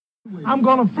I'm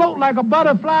gonna float like a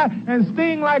butterfly and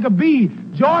sting like a bee.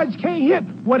 George can't hit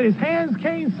what his hands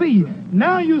can't see.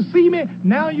 Now you see me,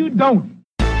 now you don't.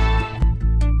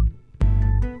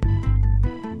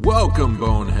 Welcome,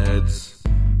 Boneheads.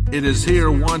 It is here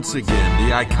once again,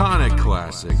 the iconic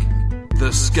classic,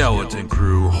 the Skeleton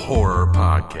Crew Horror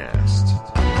Podcast.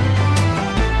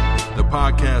 The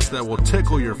podcast that will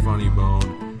tickle your funny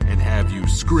bone and have you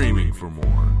screaming for more.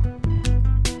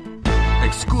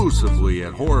 Exclusively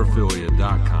at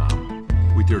horrorphilia.com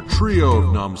with your trio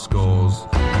of numbskulls,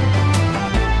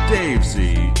 Dave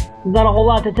Z. Not a whole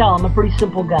lot to tell. I'm a pretty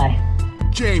simple guy.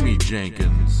 Jamie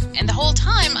Jenkins. And the whole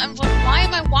time, I'm like, why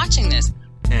am I watching this?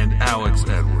 And Alex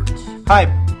Edwards. Hi,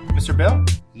 Mr. Bill?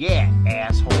 Yeah,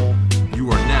 asshole. You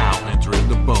are now entering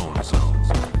the Bone Zones.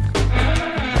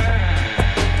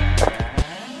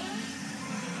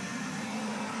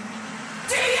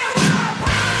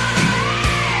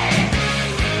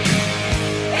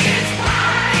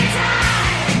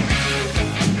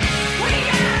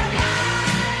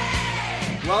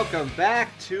 Welcome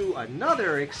back to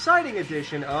another exciting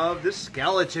edition of the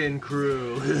Skeleton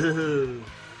Crew.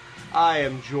 I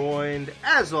am joined,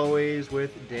 as always,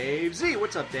 with Dave Z.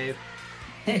 What's up, Dave?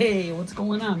 Hey, what's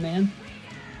going on, man?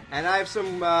 And I have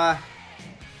some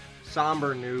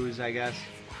somber news, I guess.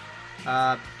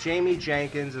 Jamie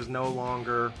Jenkins is no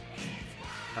longer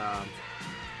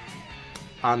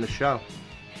on the show.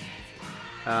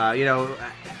 I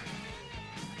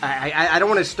don't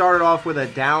want to start it off with a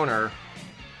downer,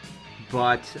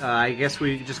 but I guess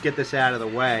we just get this out of the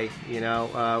way.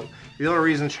 The only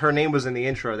reason her name was in the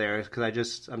intro there is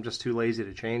because I'm just too lazy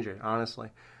to change it, honestly.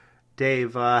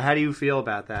 Dave, how do you feel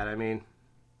about that? I mean,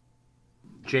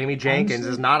 Jamie Jenkins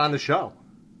is not on the show.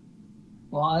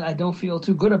 Well, I don't feel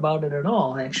too good about it at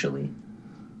all, actually.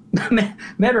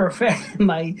 Matter of fact,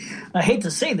 I hate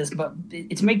to say this, but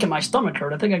it's making my stomach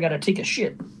hurt. I think I got to take a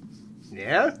shit.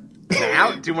 Yeah?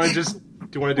 Now? Do you want to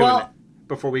do it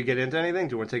before we get into anything?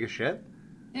 Do you want to take a shit?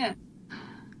 Yeah.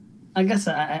 I guess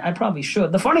I probably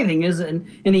should. The funny thing is, in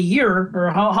a year,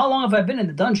 or how long have I been in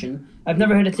the dungeon, I've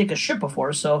never had to take a shit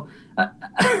before, so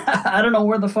I don't know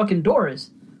where the fucking door is.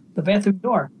 The bathroom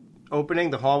door.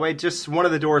 Opening the hallway? Just one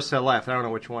of the doors to the left. I don't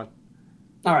know which one.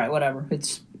 All right, whatever.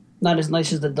 It's not as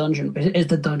nice as the dungeon.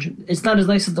 It's not as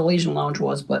nice as the Legion Lounge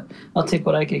was, but I'll take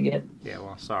what I can get. Yeah,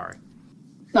 well, sorry.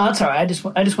 No, that's all right. I just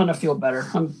want to feel better.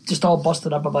 I'm just all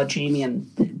busted up about Jamie, and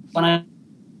when I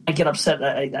get upset,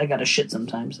 I got to shit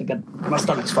sometimes. My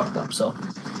stomach's fucked up, so.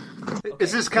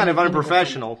 This is kind of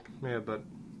unprofessional. Yeah, but.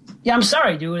 Yeah, I'm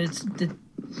sorry, dude.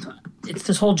 It's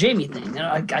this whole Jamie thing.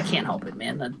 I can't help it,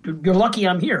 man. You're lucky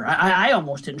I'm here. I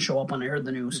almost didn't show up when I heard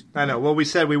the news. I know. Well, we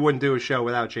said we wouldn't do a show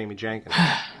without Jamie Jenkins.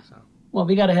 So. Well,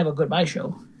 we got to have a goodbye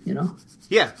show, you know?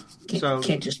 Yeah.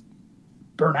 Can't just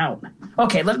burn out.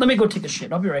 Okay, let me go take a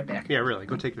shit. I'll be right back. Yeah, really.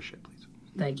 Go take your shit, please.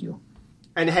 Thank you.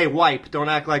 And hey, wipe. Don't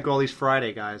act like all these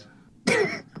Friday guys.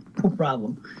 No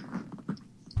problem.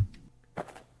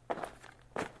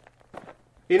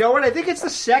 You know what? I think it's the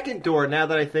second door now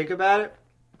that I think about it.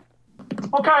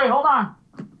 Okay, hold on.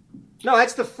 No,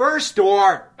 that's the first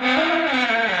door.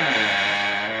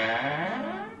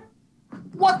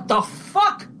 What the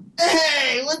fuck?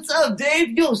 Hey, what's up,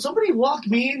 Dave? Yo, somebody walked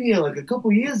me in here like a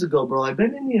couple years ago, bro. I've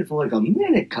been in here for like a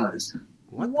minute, cuz.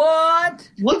 What?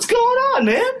 What's going on,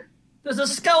 man? There's a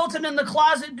skeleton in the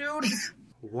closet, dude.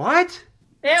 What?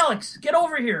 Alex, get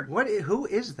over here. What? Who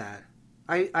is that?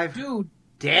 Dude.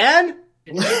 Dan?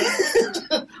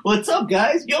 What's up,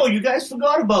 guys? Yo, you guys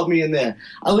forgot about me in there.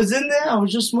 I was in there. I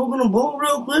was just smoking a bowl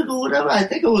real quick or whatever. I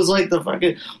think it was like the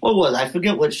fucking... What was it? I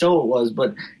forget what show it was.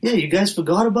 But, yeah, you guys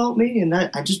forgot about me. And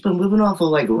I just been living off of,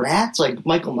 like, rats, like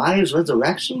Michael Myers'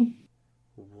 Resurrection.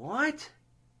 What?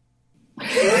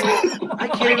 I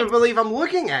can't even believe I'm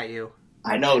looking at you.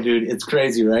 I know, dude. It's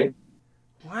crazy, right?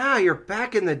 Wow, you're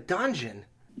back in the dungeon.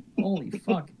 Holy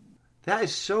fuck. That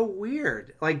is so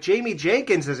weird. Like, Jamie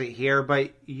Jenkins isn't here,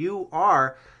 but you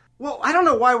are. Well, I don't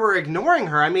know why we're ignoring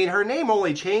her. I mean, her name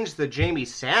only changed to Jamie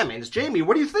Salmons. Jamie,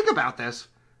 what do you think about this?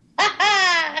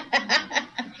 I'm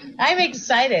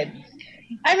excited.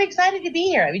 I'm excited to be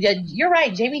here. I mean, you're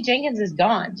right. Jamie Jenkins is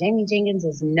gone. Jamie Jenkins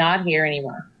is not here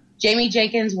anymore. Jamie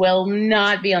Jenkins will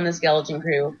not be on the Skeleton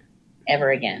Crew ever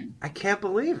again. I can't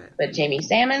believe it. But Jamie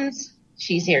Salmons,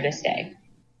 she's here to stay.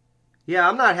 Yeah,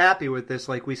 I'm not happy with this,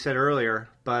 like we said earlier,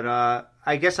 but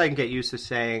I guess I can get used to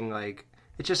saying, like,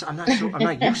 it's just, I'm not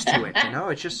used to it, you know?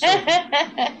 It's just so...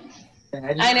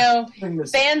 I know.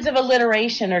 Fans of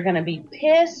alliteration are going to be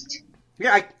pissed.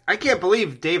 Yeah, I can't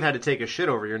believe Dave had to take a shit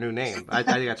over your new name. I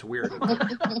think that's weird.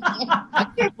 I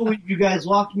can't believe you guys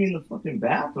locked me in the fucking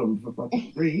bathroom for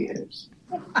fucking 3 years.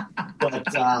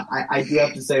 But I do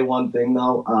have to say one thing,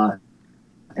 though.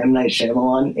 M. Night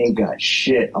Shyamalan ain't got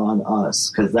shit on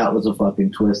us, because that was a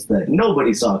fucking twist that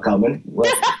nobody saw coming.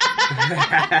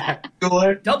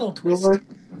 Double twist.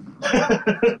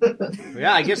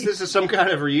 Yeah, I guess this is some kind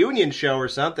of reunion show or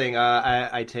something,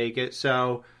 I take it.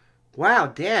 So, wow,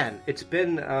 Dan, it's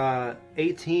been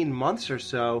 18 months or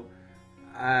so.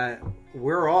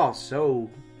 We're all so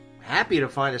happy to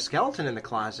find a skeleton in the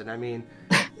closet. I mean,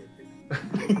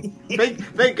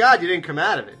 thank God you didn't come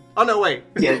out of it. Oh, no, wait.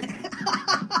 Yeah.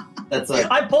 That's like,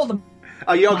 I pulled him.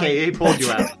 Oh, you okay? He pulled you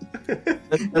out.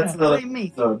 that's another me.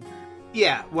 episode.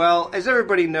 Yeah, well, as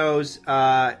everybody knows,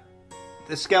 the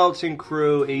Skeleton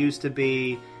Crew, it used to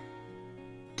be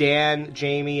Dan,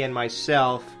 Jamie, and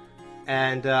myself.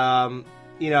 And,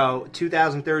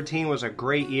 2013 was a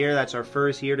great year. That's our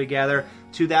first year together.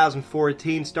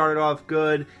 2014 started off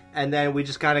good. And then we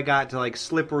just kind of got to, like,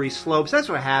 slippery slopes. That's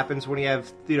what happens when you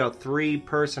have, 3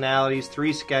 personalities,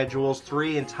 3 schedules,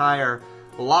 3 entire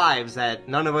lives that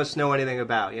none of us know anything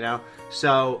about,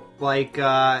 So, like,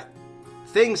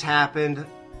 things happened.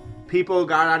 People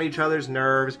got on each other's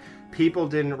nerves. People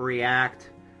didn't react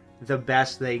the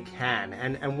best they can.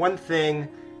 And one thing,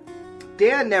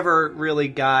 Dan never really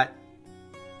got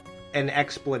an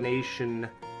explanation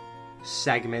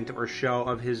segment or show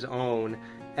of his own.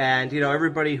 And,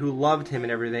 everybody who loved him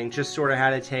and everything just sort of had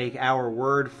to take our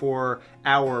word for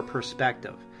our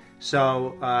perspective.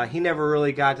 So he never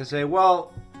really got to say,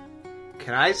 well,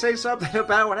 can I say something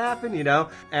about what happened,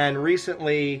 And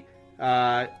recently,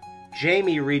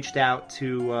 Jamie reached out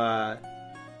to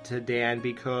Dan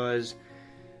because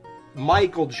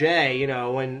Michael J.,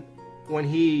 when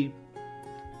he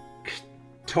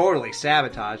totally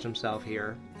sabotaged himself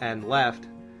here and left,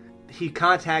 he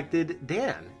contacted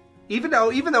Dan. Even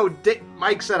though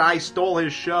Mike said I stole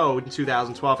his show in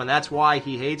 2012, and that's why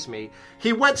he hates me,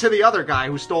 he went to the other guy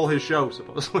who stole his show,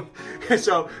 supposedly.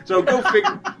 so go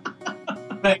figure.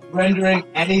 Rendering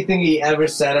anything he ever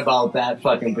said about that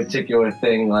fucking particular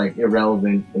thing, like,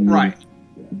 irrelevant. Right.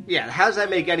 Yeah, how does that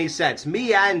make any sense?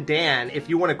 Me and Dan, if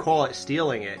you want to call it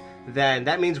stealing it, then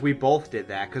that means we both did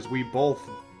that, because we both,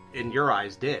 in your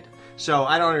eyes, did. So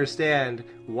I don't understand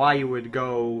why you would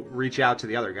go reach out to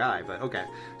the other guy, but okay.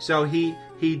 So he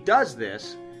does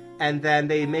this, and then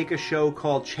they make a show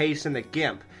called Chasing the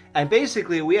Gimp. And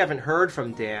basically, we haven't heard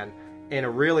from Dan in a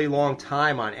really long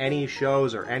time on any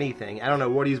shows or anything. I don't know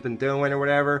what he's been doing or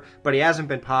whatever, but he hasn't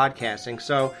been podcasting.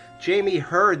 So Jamie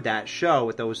heard that show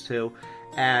with those two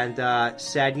and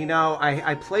said,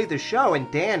 I played the show,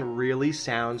 and Dan really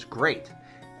sounds great.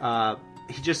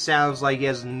 He just sounds like he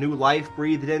has new life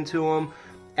breathed into him,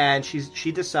 and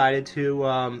she decided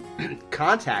to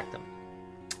contact him.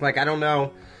 Like, I don't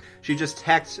know, she just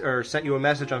texted or sent you a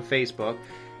message on Facebook,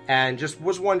 and just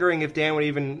was wondering if Dan would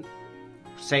even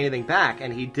say anything back,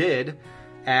 and he did,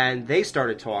 and they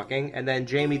started talking, and then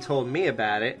Jamie told me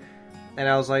about it, and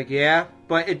I was like, yeah,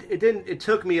 but it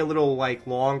took me a little, like,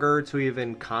 longer to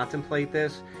even contemplate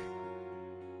this,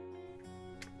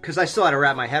 because I still had to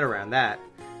wrap my head around that.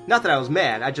 Not that I was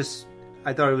mad,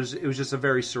 I thought it was just a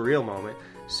very surreal moment.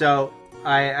 So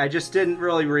I just didn't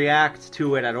really react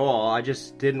to it at all. I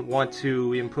just didn't want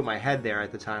to even put my head there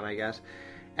at the time, I guess.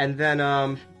 And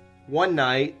then one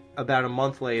night, about a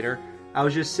month later, I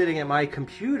was just sitting at my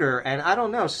computer, and I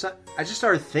don't know, I just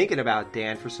started thinking about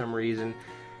Dan for some reason.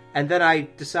 And then I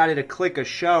decided to click a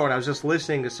show, and I was just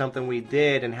listening to something we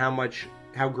did and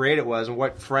how great it was and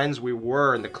what friends we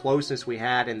were and the closeness we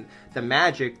had and the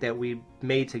magic that we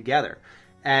made together.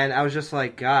 And I was just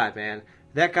like, God, man,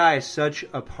 that guy is such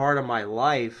a part of my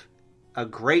life, a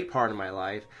great part of my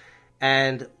life.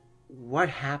 And what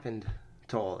happened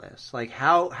to all this? Like,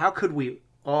 how could we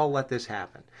all let this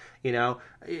happen?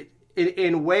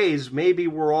 In ways, maybe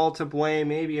we're all to blame,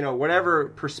 maybe, whatever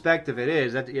perspective it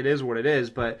is what it is,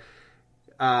 but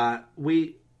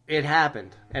it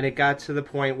happened, and it got to the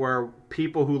point where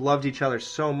people who loved each other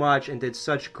so much and did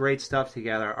such great stuff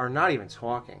together are not even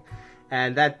talking.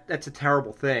 And that's a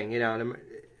terrible thing,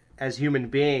 as human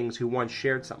beings who once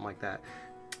shared something like that.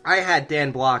 I had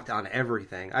Dan blocked on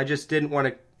everything. I just didn't want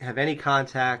to have any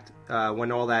contact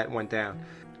when all that went down.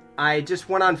 I just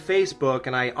went on Facebook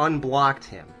and I unblocked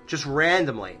him, just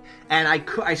randomly. And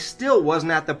I still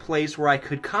wasn't at the place where I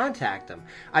could contact him.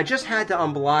 I just had to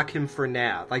unblock him for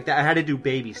now. Like, I had to do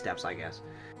baby steps, I guess.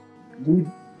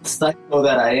 Psycho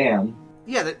that I am.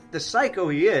 Yeah, the psycho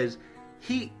he is,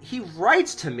 he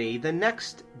writes to me the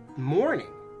next morning.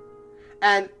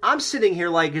 And I'm sitting here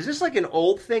like, is this like an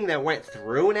old thing that went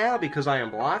through now because I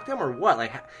unblocked him, or what?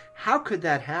 Like, how could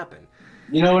that happen?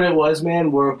 You know what it was,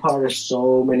 man? We're a part of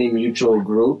so many mutual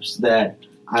groups that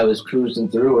I was cruising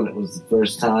through, and it was the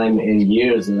first time in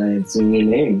years that I had seen your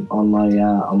name on my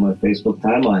Facebook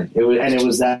timeline. It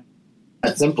was that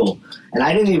simple, and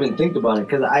I didn't even think about it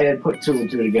because I had put two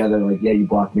and two together. Like, yeah, you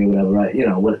blocked me,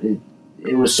 whatever.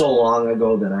 It was so long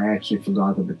ago that I actually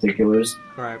forgot the particulars.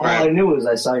 Right. All I knew was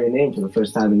I saw your name for the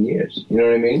first time in years. You know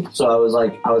what I mean? So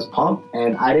I was pumped,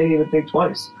 and I didn't even think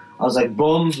twice. I was like,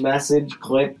 boom, message,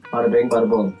 click, bada bing, bada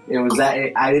boom. It was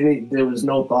that. There was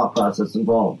no thought process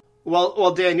involved.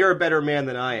 Well, Dan, you're a better man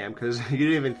than I am because you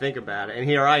didn't even think about it, and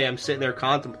here I am sitting there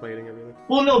contemplating everything.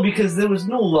 Well, no, because there was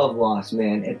no love lost,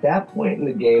 man. At that point in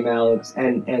the game, Alex,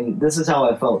 and this is how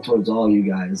I felt towards all you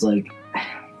guys. Like,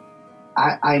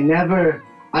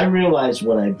 I realized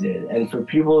what I did, and for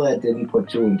people that didn't put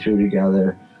two and two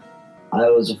together,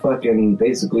 I was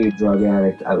basically a drug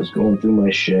addict. I was going through my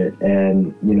shit,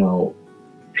 and,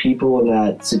 people in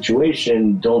that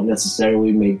situation don't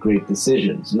necessarily make great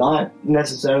decisions. Not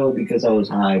necessarily because I was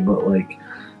high, but, like,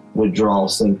 withdrawal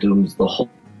symptoms, the whole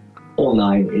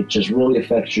nine. It just really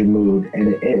affects your mood,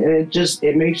 and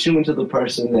it makes you into the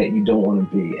person that you don't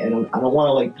want to be. And I don't want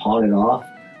to, like, pawn it off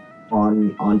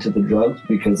onto the drugs,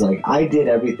 because, like, I did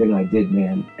everything I did,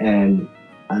 man, and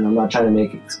I'm not trying to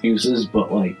make excuses,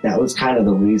 but, like, that was kind of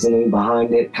the reasoning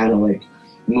behind it, kind of like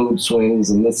mood swings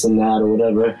and this and that or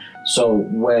whatever. So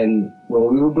when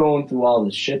we were going through all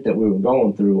the shit that we were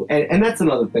going through, and that's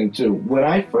another thing too, when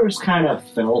I first kind of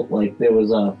felt like there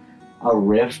was a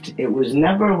rift, it was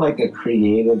never like a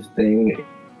creative thing.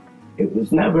 It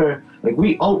was never like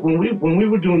when we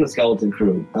were doing the Skeleton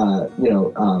Crew,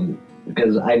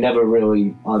 because I never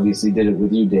really obviously did it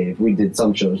with you, Dave. We did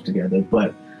some shows together,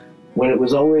 but when it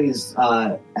was always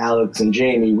Alex and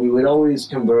Jamie, we would always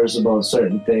converse about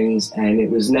certain things, and it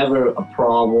was never a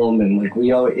problem. And like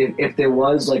if there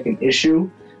was like an issue,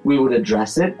 we would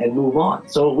address it and move on.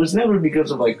 So it was never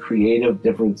because of like creative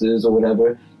differences or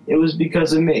whatever. It was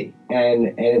because of me,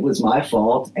 and it was my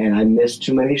fault. And I missed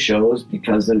too many shows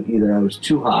because of either I was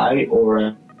too high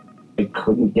or I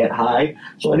couldn't get high,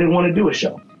 so I didn't want to do a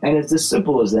show. And it's as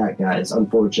simple as that, guys,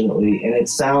 unfortunately. And it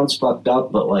sounds fucked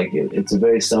up, but like it's a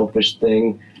very selfish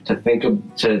thing to think of,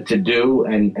 to do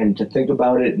and to think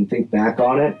about it and think back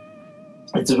on it.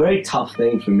 It's a very tough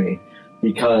thing for me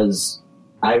because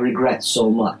I regret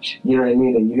so much. You know what I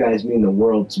mean? And you guys mean the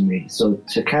world to me. So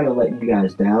to kind of let you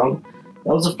guys down,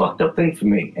 that was a fucked up thing for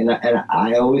me. And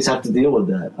I always have to deal with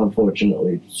that,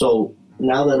 unfortunately. So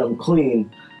now that I'm clean,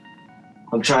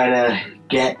 I'm trying to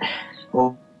get...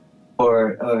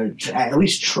 Or at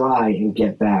least try and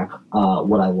get back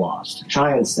what I lost.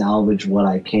 Try and salvage what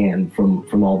I can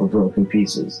from all the broken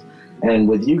pieces. And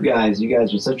with you guys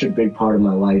were such a big part of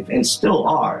my life, and still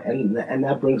are. And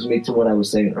that brings me to what I was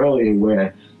saying earlier,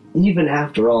 where even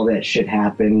after all that shit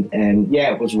happened, and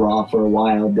yeah, it was raw for a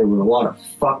while, there were a lot of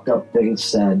fucked up things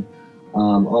said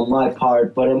on my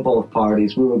part, but in both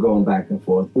parties, we were going back and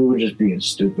forth. We were just being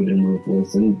stupid and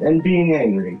ruthless and being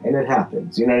angry, and it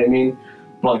happens, you know what I mean?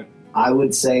 But I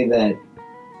would say that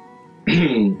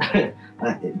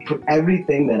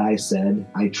everything that I said,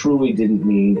 I truly didn't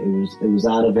mean. It was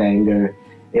out of anger.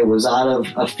 It was out of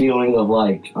a feeling of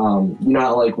like, you know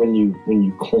how like when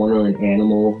you corner an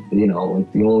animal,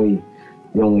 like the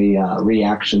only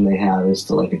reaction they have is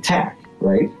to like attack,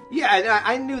 right? Yeah, and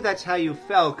I knew that's how you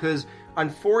felt because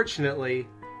unfortunately,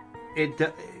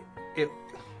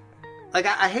 like,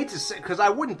 I hate to say, because I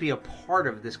wouldn't be a part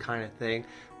of this kind of thing,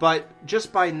 but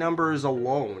just by numbers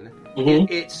alone,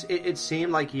 it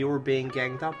seemed like you were being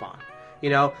ganged up on.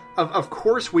 Of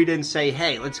course we didn't say,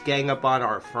 hey, let's gang up on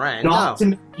our friend. Not to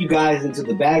make you guys into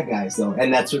the bad guys, though,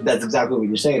 and that's exactly what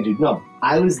you're saying, dude. No,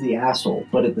 I was the asshole,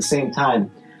 but at the same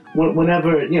time,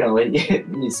 whenever,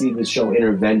 you see the show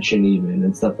Intervention even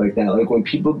and stuff like that, like when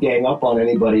people gang up on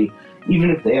anybody,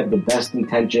 even if they have the best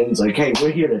intentions, like, hey,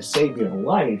 we're here to save your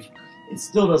life, it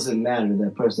still doesn't matter.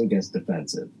 That person gets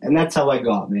defensive. And that's how I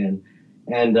got, man.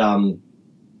 And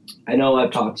I know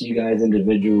I've talked to you guys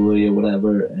individually or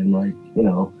whatever, and, like,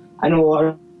 I know a lot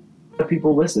of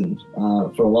people listened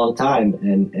for a long time,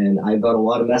 and I got a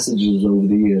lot of messages over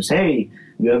the years. Hey,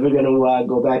 you ever going to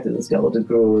go back to the Skeleton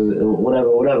Crew or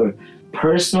whatever.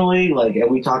 Personally, like,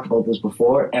 and we talked about this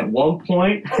before, at one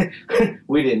point,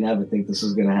 we didn't ever think this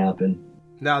was going to happen.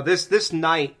 Now, this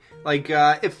night, like,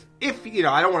 if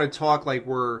I don't want to talk like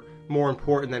we're more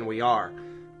important than we are,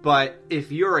 but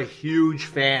if you're a huge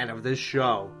fan of this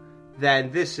show,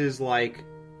 then this is like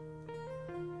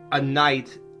a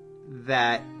night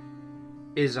that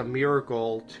is a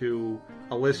miracle to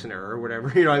a listener or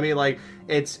whatever. You know what I mean? Like,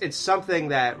 it's something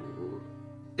that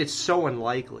it's so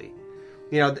unlikely.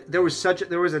 There was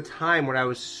a time when I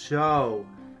was so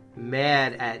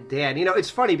mad at Dan. You know, it's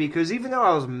funny because even though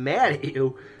I was mad at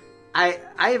you, I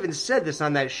even said this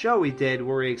on that show we did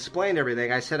where we explained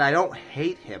everything. I said I don't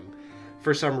hate him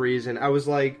for some reason. I was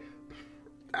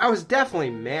definitely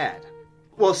mad.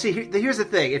 Well, see, here's the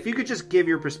thing. If you could just give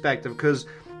your perspective, because,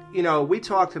 you know, we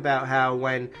talked about how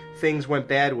when things went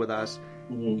bad with us,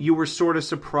 you were sort of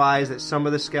surprised that some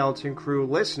of the Skeleton Crew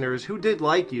listeners who did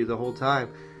like you the whole time,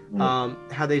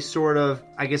 how they sort of,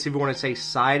 I guess if you want to say,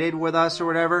 sided with us or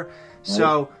whatever. Right.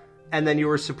 So, and then you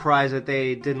were surprised that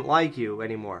they didn't like you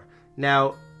anymore.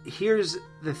 Now, here's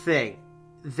the thing.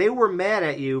 They were mad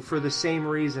at you for the same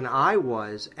reason I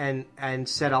was, and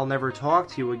said I'll never talk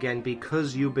to you again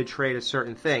because you betrayed a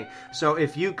certain thing. So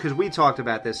if you, because we talked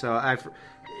about this, so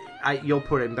you'll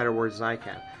put it in better words than I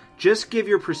can. Just give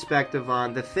your perspective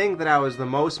on the thing that I was the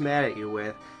most mad at you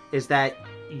with, is that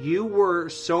you were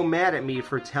so mad at me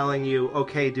for telling you,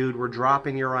 okay, dude, we're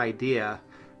dropping your idea.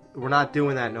 We're not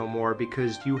doing that no more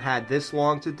because you had this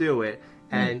long to do it.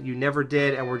 And you never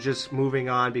did, and we're just moving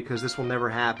on because this will never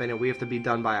happen, and we have to be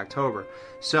done by October.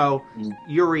 So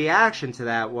your reaction to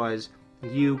that was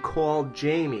you called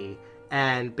Jamie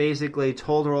and basically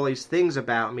told her all these things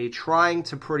about me, trying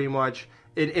to pretty much,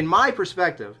 in my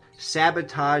perspective,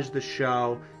 sabotage the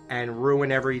show and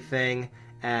ruin everything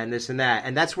and this and that.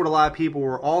 And that's what a lot of people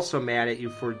were also mad at you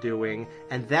for doing,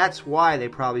 and that's why they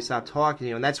probably stopped talking to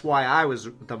you, and that's why I was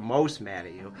the most mad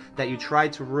at you, that you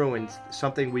tried to ruin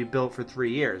something we built for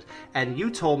 3 years. And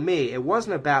you told me it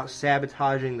wasn't about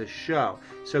sabotaging the show.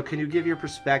 So can you give your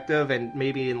perspective and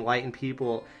maybe enlighten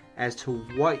people as to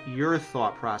what your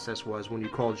thought process was when you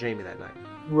called Jamie that night?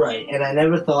 Right, and I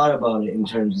never thought about it in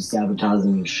terms of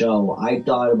sabotaging the show. I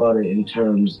thought about it in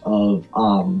terms of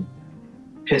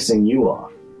pissing you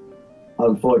off,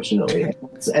 unfortunately.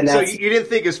 And that's, so you didn't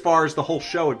think as far as the whole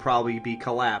show would probably be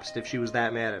collapsed if she was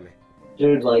that mad at me?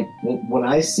 Dude, like, when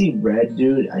I see red,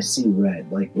 dude, I see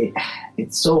red. Like,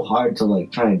 it's so hard to,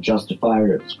 like, try and justify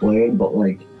or explain, but,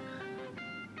 like,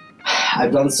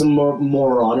 I've done some more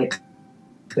moronic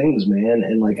things, man,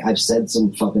 and, like, I've said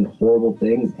some fucking horrible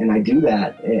things, and I do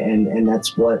that, and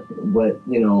that's what,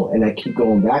 you know, and I keep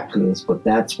going back to this, but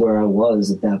that's where I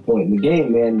was at that point in the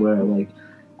game, man, where, like,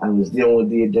 I was dealing with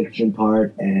the addiction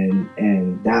part,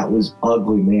 and that was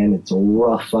ugly, man. It's a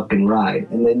rough fucking ride.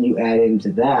 And then you add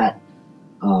into that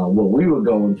what we were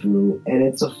going through, and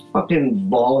it's a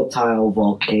fucking volatile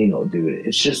volcano, dude.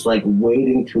 It's just like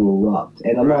waiting to erupt.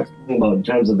 And I'm not talking about in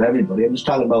terms of everybody. I'm just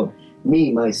talking about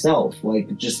me, myself.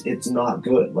 Like, just, it's not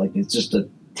good. Like, it's just a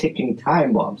ticking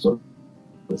time bomb, so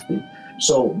to speak.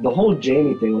 So the whole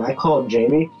Jamie thing, when I called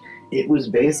Jamie, it was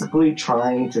basically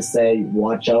trying to say,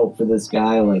 watch out for this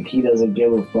guy, like, he doesn't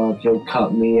give a fuck, he'll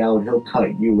cut me out, he'll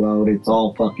cut you out, it's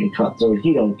all fucking cutthroat,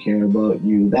 he don't care about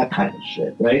you, that kind of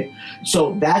shit, right?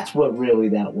 So that's what really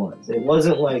that was. It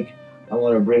wasn't like, I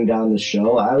want to bring down the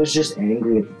show, I was just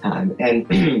angry at the time,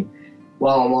 and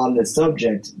while I'm on this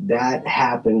subject, that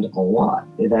happened a lot.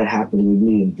 That happened with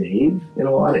me and Dave in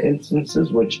a lot of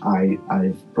instances, which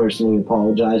I've personally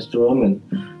apologized to him,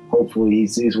 and hopefully he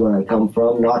sees where I come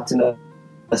from, not to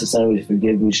necessarily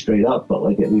forgive me straight up, but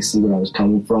like at least see where I was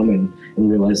coming from and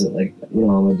realize that, like, you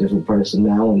know, I'm a different person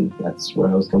now, and that's where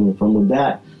I was coming from with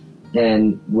that.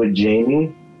 And with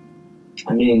Jamie,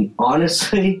 I mean,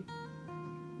 honestly,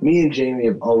 me and Jamie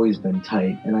have always been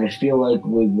tight, and I feel like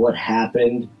with what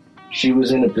happened, she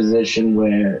was in a position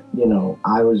where, you know,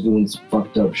 I was doing some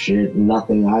fucked up shit, and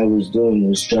nothing I was doing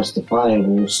was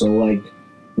justifiable, so, like,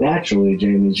 naturally,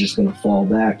 Jamie's just going to fall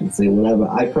back and say whatever.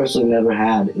 I personally never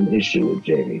had an issue with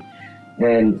Jamie.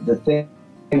 And the thing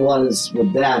was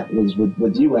with that was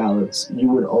with you, Alex, you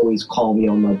would always call me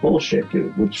on my bullshit,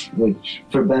 dude, which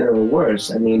for better or worse,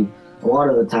 I mean, a lot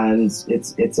of the times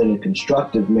it's in a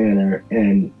constructive manner,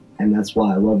 and that's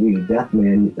why I love you to death,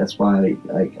 man. That's why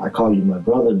I call you my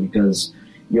brother, because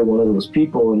you're one of those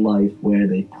people in life where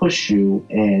they push you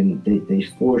and they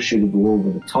force you to go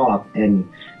over the top and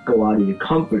go out of your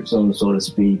comfort zone, so to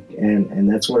speak,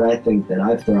 and that's where I think that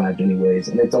I've thrived anyways,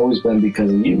 and it's always been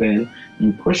because of you, man,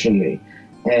 you pushing me.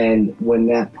 And when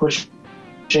that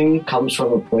pushing comes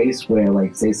from a place where,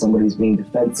 like, say somebody's being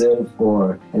defensive,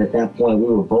 and at that point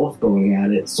we were both going at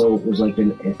it, so it was like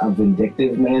a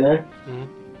vindictive manner,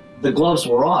 the gloves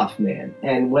were off, man.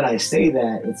 And when I say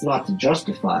that, it's not to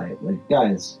justify it, like,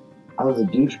 guys, I was a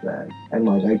douchebag, and,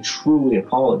 like, I truly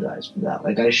apologize for that.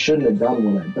 Like, I shouldn't have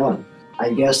done what I've done.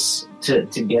 I guess to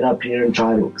get up here and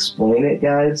try to explain it,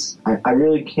 guys, I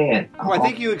really can't. Well, I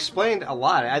think you explained a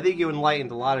lot. I think you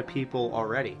enlightened a lot of people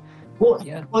already. Well,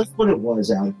 yeah. That's what it was,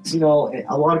 Alex. You know,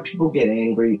 a lot of people get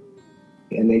angry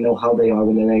and they know how they are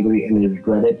when they're angry and they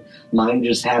regret it. Mine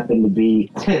just happened to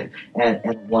be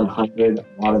at 100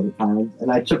 a lot of the times,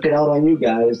 and I took it out on you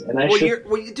guys. And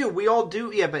you do. We all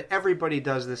do. Yeah, but everybody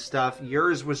does this stuff.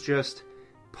 Yours was just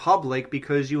public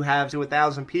because you have to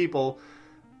 1,000 people.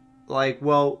 Like,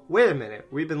 well, wait a minute.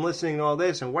 We've been listening to all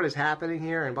this, and what is happening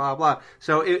here, and blah, blah.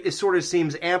 So it sort of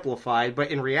seems amplified,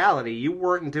 but in reality, you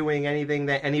weren't doing anything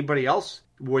that anybody else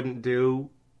wouldn't do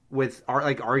with,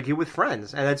 like, argue with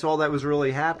friends. And that's all that was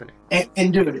really happening.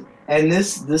 And dude, and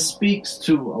this speaks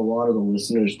to a lot of the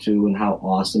listeners, too, and how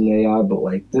awesome they are. But,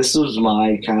 like, this was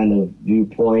my kind of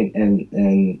viewpoint,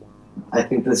 and I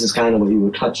think this is kind of what you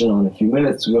were touching on a few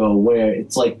minutes ago, where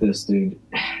it's like this, dude.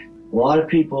 A lot of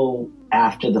people,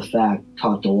 after the fact,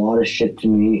 talked a lot of shit to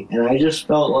me, and I just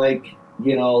felt like,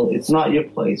 you know, it's not your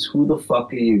place. Who the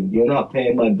fuck are you? You're not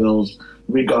paying my bills,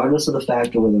 regardless of the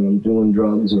fact of whether I'm doing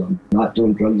drugs or I'm not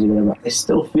doing drugs or whatever. I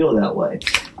still feel that way.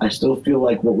 I still feel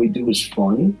like what we do is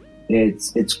fun.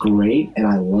 It's great, and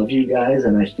I love you guys,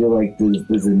 and I feel like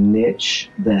there's a niche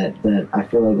that I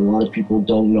feel like a lot of people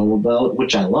don't know about,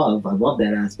 which I love. I love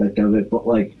that aspect of it, but,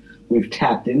 like, we've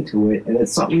tapped into it, and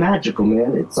it's something magical,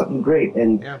 man. It's something great,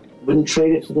 and wouldn't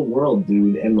trade it for the world,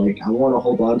 dude. And, like, I want to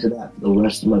hold on to that for the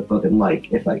rest of my fucking life,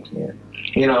 if I can.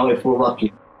 You know, if we're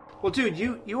lucky. Well, dude,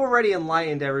 you already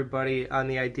enlightened everybody on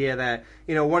the idea that,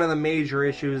 you know, one of the major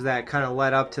issues that kind of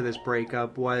led up to this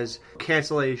breakup was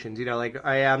cancellations. You know, like,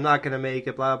 I'm not going to make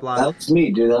it, blah, blah. That was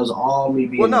me, dude. That was all me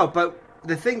being... Well, no, but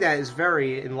the thing that is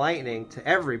very enlightening to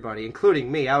everybody,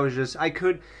 including me,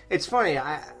 it's funny,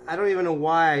 I don't even know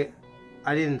why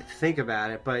I didn't think about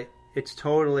it, but it's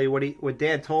totally what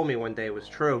Dan told me one day was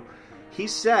true. He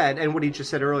said, and what he just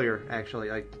said earlier, actually,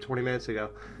 like 20 minutes ago.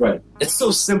 Right. It's so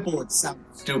simple, it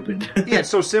sounds stupid. Yeah, it's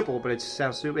so simple, but it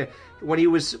sounds stupid. When he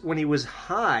was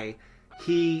high,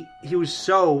 he was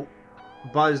so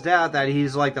buzzed out that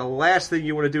he's like, the last thing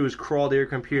you want to do is crawl to your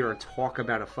computer and talk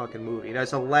about a fucking movie.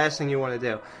 That's the last thing you want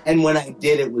to do. And when I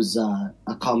did, it was a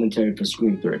commentary for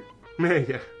Scream 3.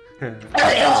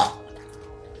 Yeah.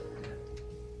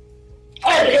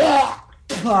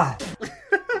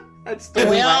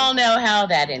 We all know how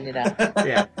that ended up.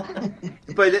 Yeah.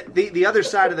 But the other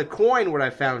side of the coin, what I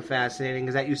found fascinating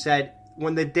is that you said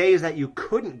when the days that you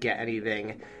couldn't get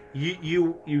anything,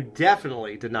 you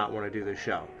definitely did not want to do the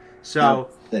show. So,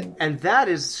 and that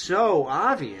is so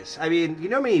obvious. I mean, you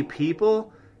know how many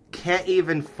people can't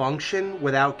even function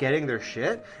without getting their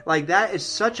shit? Like, that is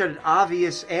such an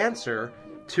obvious answer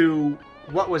to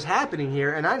what was happening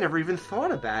here, and I never even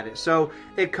thought about it. So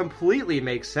it completely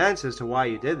makes sense as to why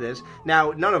you did this.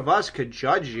 Now, none of us could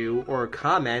judge you or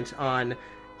comment on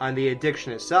the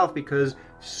addiction itself, because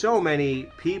so many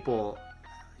people,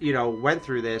 you know, went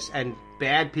through this, and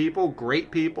bad people,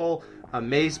 great people,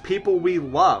 amazing people we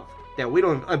love that we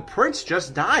don't. Prince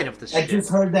just died of this shit. I just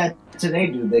heard that today,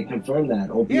 dude. They confirmed that.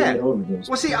 Opioid overdose.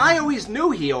 Well, see, I always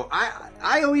knew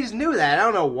I always knew that. I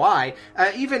don't know why.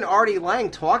 Even Artie Lang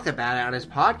talked about it on his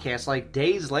podcast like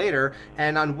days later,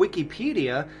 and on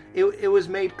Wikipedia, it was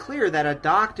made clear that a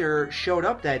doctor showed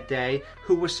up that day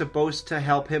who was supposed to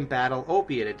help him battle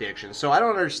opiate addiction. So I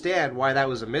don't understand why that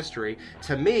was a mystery.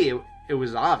 To me, it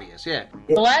was obvious, yeah.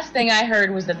 The last thing I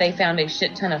heard was that they found a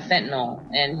shit ton of fentanyl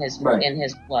in his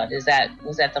blood. Was that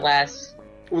the last?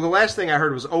 Well, the last thing I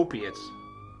heard was opiate.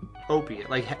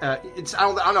 Like it's I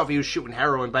don't know if he was shooting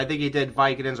heroin, but I think he did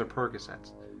Vicodins or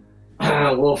Percocets.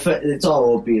 Well, it's all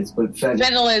opiates, but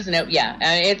fentanyl is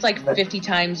it's like 50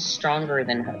 times stronger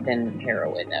than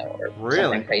heroin, though, or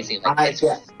something crazy. Like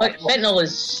fentanyl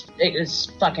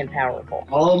is fucking powerful.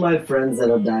 All of my friends that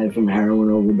have died from heroin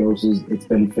overdoses, it's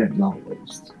been fentanyl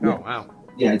laced. Oh wow.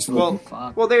 Yeah, it's really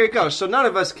fun. Well, there you go. So none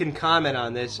of us can comment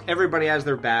on this. Everybody has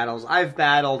their battles. I've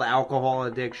battled alcohol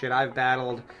addiction. I've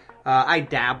battled. I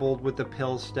dabbled with the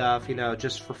pill stuff, you know,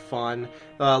 just for fun.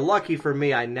 Lucky for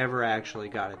me, I never actually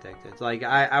got addicted. Like,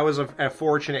 I was a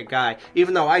fortunate guy,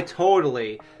 even though I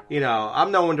totally, you know,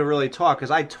 I'm no one to really talk,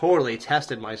 because I totally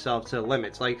tested myself to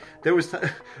limits. Like, there was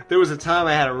a time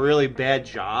I had a really bad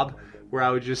job where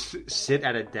I would just sit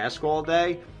at a desk all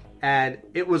day, and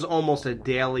it was almost a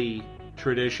daily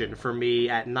tradition for me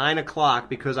at 9 o'clock,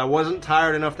 because I wasn't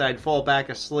tired enough that I'd fall back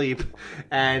asleep,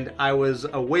 and I was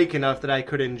awake enough that I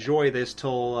could enjoy this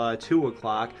till 2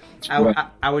 o'clock.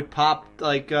 I would pop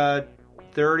like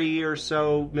 30 or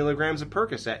so milligrams of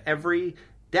Percocet every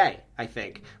day, I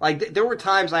think. Like, there were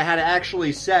times I had to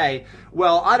actually say,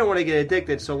 well, I don't want to get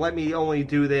addicted, so let me only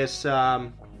do this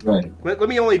let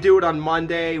me only do it on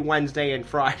Monday, Wednesday, and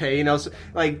Friday. You know, so,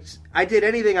 like, I did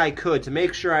anything I could to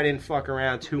make sure I didn't fuck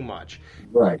around too much.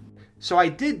 Right. So I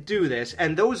did do this,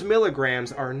 and those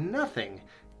milligrams are nothing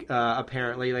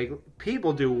apparently. Like,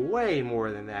 people do way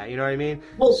more than that. You know what I mean?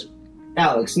 Well,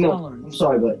 Alex, no, I'm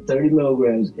sorry, but 30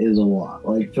 milligrams is a lot.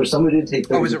 Like, for somebody to take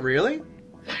 30... Oh, is it really?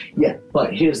 Yeah,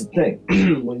 but here's the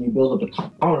thing. When you build up a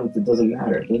tolerance, it doesn't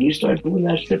matter. When you start doing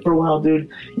that shit for a while, dude,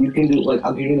 you can do, like,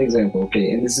 I'll give you an example,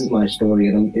 okay? And this is my story,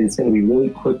 and it's going to be really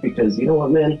quick because, you know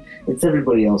what, man? It's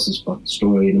everybody else's fucking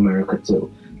story in America,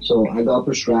 too. So I got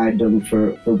prescribed them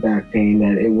for back pain,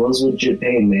 and it was legit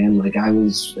pain, man. Like, I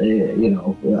was,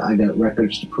 I got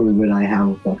records to prove it. I have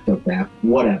a fucked up back,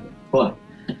 whatever. But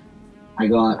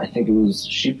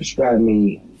she prescribed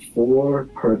me 4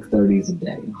 Perk 30s a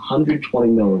day,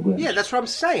 120 milligrams. Yeah, that's what I'm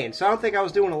saying. So I don't think I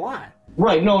was doing a lot.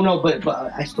 Right, no, but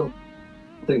I still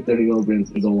think 30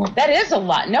 milligrams is a lot. That is a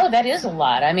lot. No, that is a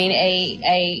lot. I mean,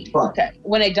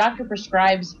 when a doctor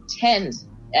prescribes 10s,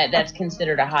 that's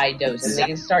considered a high dose, and they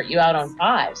can start you out on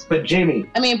 5s. But Jamie,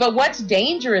 I mean, but what's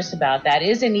dangerous about that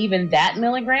isn't even that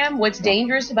milligram. What's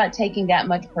dangerous about taking that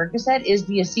much Percocet is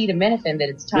the acetaminophen that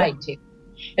it's tied to.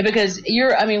 Because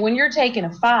when you're taking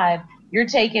a 5, you're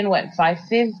taking what,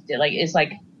 550? Like, it's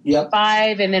like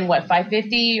 5 and then what,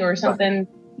 550 or something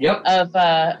of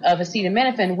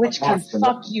acetaminophen, which can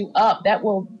fuck you up. That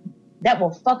will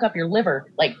fuck up your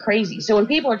liver like crazy. So when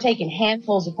people are taking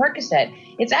handfuls of Percocet,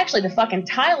 it's actually the fucking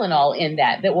Tylenol in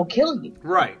that will kill you.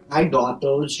 Right. I got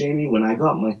those, Jamie. When I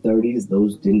got my 30s,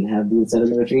 those didn't have the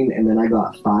acetaminophen, and then I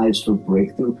got 5s for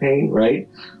breakthrough pain, right?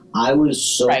 I was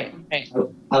so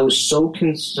I was so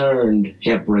concerned.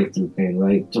 Yeah, breakthrough pain,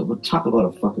 right? Talk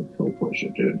about a fucking pill pusher,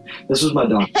 dude. This was my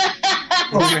doctor.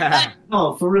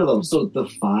 No, for real though. So the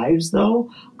 5s though,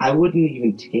 I wouldn't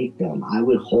even take them. I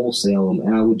would wholesale them,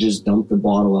 and I would just dump the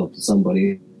bottle out to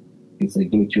somebody and say,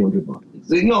 "Give me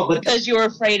 $200." No, but because you were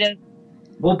afraid of.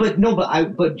 Well,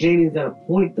 but Janie's got a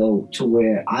point though, to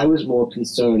where I was more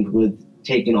concerned with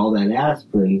taking all that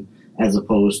aspirin as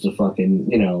opposed to fucking,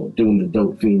 doing the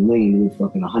dope fiend lean with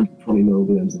fucking 120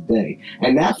 milligrams a day.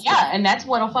 And that's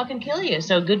what'll fucking kill you.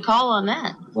 So good call on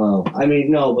that. Well, I mean,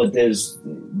 no, but there's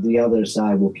the other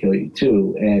side will kill you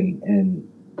too. And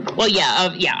well,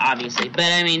 obviously. But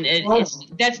I mean,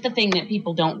 that's the thing that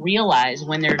people don't realize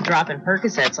when they're dropping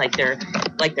Percocets like they're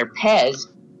Pez.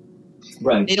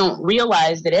 Right. They don't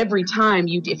realize that every time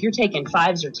if you're taking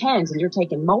 5s or 10s and you're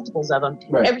taking multiples of them,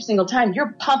 every single time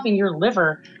you're pumping your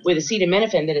liver with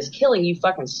acetaminophen that is killing you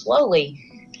fucking slowly.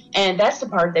 And that's the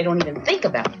part they don't even think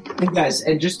about. Hey guys,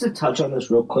 and just to touch on this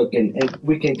real quick, and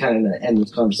we can kind of end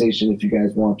this conversation if you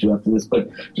guys want to after this, but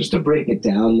just to break it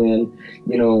down, man,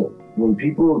 when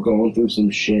people are going through some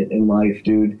shit in life,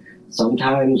 dude,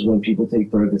 sometimes when people take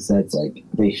Percocets, like,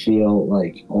 they feel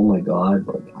like, oh my God,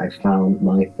 like, I found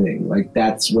my thing. Like,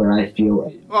 that's where I feel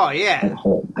at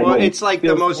home. Well, it's like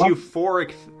the most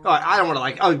euphoric... I don't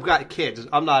want to I've got kids.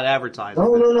 I'm not advertising.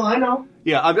 No, I know.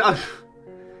 Yeah,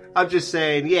 I'm just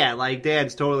saying, like,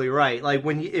 Dad's totally right. Like,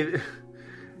 when you...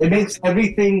 It makes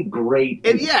everything great.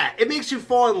 It makes you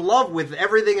fall in love with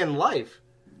everything in life.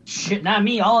 Shit, not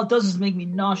me. All it does is make me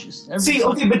nauseous. But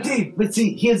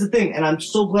here's the thing, and I'm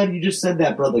so glad you just said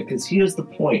that, brother, because here's the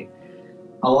point.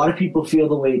 A lot of people feel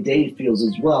the way Dave feels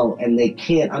as well, and they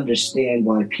can't understand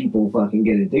why people fucking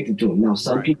get addicted to them. Now,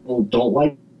 some people don't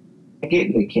like it,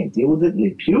 and they can't deal with it, and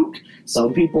they puke.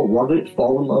 Some people love it,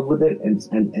 fall in love with it, and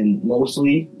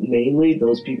mainly,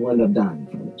 those people end up dying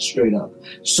from it, straight up.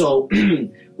 So,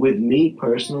 with me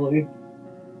personally,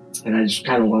 and I just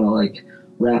kind of want to,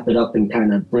 wrap it up and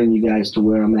kind of bring you guys to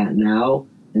where I'm at now,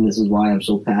 and this is why I'm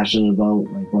so passionate about,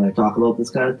 when I talk about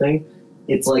this kind of thing,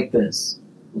 it's like this.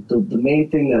 The main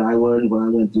thing that I learned when I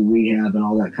went through rehab and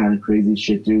all that kind of crazy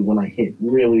shit, dude, when I hit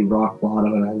really rock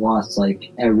bottom and I lost,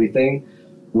 everything,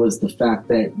 was the fact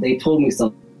that they told me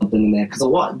something in there, because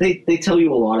they tell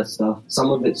you a lot of stuff. Some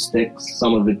of it sticks,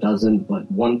 some of it doesn't,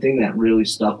 but one thing that really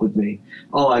stuck with me,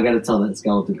 I gotta tell that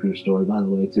Skeleton Crew story, by the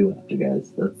way, too, after,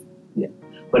 guys.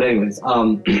 But anyways,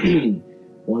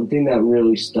 one thing that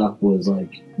really stuck was,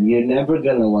 you're never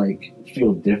gonna,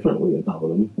 feel differently about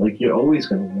them. You're always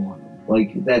gonna want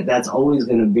them. That's always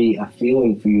gonna be a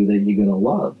feeling for you that you're gonna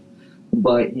love.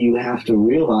 But you have to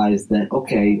realize that,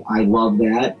 okay, I love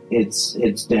that.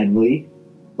 It's deadly,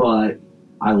 but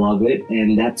I love it,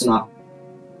 and that's not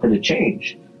gonna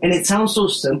change. And it sounds so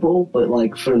simple, but,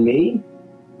 for me,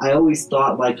 I always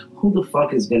thought, who the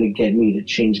fuck is going to get me to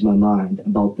change my mind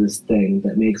about this thing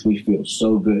that makes me feel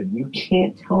so good? You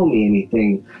can't tell me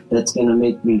anything that's going to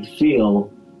make me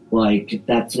feel like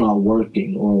that's not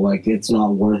working or like it's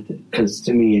not worth it, because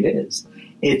to me it is.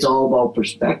 It's all about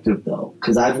perspective, though,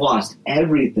 because I've lost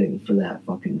everything for that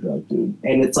fucking drug, dude.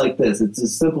 And it's like this. It's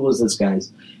as simple as this,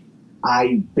 guys.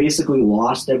 I basically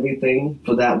lost everything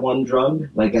for that one drug.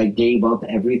 I gave up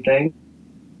everything.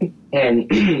 And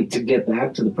to get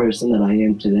back to the person that I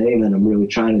am today and that I'm really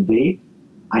trying to be,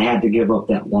 I had to give up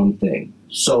that one thing.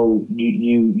 So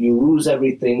you lose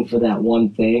everything for that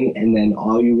one thing, and then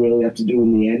all you really have to do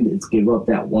in the end is give up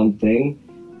that one thing,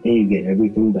 and you get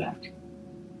everything back.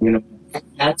 You know,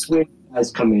 that's where you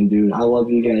guys come in, dude. I love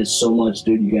you guys so much,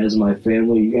 dude. You guys are my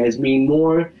family. You guys mean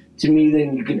more to me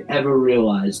than you could ever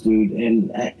realize, dude.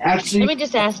 And actually, let me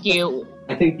just ask you.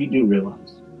 I think you do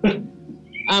realize.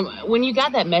 When you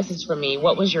got that message from me,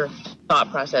 what was your thought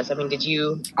process? I mean, did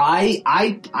you?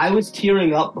 I was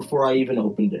tearing up before I even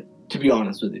opened it, to be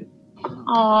honest with you.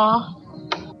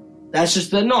 Aww. That's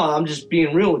just no. I'm just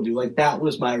being real with you. Like, that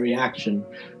was my reaction,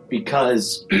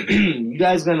 because you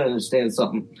guys gotta understand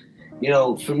something. You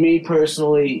know, for me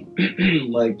personally,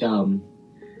 like in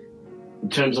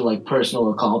terms of like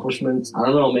personal accomplishments, I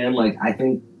don't know, man. Like, I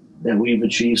think that we've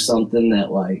achieved something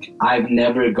that, like, I've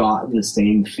never gotten the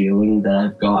same feeling that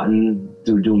I've gotten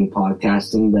through doing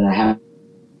podcasting that I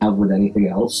have with anything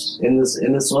else in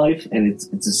this life. And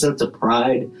it's a sense of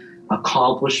pride,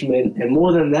 accomplishment, and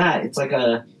more than that, it's like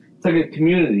a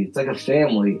community, it's like a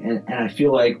family. And I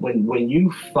feel like when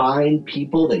you find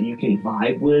people that you can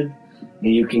vibe with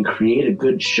and you can create a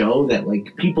good show that,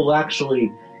 like, people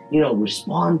actually, you know,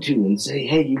 respond to and say,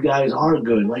 hey, you guys are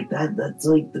good. Like, that's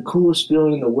like the coolest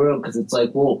feeling in the world, because it's like,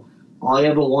 well, all I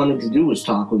ever wanted to do was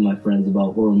talk with my friends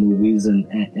about horror movies and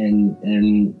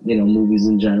you know, movies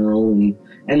in general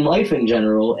and life in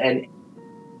general. And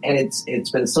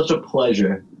it's been such a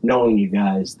pleasure knowing you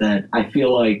guys that I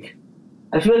feel like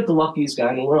the luckiest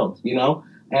guy in the world, you know?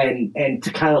 And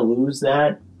to kind of lose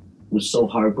that was so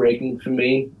heartbreaking for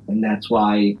me. And that's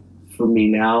why, for me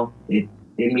now, it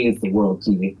means the world to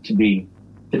me to be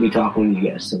talking with you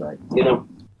guys tonight, you know?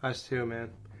 Us too, man.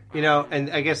 You know,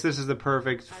 and I guess this is the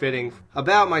perfect fitting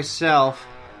about myself.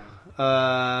 You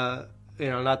know,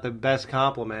 not the best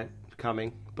compliment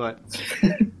coming, but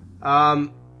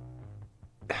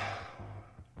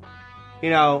you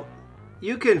know,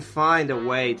 you can find a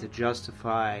way to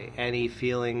justify any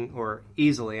feeling or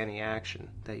easily any action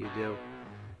that you do.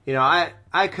 You know,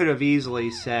 I could have easily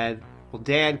said, well,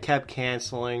 Dan kept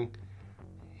canceling.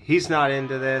 He's not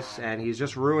into this, and he's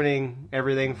just ruining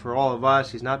everything for all of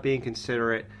us. He's not being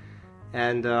considerate.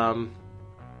 And the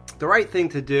right thing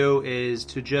to do is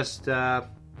to just...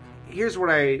 here's what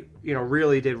I, you know,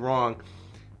 really did wrong.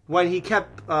 When he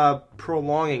kept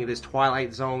prolonging this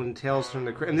Twilight Zone, Tales from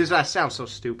the Crypt... And that sounds so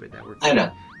stupid. I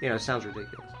know. You know, it sounds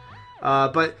ridiculous.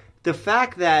 But the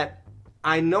fact that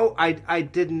I know I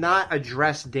did not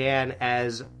address Dan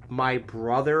as my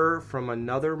brother from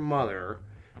another mother...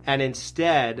 And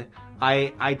instead,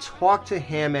 I talked to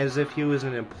him as if he was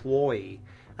an employee.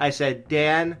 I said,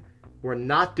 Dan, we're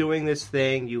not doing this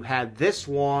thing. You had this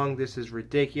long. This is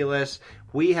ridiculous.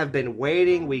 We have been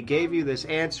waiting. We gave you this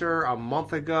answer a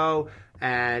month ago,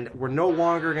 and we're no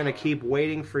longer going to keep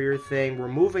waiting for your thing. We're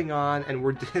moving on, and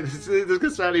this is going to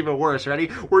sound even worse.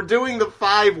 Ready? We're doing the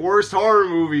 5 worst horror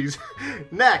movies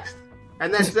next.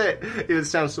 And that's it. It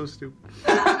sounds so stupid.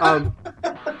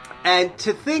 And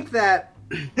to think that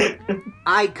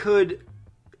I could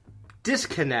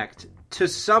disconnect to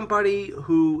somebody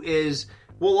who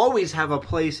will always have a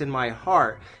place in my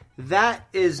heart, that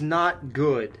is not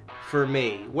good for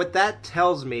me. What that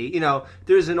tells me, you know,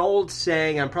 there's an old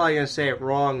saying, I'm probably going to say it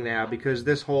wrong now because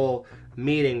this whole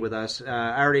meeting with us,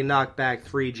 I already knocked back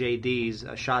 3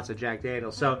 JDs, shots of Jack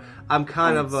Daniels, so I'm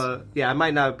kind of I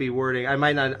might not be wording, I'm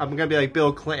going to be like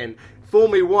Bill Clinton, fool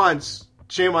me once,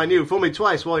 shame on you, fool me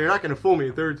twice, well, you're not going to fool me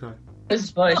a third time. It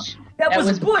was Bush. That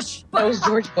was Bush. That was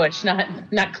George Bush, not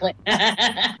Clinton.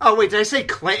 Oh, wait, did I say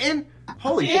Clinton?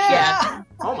 Holy shit. Yeah.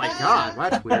 Oh, my God.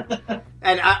 That's weird.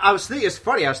 And I was thinking, it's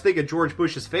funny, I was thinking of George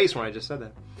Bush's face when I just said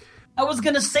that. I was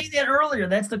going to say that earlier.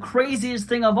 That's the craziest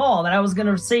thing of all. That I was going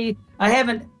to say, I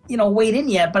haven't, weighed in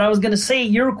yet, but I was going to say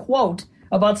your quote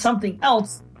about something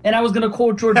else, and I was going to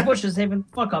quote George Bush as having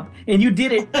fuck up. And you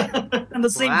did it on the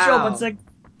same show, but it's like,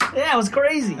 yeah, it was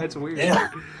crazy. That's weird. Yeah.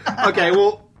 Okay,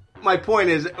 well, my point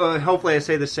is, hopefully I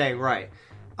say the saying right.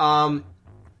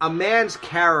 A man's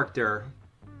character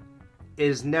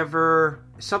is never...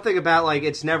 Something about, like,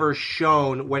 it's never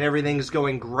shown when everything's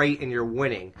going great and you're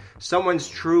winning. Someone's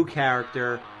true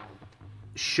character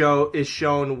is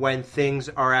shown when things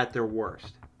are at their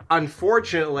worst.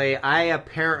 Unfortunately, I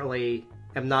apparently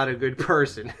am not a good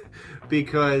person.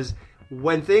 Because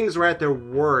when things were at their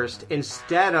worst,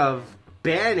 instead of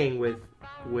banding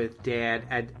with Dan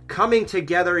and coming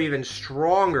together even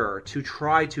stronger to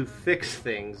try to fix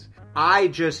things, I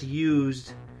just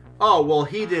used, oh, well,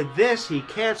 he did this, he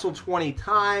canceled 20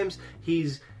 times,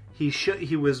 he's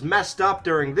he was messed up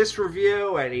during this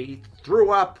review, and he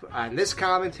threw up on this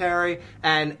commentary,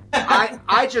 and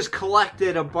I just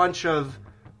collected a bunch of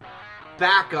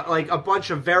a bunch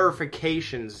of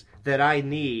verifications that I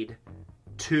need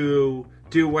to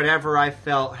do whatever I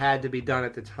felt had to be done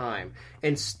at the time,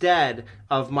 instead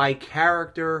of my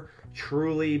character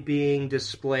truly being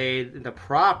displayed in the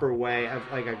proper way, of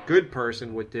like a good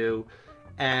person would do,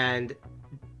 and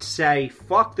say,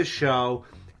 fuck the show,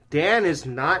 Dan is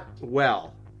not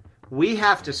well, we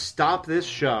have to stop this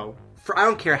show, for I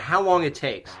don't care how long it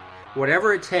takes,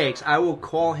 whatever it takes, I will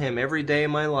call him every day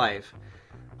of my life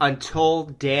until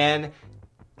Dan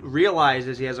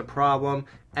realizes he has a problem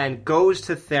and goes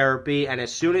to therapy, and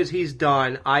as soon as he's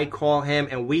done, I call him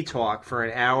and we talk for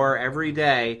an hour every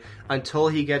day until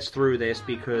he gets through this,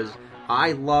 because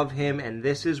I love him, and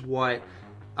this is what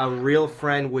a real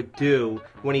friend would do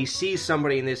when he sees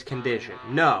somebody in this condition.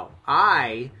 No,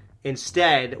 I,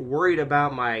 instead, worried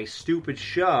about my stupid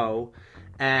show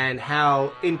and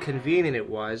how inconvenient it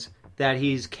was that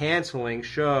he's canceling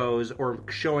shows or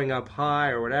showing up high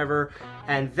or whatever,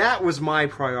 and that was my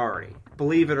priority,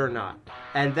 believe it or not.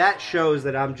 And that shows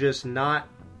that I'm just not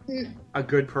a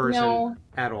good person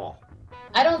at all.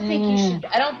 I don't think you should.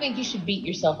 I don't think you should beat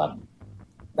yourself up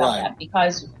about Right. that,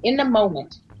 because in the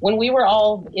moment, when we were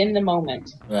all in the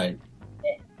moment, Right.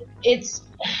 it's,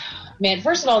 man.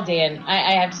 First of all, Dan,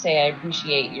 I have to say I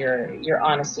appreciate your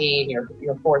honesty and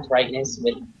your forthrightness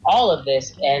with all of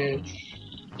this, and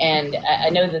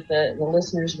I know that the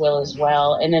listeners will as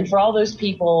well. And then for all those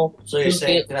people, So you're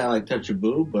saying, can I like touch your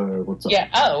boob or what's up? yeah,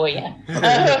 oh well,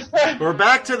 yeah. We're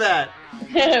back to that.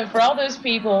 For all those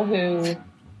people who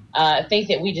think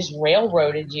that we just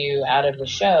railroaded you out of the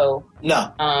show,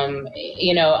 No.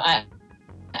 you know,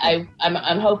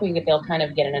 I'm hoping that they'll kind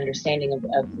of get an understanding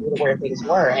of where things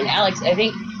were. And Alex, I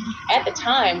think at the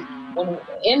time, when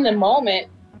in the moment,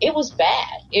 it was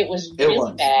bad. It was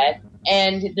really bad,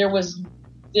 and there was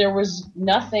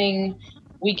nothing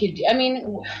we could do. I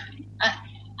mean,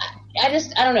 I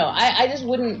don't know. I just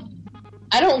wouldn't.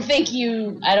 I don't think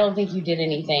you did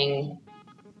anything.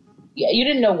 You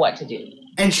didn't know what to do.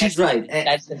 And she's right.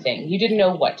 That's the thing. You didn't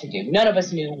know what to do. None of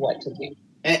us knew what to do.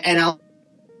 And I'll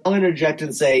interject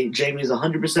and say Jamie's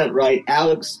 100% right.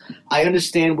 Alex, I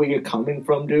understand where you're coming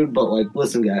from, dude, but, like,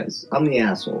 listen, guys, I'm the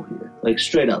asshole here. Like,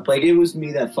 straight up. Like, it was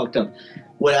me that fucked up.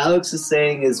 What Alex is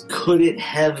saying is, could it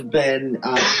have been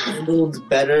handled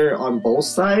better on both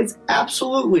sides?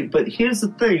 Absolutely. But here's the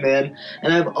thing, man,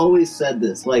 and I've always said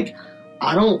this, like,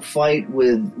 I don't fight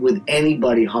with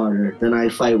anybody harder than I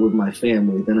fight with my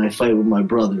family, than I fight with my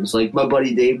brothers. Like my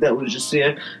buddy Dave that was just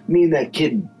here, me and that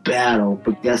kid battle,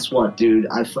 but guess what, dude?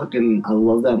 I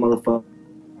love that motherfucker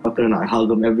and I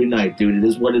hug him every night, dude. It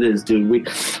is what it is, dude.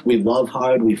 We love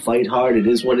hard, we fight hard, it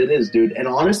is what it is, dude. And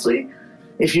honestly,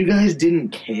 if you guys didn't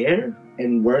care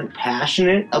and weren't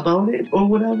passionate about it or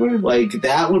whatever, like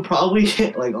that would probably,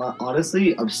 like,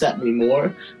 honestly upset me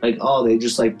more. Like, oh, they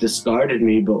just like discarded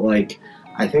me, but like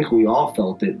I think we all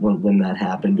felt it when that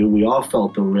happened, dude. We all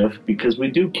felt the rift because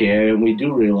we do care and we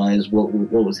do realize what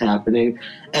was happening.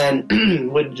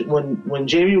 And when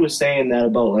Jamie was saying that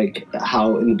about like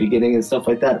how in the beginning and stuff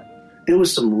like that, there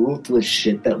was some ruthless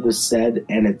shit that was said,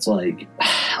 and it's like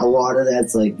a lot of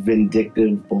that's like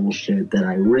vindictive bullshit that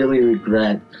I really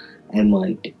regret. And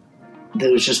like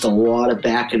there was just a lot of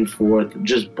back and forth,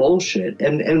 just bullshit.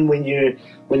 And when you're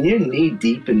knee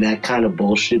deep in that kind of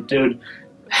bullshit, dude,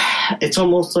 it's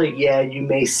almost like, yeah, you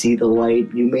may see the light,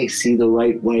 you may see the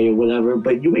right way or whatever,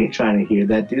 but you ain't trying to hear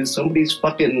that, dude. Somebody's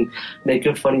fucking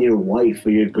making fun of your wife or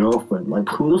your girlfriend. Like,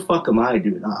 who the fuck am I,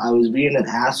 dude? I was being an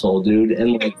asshole, dude.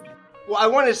 And like, well, I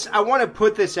want to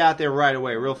put this out there right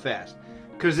away, real fast,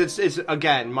 because it's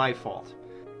again my fault.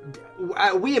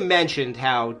 We mentioned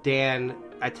how Dan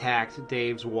attacked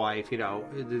Dave's wife, you know,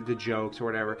 the jokes or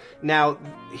whatever. Now,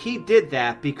 he did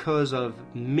that because of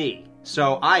me,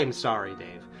 so I am sorry,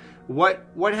 Dave.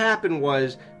 What happened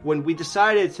was, when we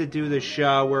decided to do this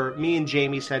show, where me and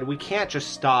Jamie said, we can't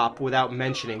just stop without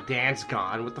mentioning Dan's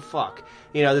gone, what the fuck?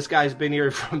 You know, this guy's been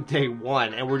here from day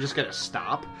one, and we're just going to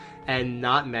stop and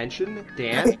not mention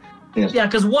Dan? Yeah,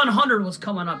 because 100 was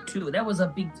coming up, too. That was a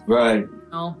big... right. You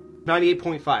know?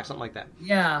 98.5, something like that.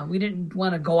 Yeah, we didn't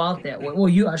want to go out that way.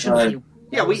 Well, I should say...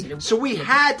 Yeah, we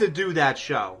had to do that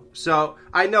show. So,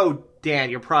 I know, Dan,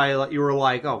 you were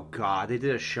like, oh, God, they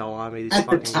did a show on me, these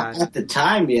fucking guys. At the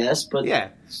time, yes, but yeah.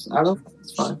 I don't know,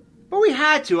 it's fine. But we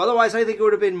had to, otherwise I think it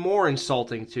would have been more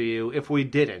insulting to you if we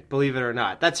didn't, believe it or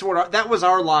not. That was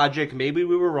our logic. Maybe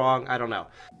we were wrong, I don't know.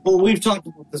 Well, we've talked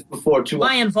about this before, too.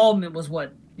 My involvement was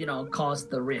what, caused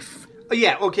the riff.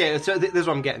 Yeah, okay, so this is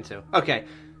what I'm getting to. Okay,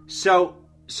 so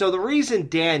So the reason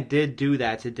Dan did do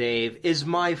that to Dave is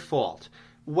my fault.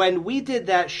 When we did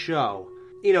that show,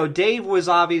 Dave was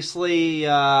obviously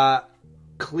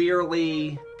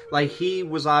clearly, like, he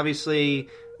was obviously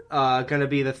going to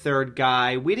be the third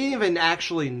guy. We didn't even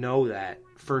actually know that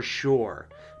for sure,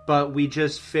 but we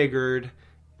just figured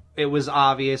it was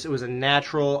obvious. It was a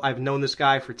natural. I've known this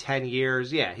guy for 10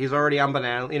 years. Yeah, he's already on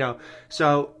Banana,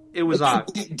 so it was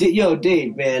obvious. Yo,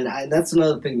 Dave, man, that's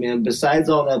another thing, man. Besides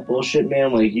all that bullshit,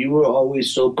 man, like, you were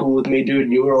always so cool with me,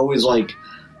 dude. You were always, like,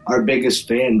 our biggest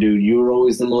fan, dude. You were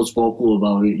always the most vocal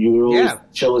about it. You were always the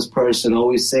chillest person,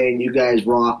 always saying you guys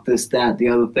rock, this, that, the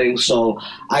other thing. So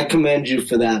I commend you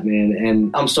for that, man.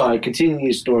 And I'm sorry, continue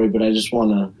your story, but I just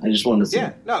wanna say.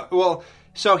 Yeah, no, well,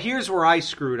 so here's where I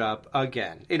screwed up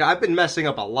again. I've been messing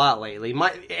up a lot lately.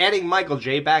 Adding Michael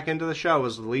J back into the show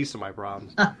was the least of my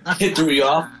problems. It threw you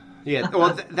off? Yeah,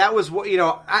 well, that was what,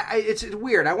 it's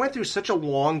weird. I went through such a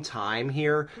long time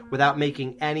here without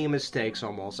making any mistakes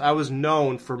almost. I was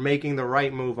known for making the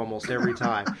right move almost every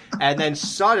time. And then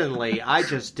suddenly, I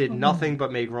just did nothing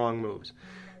but make wrong moves.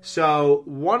 So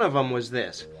one of them was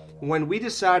this. When we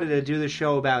decided to do the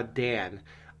show about Dan,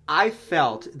 I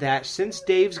felt that since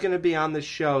Dave's going to be on the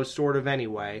show sort of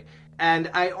anyway,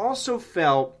 and I also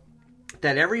felt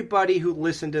that everybody who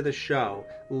listened to the show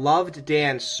loved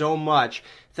Dan so much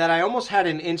that I almost had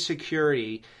an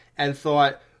insecurity and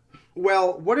thought,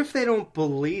 well, what if they don't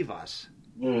believe us?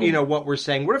 What we're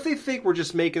saying? What if they think we're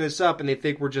just making this up and they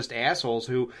think we're just assholes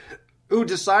who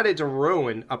decided to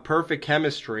ruin a perfect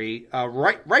chemistry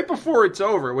right before it's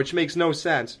over, which makes no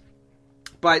sense.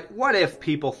 But what if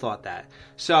people thought that?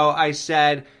 So I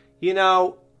said,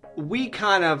 we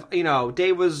kind of,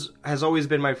 Dave has always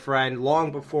been my friend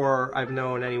long before I've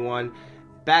known anyone.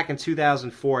 Back in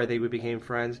 2004, I think we became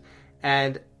friends.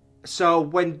 And so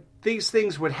when these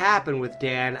things would happen with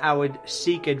Dan, I would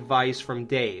seek advice from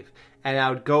Dave. And I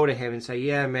would go to him and say,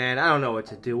 yeah, man, I don't know what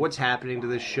to do. What's happening to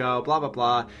this show? Blah, blah,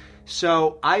 blah.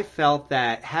 So I felt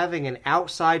that having an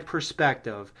outside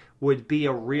perspective would be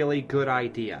a really good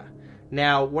idea.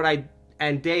 Now,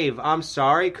 and Dave, I'm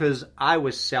sorry, because I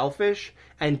was selfish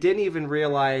and didn't even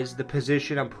realize the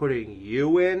position I'm putting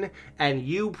you in. And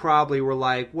you probably were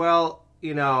like, well,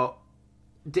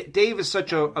 Dave is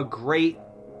such a great,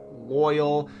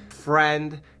 loyal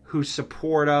friend who's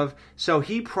supportive. So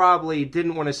he probably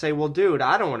didn't want to say, well, dude,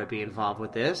 I don't want to be involved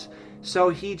with this. So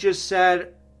he just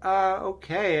said,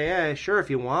 okay, yeah, sure, if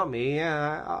you want me,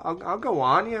 yeah, I'll go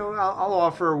on. I'll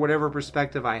offer whatever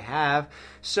perspective I have.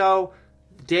 So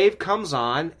Dave comes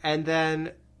on, and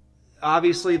then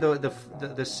obviously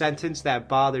the sentence that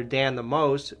bothered Dan the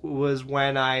most was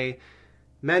when I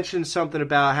mentioned something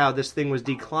about how this thing was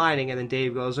declining, and then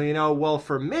Dave goes, well,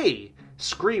 for me,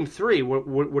 Scream 3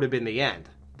 would have been the end.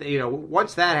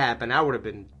 Once that happened, I would have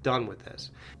been done with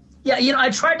this. Yeah, I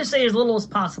tried to say as little as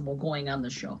possible going on the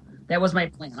show. That was my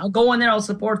plan. I'll go in there, I'll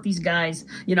support these guys,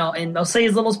 and I'll say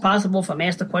as little as possible. If I'm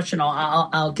asked a question,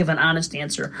 I'll give an honest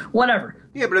answer, whatever.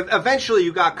 Yeah, but eventually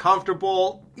you got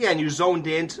comfortable, and you zoned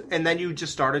in, and then you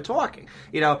just started talking,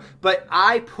 But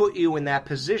I put you in that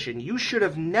position. You should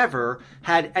have never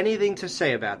had anything to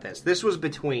say about this. This was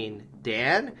between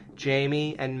Dan,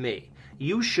 Jamie, and me.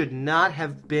 You should not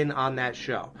have been on that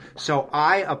show. So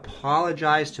I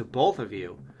apologize to both of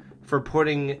you for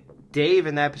putting Dave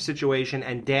in that situation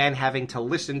and Dan having to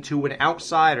listen to an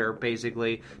outsider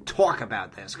basically talk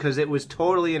about this, because it was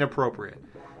totally inappropriate.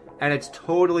 And it's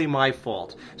totally my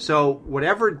fault. So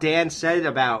whatever Dan said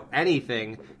about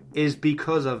anything is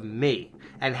because of me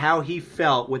and how he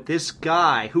felt with this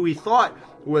guy who he thought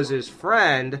was his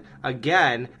friend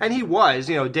again. And he was,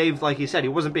 Dave, like he said, he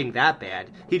wasn't being that bad.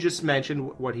 He just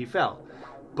mentioned what he felt.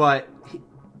 But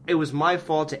it was my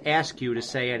fault to ask you to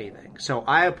say anything. So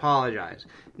I apologize.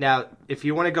 Now, if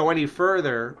you want to go any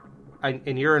further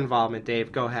in your involvement,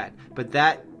 Dave, go ahead. But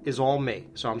that is all me,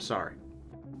 so I'm sorry.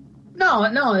 No,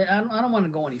 I don't want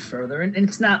to go any further. And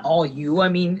it's not all you. I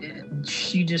mean,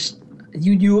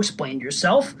 you explained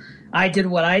yourself. I did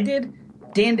what I did.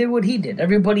 Dan did what he did.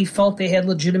 Everybody felt they had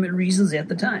legitimate reasons at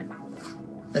the time.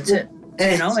 That's it.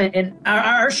 And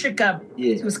our shit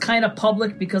it was kind of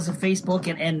public because of Facebook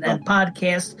and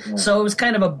podcasts. Yeah. So it was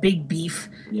kind of a big beef.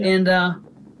 Yeah. And,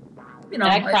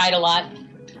 I cried a lot.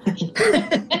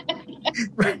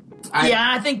 Right.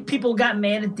 I think people got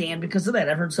mad at Dan because of that.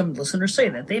 I've heard some listeners say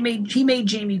that he made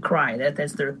Jamie cry.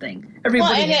 That's their thing.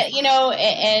 Everybody,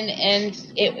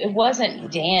 it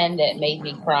wasn't Dan that made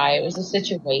me cry. It was a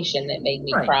situation that made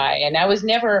me cry, and I was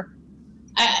never.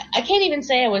 I can't even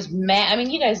say I was mad. I mean,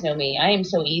 you guys know me. I am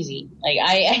so easy. Like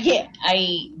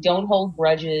I don't hold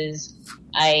grudges.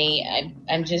 I'm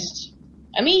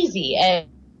easy, and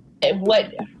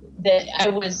that I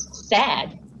was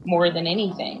sad more than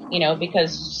anything,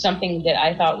 because something that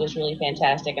I thought was really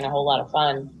fantastic and a whole lot of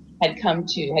fun had come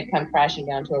crashing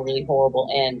down to a really horrible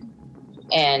end,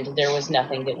 and there was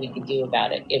nothing that we could do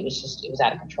about it. It was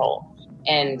out of control,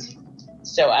 and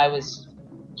so I was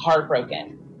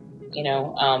heartbroken,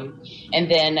 and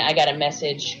then I got a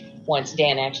message once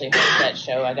Dan actually heard that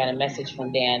show. I got a message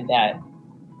from Dan that,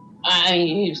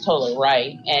 he was totally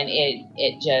right, and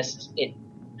it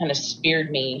kind of speared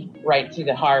me right through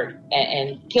the heart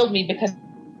and killed me because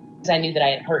I knew that I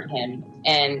had hurt him,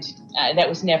 and that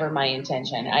was never my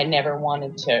intention. I never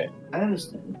wanted to. I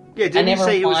understand. Yeah, didn't he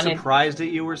say he was surprised at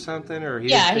you or something? Or he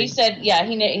said,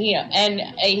 and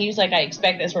he was like, I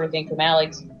expect that sort of thing from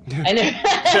Alex. And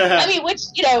which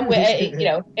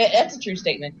that's a true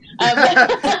statement.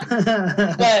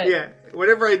 But yeah,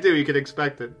 whatever I do, you can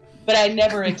expect it. But I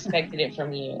never expected it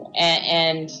from you,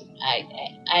 and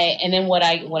then when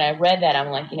I read that, I'm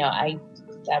like,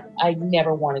 I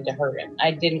never wanted to hurt him. I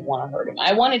didn't want to hurt him.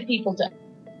 I wanted people to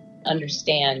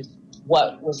understand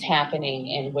what was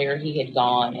happening and where he had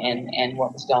gone and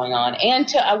what was going on,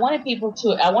 and I wanted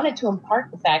to impart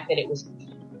the fact that it was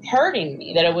hurting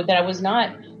me, that I was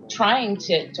not trying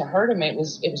to hurt him. It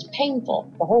was painful.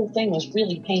 The whole thing was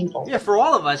really painful. Yeah, for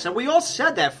all of us, and we all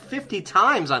said that 50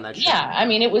 times on that show. Yeah,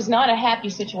 it was not a happy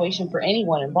situation for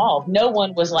anyone involved. No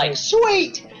one was like,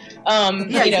 sweet.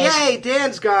 Yay,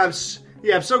 Dan's gone.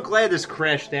 Yeah, I'm so glad this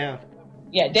crashed down.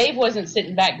 Yeah, Dave wasn't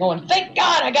sitting back going, thank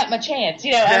God I got my chance.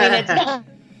 It's not.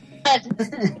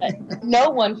 No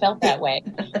one felt that way,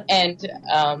 and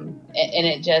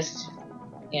it just.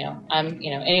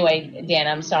 Anyway, Dan,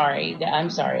 I'm sorry. I'm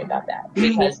sorry about that.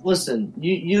 Because listen,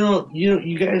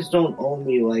 you guys don't owe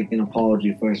me like an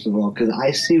apology, first of all, because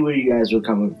I see where you guys were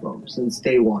coming from since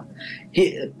day one.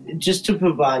 Just to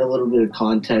provide a little bit of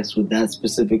context with that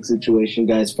specific situation,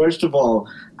 guys. First of all,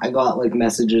 I got like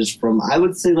messages from, I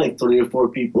would say, like 3 or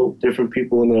 4 different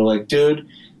people, and they're like, dude,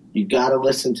 you gotta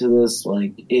listen to this.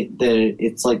 Like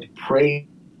it's like praising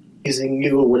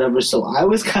you or whatever. So I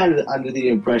was kind of under the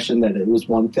impression that it was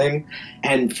one thing,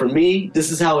 and for me,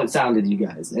 this is how it sounded, you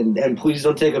guys, and please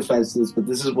don't take offense to this, but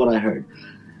this is what I heard.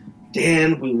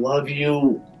 Dan, we love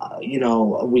you,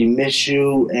 we miss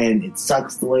you, and it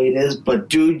sucks the way it is, but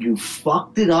dude, you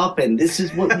fucked it up, and this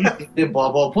is what you did,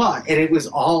 blah blah blah. And it was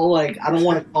all like, I don't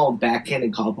want to call them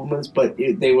backhanded compliments, but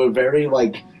they were very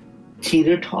like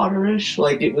teeter-totterish.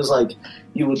 Like, it was like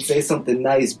you would say something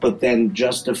nice but then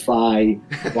justify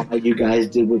why you guys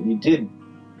did what you did.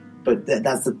 But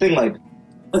that's the thing, like,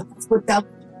 that's the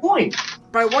point.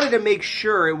 But I wanted to make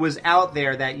sure it was out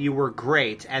there that you were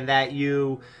great, and that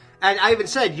you, and I even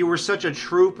said you were such a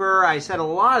trooper. I said a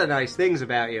lot of nice things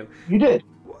about you. You did.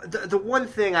 The one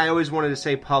thing I always wanted to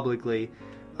say publicly,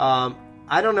 I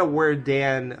don't know where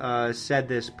Dan said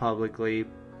this publicly,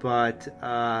 but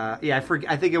I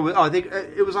forget. I think it was. Oh, I think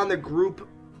it was on the group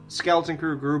Skeleton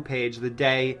Crew group page the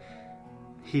day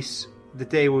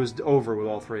it was over with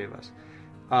all 3 of us.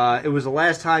 It was the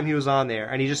last time he was on there,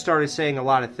 and he just started saying a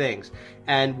lot of things.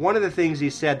 And one of the things he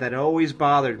said that always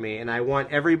bothered me, and I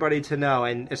want everybody to know,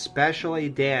 and especially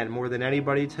Dan more than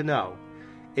anybody to know,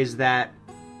 is that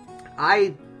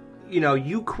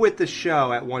you quit the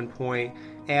show at one point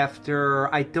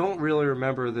after, I don't really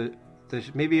remember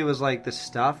maybe it was like the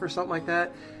stuff or something like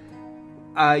that.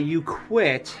 You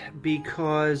quit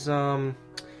because oh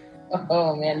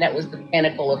man, that was the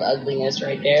pinnacle of ugliness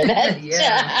right there.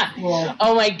 Yeah.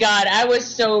 Oh my God, I was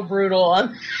so brutal.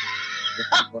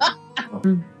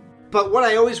 But what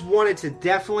I always wanted to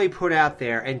definitely put out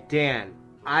there, and Dan,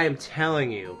 I am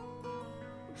telling you,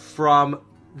 from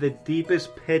the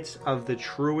deepest pits of the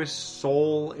truest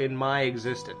soul in my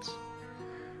existence,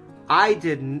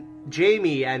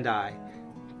 Jamie and I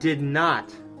did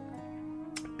not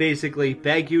basically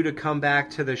beg you to come back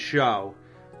to the show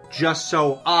just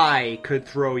so I could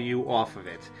throw you off of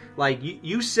it. Like,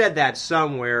 you said that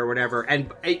somewhere or whatever,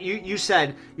 and you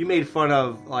said, you made fun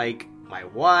of, like, my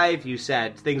wife, you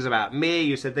said things about me,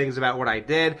 you said things about what I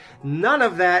did. None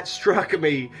of that struck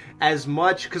me as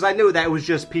much, because I knew that it was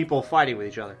just people fighting with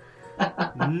each other.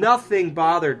 Nothing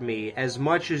bothered me as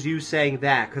much as you saying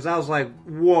that, because I was like,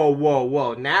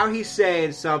 whoa. Now he's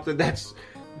saying something that's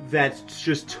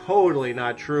just totally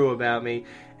not true about me,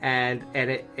 and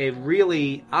it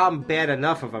really, I'm bad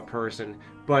enough of a person,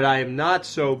 but I am not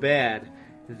so bad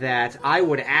that I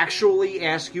would actually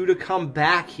ask you to come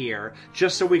back here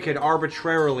just so we could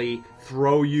arbitrarily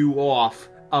throw you off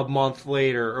a month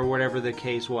later or whatever the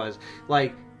case was.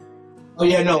 Like, Oh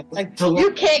yeah, no. Like,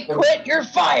 you can't quit, you're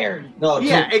fired. No.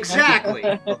 Yeah, exactly.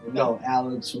 No,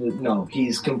 Alex. No,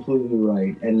 he's completely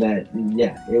right, and that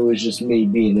it was just me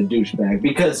being a douchebag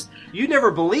because You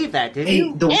never believed that, did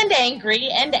you? And angry.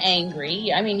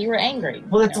 I mean, you were angry.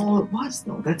 Well, that's all it was,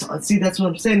 though. That's what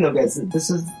I'm saying, though, guys. This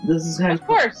is kind Of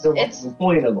course, it's the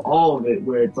point of all of it,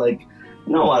 where it's like,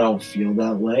 no, I don't feel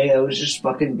that way. I was just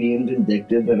fucking being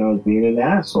vindictive, and I was being an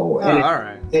asshole. Oh, And all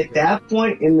right. at that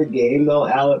point in the game, though,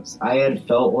 Alex, I had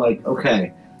felt like,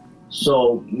 okay,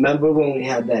 so remember when we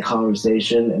had that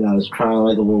conversation, and I was crying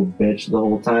like a little bitch the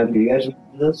whole time? Do you guys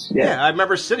remember this? Yeah, I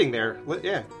remember sitting there.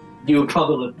 Yeah. You were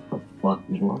probably like, what the fuck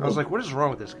is wrong? I was like, what is wrong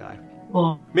with this guy?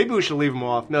 well, Maybe we should leave him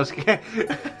off. No, I'm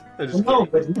just no,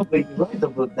 kidding. but you're right. Though,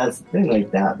 but that's the thing.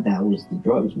 Like that was the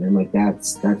drugs, man. Like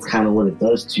that's kind of what it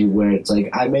does to you. Where it's like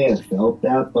I may have felt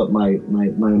that, but my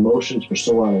emotions were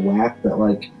so out of whack that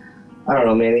like I don't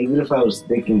know, man. Even if I was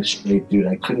thinking straight, dude,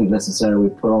 I couldn't necessarily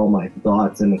put all my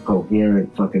thoughts in a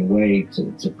coherent fucking way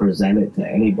to present it to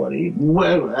anybody,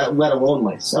 let alone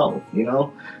myself. You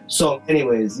know. So,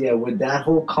 anyways, yeah. With that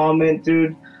whole comment,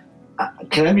 dude.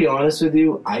 Can I be honest with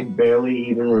you? I barely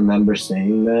even remember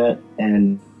saying that,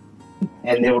 and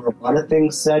there were a lot of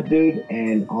things said, dude,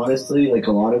 and honestly, like,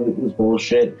 a lot of it was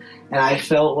bullshit, and I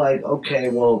felt like, okay,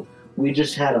 well, we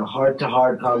just had a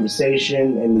heart-to-heart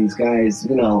conversation, and these guys,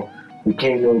 you know, we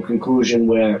came to a conclusion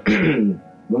where we're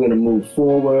going to move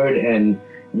forward, and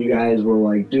you guys were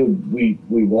like, dude, we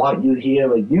want you here.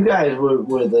 Like, you guys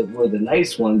were the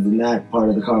nice ones in that part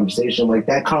of the conversation. Like,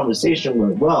 that conversation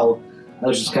went well. I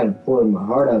was just kind of pouring my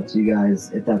heart out to you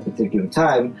guys at that particular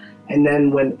time. And then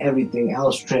when everything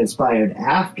else transpired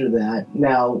after that,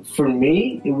 now, for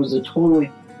me, it was a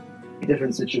totally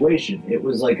different situation. It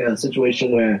was like a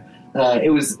situation where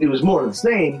it was more of the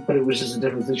same, but it was just a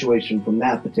different situation from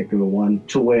that particular one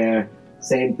to where,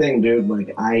 same thing, dude.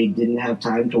 Like, I didn't have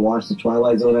time to watch the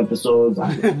Twilight Zone episodes.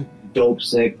 I was dope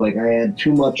sick. Like, I had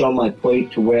too much on my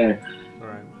plate to where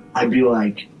I'd be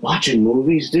like, watching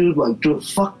movies, dude? Like, dude,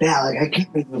 fuck that. Like, I can't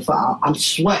even, I'm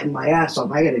sweating my ass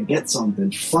off. I gotta get something.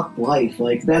 Fuck life.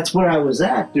 Like, that's where I was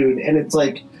at, dude. And it's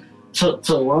like,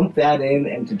 to lump that in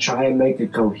and to try and make a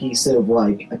cohesive,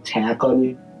 like, attack on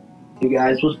you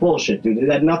guys was bullshit, dude. It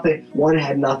had nothing, one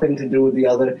had nothing to do with the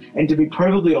other. And to be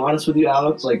perfectly honest with you,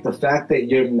 Alex, like, the fact that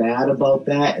you're mad about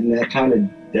that and that kind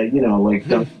of, you know, like,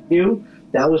 you,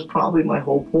 that was probably my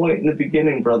whole point in the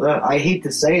beginning, brother. I hate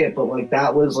to say it, but, like,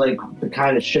 that was, like, the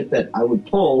kind of shit that I would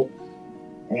pull,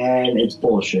 and it's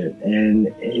bullshit. And,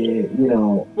 you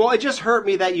know... Well, it just hurt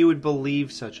me that you would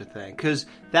believe such a thing, because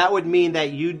that would mean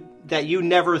that you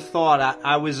never thought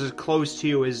I was as close to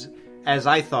you as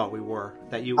I thought we were.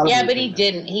 That you. Yeah, but he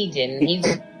didn't. He didn't. He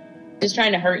was just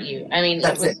trying to hurt you. I mean,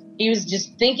 he was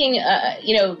just thinking,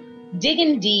 you know,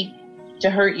 digging deep to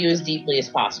hurt you as deeply as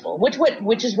possible,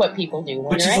 which is what people do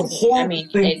when they're angry. I mean,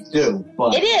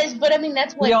 it is, but I mean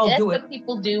that's what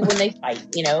people do when they fight.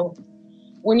 You know,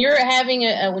 when you're having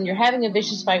a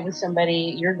vicious fight with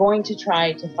somebody, you're going to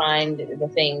try to find the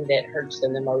thing that hurts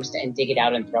them the most and dig it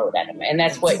out and throw it at them, and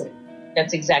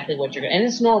that's exactly what you're going. And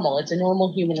it's normal. It's a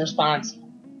normal human response.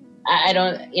 I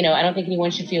don't think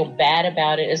anyone should feel bad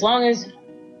about it as long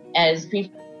as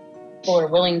people are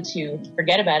willing to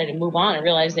forget about it and move on and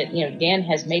realize that, you know, Dan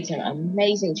has made some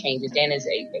amazing changes. Dan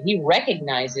he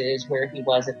recognizes where he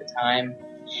was at the time.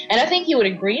 And I think you would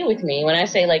agree with me when I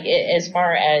say, like, as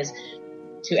far as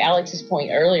to Alex's point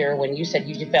earlier, when you said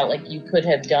you felt like you could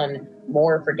have done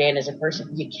more for Dan as a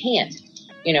person, you can't.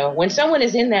 You know, when someone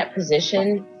is in that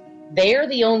position, they're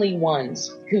the only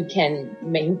ones who can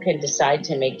decide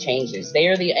to make changes.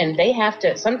 And they have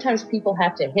to, sometimes people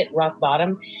have to hit rock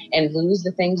bottom and lose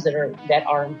the things that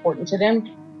are important to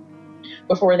them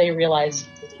before they realize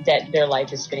that their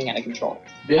life is spinning out of control.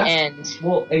 Yeah. And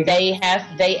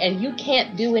and you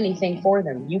can't do anything for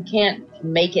them. You can't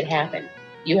make it happen.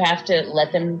 You have to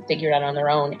let them figure it out on their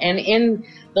own. And in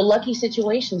the lucky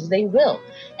situations, they will.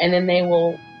 And then they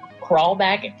will crawl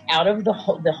back out of the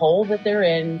hole that they're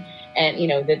in. And, you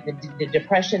know, the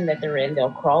depression that they're in,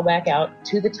 they'll crawl back out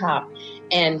to the top.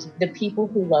 And the people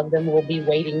who love them will be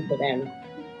waiting for them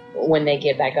when they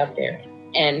get back up there.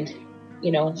 And,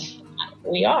 you know,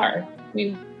 we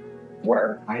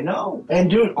were. I know. And,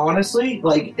 dude, honestly,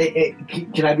 like,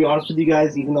 can I be honest with you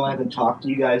guys? Even though I haven't talked to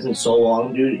you guys in so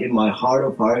long, dude, in my heart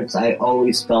of hearts, I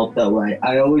always felt that way.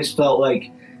 I always felt like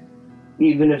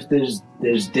even if there's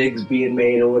digs being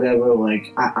made or whatever,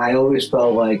 like I always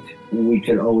felt like we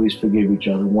could always forgive each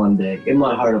other one day in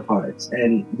my heart of hearts.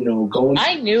 And going.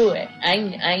 I knew it.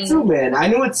 I too, man. I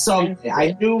knew it's something.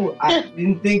 I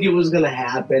didn't think it was gonna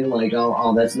happen. Like,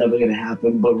 oh, that's never gonna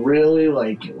happen. But really,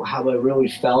 like how I really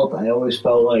felt, I always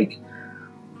felt like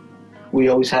we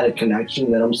always had a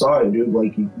connection. That I'm sorry, dude.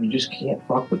 Like you just can't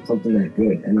fuck with something that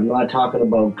good. And I'm not talking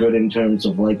about good in terms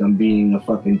of like I'm being a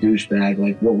fucking douchebag.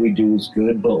 Like what we do is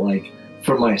good, but like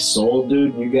for my soul,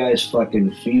 dude, you guys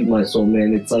fucking feed my soul,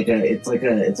 man. It's like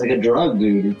a drug,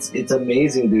 dude. It's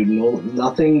amazing, dude.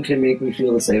 Nothing can make me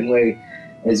feel the same way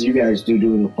as you guys do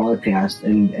doing the podcast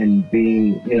and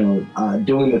being,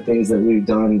 doing the things that we've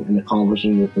done and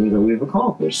accomplishing the things that we've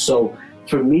accomplished. So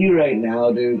for me right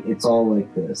now, dude, it's all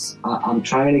like this. I'm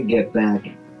trying to get back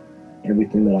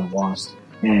everything that I've lost.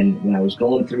 And when I was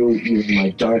going through even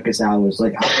my darkest hours,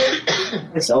 like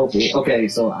myself, okay,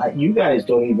 so you guys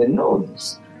don't even know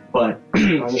this, but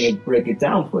I'm going to break it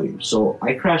down for you. So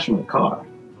I crashed my car.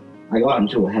 I got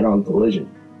into a head-on collision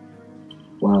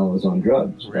while I was on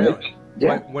drugs. Really? Right?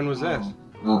 Yeah. When was this?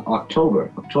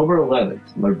 October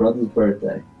 11th, my brother's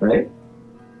birthday, right?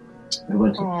 I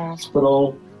went to the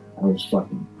hospital. I was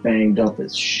fucking banged up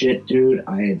as shit, dude.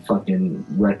 I had fucking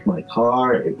wrecked my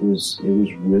car. It was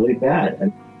really bad.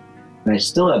 And I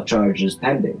still have charges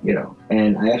pending,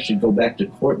 And I actually go back to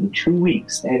court in 2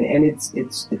 weeks. And it's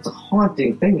a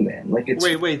haunting thing, man. Like it's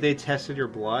Wait, they tested your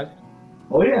blood?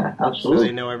 Oh yeah, absolutely. So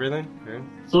they know everything? Yeah.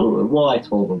 Absolutely. Well, I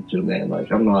told them to, man.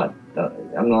 Like I'm not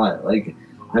like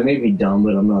I may be dumb,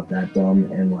 but I'm not that dumb.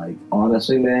 And like,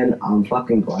 honestly, man, I'm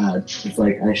fucking glad. It's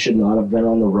like, I should not have been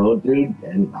on the road, dude.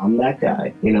 And I'm that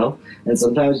guy, And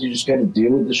sometimes you just got to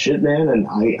deal with the shit, man. And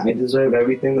I deserve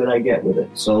everything that I get with it.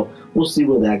 So we'll see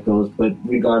where that goes. But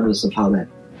regardless of how that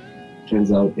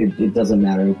turns out, it doesn't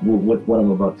matter what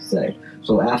I'm about to say.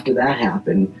 So after that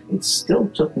happened, it still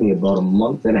took me about a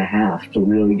month and a half to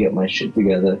really get my shit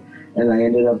together. And I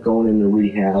ended up going into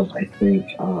rehab, I think,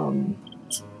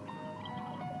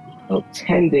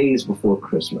 10 days before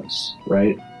Christmas,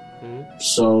 right? Mm-hmm.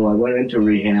 So I went into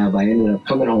rehab. I ended up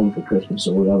coming home for Christmas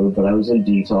or whatever, but I was in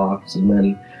detox, and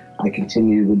then I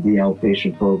continued with the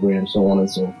outpatient program, so on and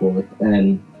so forth.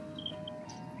 And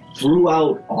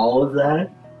throughout all of that,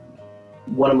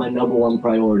 one of my number one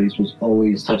priorities was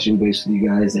always touching base with you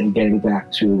guys and getting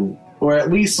back to, or at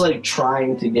least like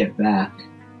trying to get back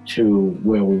to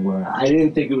where we were. I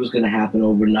didn't think it was going to happen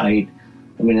overnight.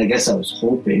 I mean, I guess I was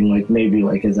hoping, like, maybe,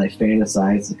 like, as I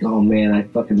fantasized, like, oh, man, I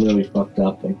fucking really fucked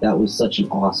up. Like, that was such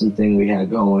an awesome thing we had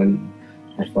going.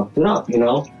 I fucked it up,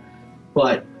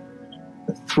 But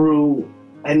through,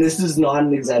 and this is not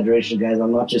an exaggeration, guys.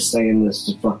 I'm not just saying this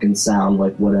to fucking sound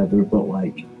like whatever, but,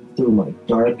 like, through my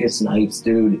darkest nights,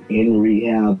 dude, in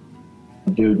rehab,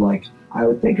 dude, like, I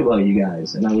would think about you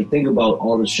guys, and I would think about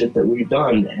all the shit that we've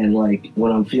done. And, like,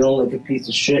 when I'm feeling like a piece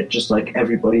of shit, just like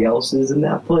everybody else is in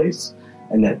that place,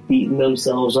 and that beating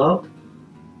themselves up,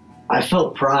 I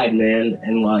felt pride, man.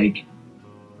 And like,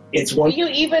 it's one. You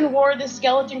even wore the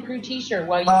Skeleton Crew T-shirt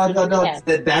while you. No,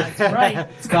 that's right.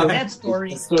 It's coming. That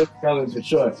story. That story's coming for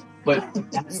sure. But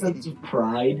that sense of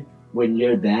pride when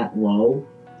you're that low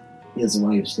is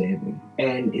life saving.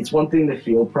 And it's one thing to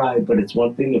feel pride, but it's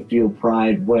one thing to feel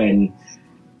pride when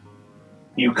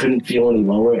you couldn't feel any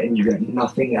lower and you got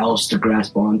nothing else to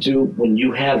grasp onto. When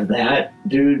you have that,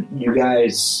 dude, you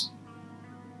guys.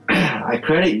 I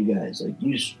credit you guys. Like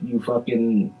you helped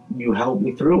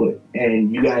me through it,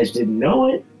 and you guys didn't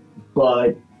know it,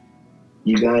 but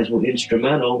you guys were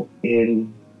instrumental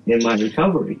in my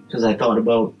recovery because I thought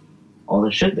about all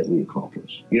the shit that we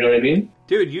accomplished. You know what I mean?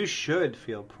 Dude, you should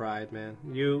feel pride, man.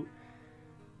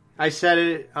 I said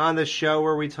it on the show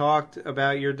where we talked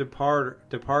about your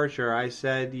departure. I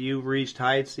said you reached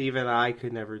heights even I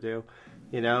could never do.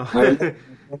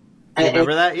 You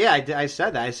remember that? Yeah, I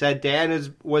said that. I said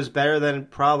Dan was better than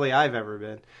probably I've ever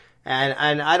been,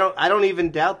 and I don't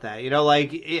even doubt that.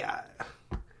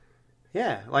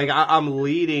 I'm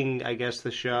leading, I guess, the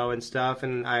show and stuff,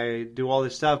 and I do all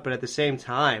this stuff, but at the same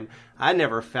time, I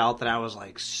never felt that I was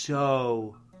like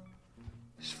so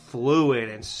fluid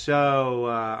and so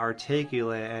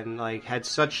articulate and like had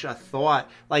such a thought.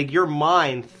 Like your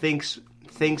mind thinks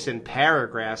in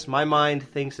paragraphs. My mind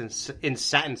thinks in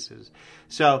sentences.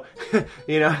 So,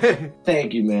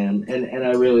 Thank you, man. And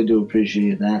I really do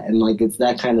appreciate that. And, like, it's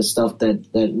that kind of stuff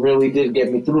that really did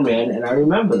get me through, man. And I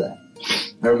remember that.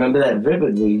 I remember that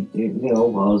vividly,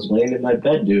 while I was laying in my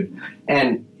bed, dude.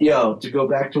 And, to go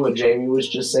back to what Jamie was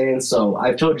just saying, so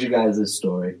I've told you guys this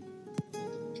story.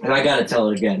 And I got to tell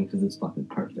it again because it's fucking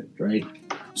perfect, right?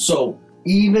 So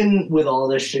even with all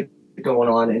this shit going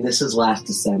on, and this is last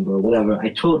December, whatever. I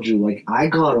told you, like, I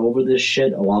got over this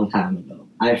shit a long time ago.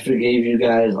 I forgave you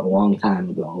guys a long time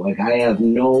ago. Like, I have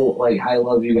no, like, I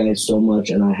love you guys so much,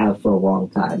 and I have for a long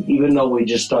time. Even though we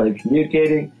just started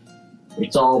communicating,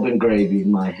 it's all been gravy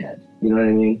in my head. You know what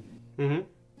I mean? Mm-hmm.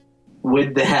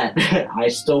 With that, I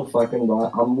still fucking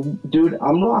rock.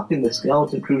 I'm rocking the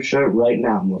Skeleton Crew shirt right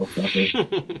now,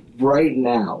 motherfucker. Right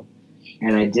now.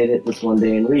 And I did it this one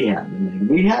day in rehab. And like,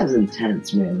 rehab's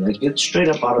intense, man. Like, it's straight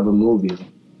up out of a movie.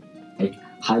 Like,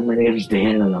 hi, my name's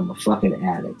Dan, and I'm a fucking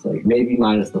addict. Like, maybe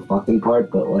minus the fucking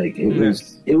part, but like,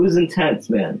 it was intense,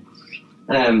 man.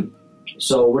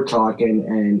 So we're talking,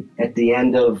 and at the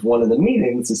end of one of the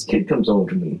meetings, this kid comes over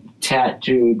to me,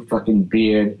 tattooed, fucking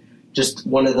beard, just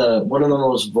one of the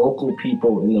most vocal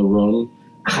people in the room,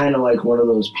 kind of like one of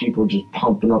those people just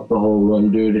pumping up the whole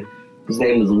room, dude. His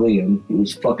name was Liam. He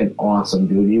was fucking awesome,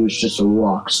 dude. He was just a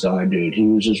rock star, dude. He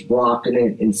was just rocking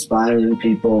it, inspiring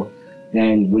people.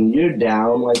 And when you're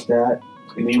down like that,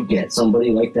 and you get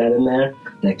somebody like that in there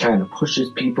that kind of pushes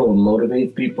people and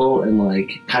motivates people and like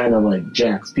kind of like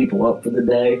jacks people up for the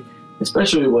day,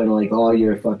 especially when like all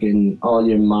your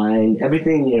mind,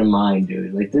 everything in your mind,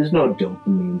 dude, like there's no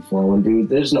dopamine flowing, dude.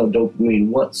 There's no dopamine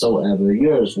whatsoever.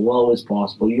 You're as low as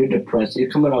possible. You're depressed.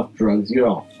 You're coming off drugs. You're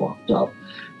all fucked up.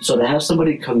 So to have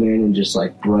somebody come in and just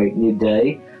like brighten your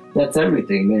day, that's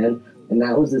everything, man. And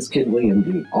that was this kid Liam,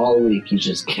 dude. All week he's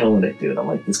just killing it, dude. I'm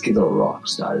like, this kid's a rock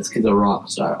star. This kid's a rock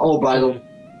star. Oh, by the way,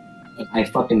 I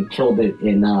fucking killed it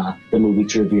in the movie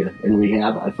trivia in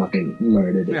rehab. I fucking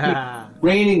murdered it.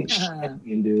 Reigning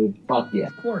champion, dude. Fuck yeah.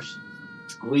 Of course.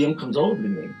 Liam comes over to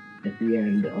me at the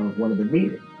end of one of the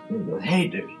meetings. And he goes, hey,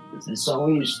 dude, is this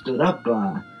song you stood up,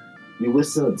 you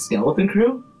listen to the Skeleton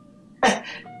Crew? And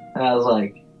I was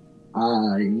like,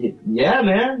 yeah,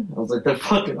 man. I was like, they're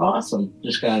fucking awesome.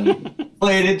 Just kind of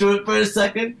played into it for a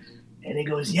second. And he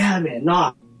goes, yeah, man,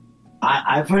 no,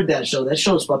 I've heard that show. That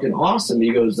show's fucking awesome.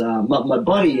 He goes, my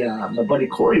buddy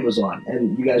Corey was on.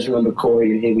 And you guys remember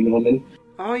Corey and Haley Norman?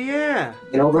 Oh, yeah.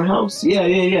 In Overhouse?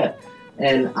 Yeah.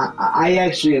 And I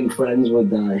actually am friends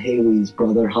with Haley's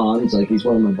brother, Hans. Like, he's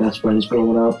one of my best friends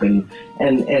growing up. And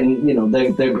you know,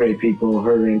 they're great people.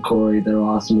 Her and Corey, they're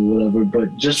awesome or whatever.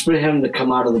 But just for him to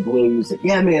come out of the blue, he was like,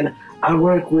 yeah, man, I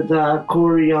work with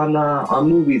Corey on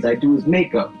movies. I do his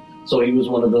makeup. So he was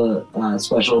one of the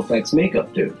special effects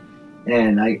makeup dude.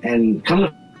 And come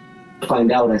to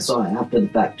find out, I saw it after the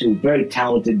fact, too. Very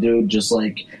talented dude, just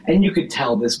like... And you could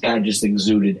tell this guy just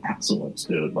exuded excellence,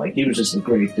 dude. Like, he was just a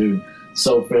great dude.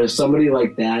 So for somebody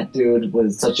like that, dude,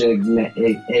 with such an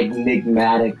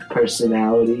enigmatic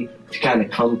personality to kind of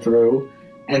come through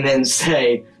and then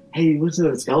say, hey, you listen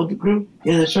to the Skeleton Crew?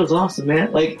 Yeah, that show's awesome,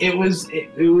 man. Like, it was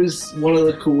one of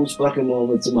the coolest fucking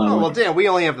moments of my life. Oh, well, Dan, we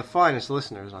only have the finest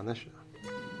listeners on this show.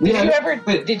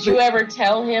 Did you ever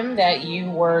tell him that you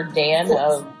were Dan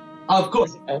Of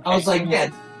course. Okay. I was like, yeah.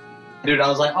 Dude, I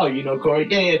was like, oh, you know Corey?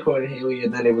 Yeah, Corey and Haley.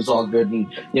 And then it was all good.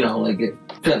 And, you know, like,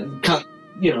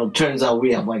 turns out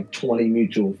we have like 20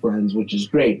 mutual friends, which is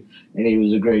great. And he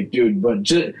was a great dude. But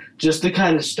just to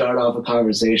kind of start off a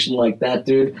conversation like that,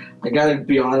 dude, I gotta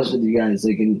be honest with you guys.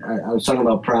 Like, I was talking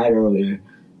about Pride earlier.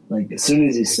 Like, as soon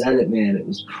as he said it, man, it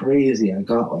was crazy. I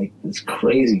got like this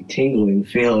crazy tingling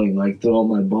feeling like throughout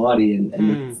my body.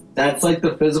 And that's like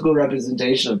the physical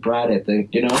representation of Pride, I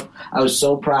think, you know? I was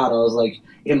so proud. I was like,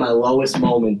 in my lowest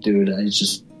moment, dude, I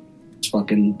just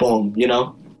fucking boom, you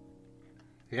know?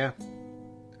 Yeah.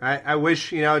 I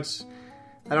wish, you know,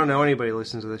 I don't know anybody who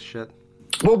listens to this shit.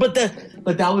 Well, but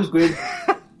that was great.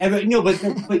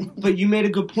 But you made a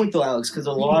good point though, Alex, because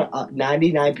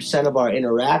 99% of our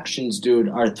interactions, dude,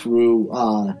 are through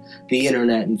the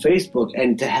internet and Facebook,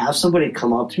 and to have somebody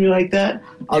come up to me like that,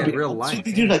 I'll be real life,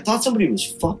 dude. I thought somebody was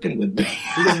fucking with me.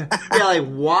 Yeah, like,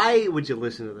 why would you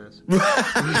listen to this?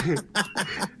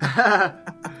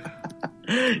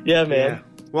 Yeah, man. Yeah.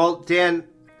 Well, Dan,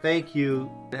 thank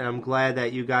you, and I'm glad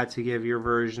that you got to give your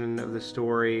version of the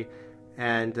story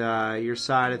and your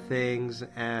side of things,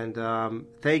 and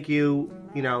thank you.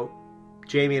 You know,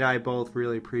 Jamie and I both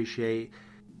really appreciate.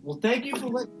 Well, thank you for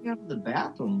letting me out of the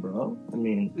bathroom, bro. I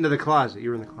mean, no, the closet. You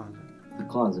were in the closet. The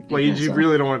closet. Well, you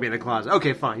really don't want to be in the closet.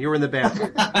 Okay, fine. You were in the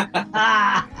bathroom.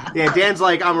 Yeah, Dan's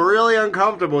like, I'm really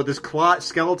uncomfortable with this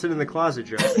skeleton in the closet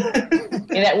joke.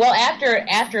 Yeah, well,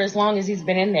 after as long as he's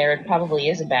been in there, it probably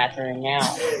is a bathroom now.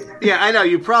 Yeah, I know.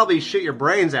 You probably shit your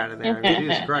brains out of there. I mean,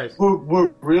 Jesus Christ.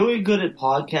 We're really good at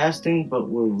podcasting, but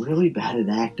we're really bad at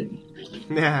acting.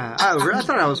 Yeah, I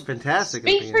thought I was fantastic.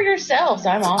 Speak for yourselves.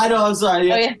 I'm awesome. I know. I'm sorry.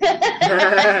 Yeah. Oh,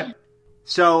 yeah.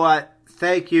 So,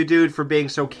 thank you, dude, for being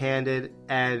so candid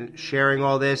and sharing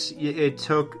all this. It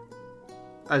took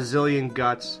a zillion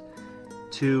guts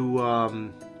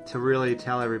to really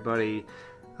tell everybody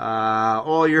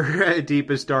all your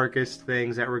deepest, darkest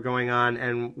things that were going on,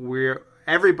 and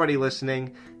everybody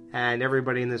listening and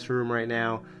everybody in this room right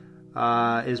now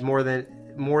is more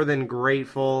than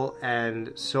grateful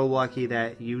and so lucky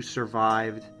that you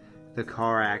survived the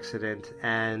car accident.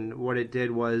 And what it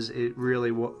did was it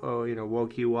really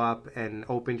woke you up and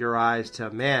opened your eyes to,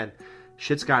 man,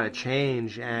 shit's got to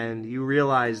change. And you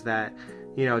realize that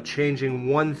changing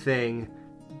one thing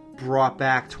brought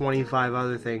back 25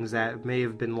 other things that may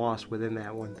have been lost within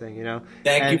that one thing.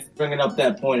 Thank you for bringing up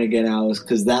that point again, Alex,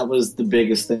 because that was the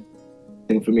biggest thing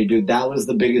for me, dude. That was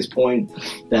the biggest point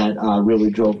that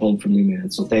really drove home for me, man.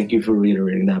 So thank you for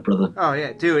reiterating that, brother. Oh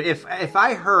yeah, dude. If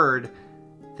I heard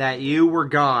that you were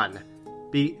gone,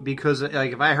 because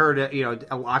like if I heard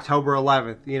October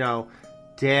 11th,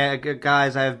 Dan,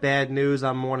 guys, I have bad news.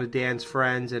 I'm one of Dan's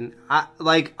friends, and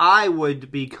I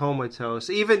would be comatose.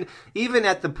 Even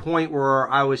at the point where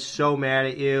I was so mad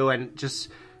at you and just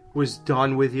was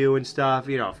done with you and stuff,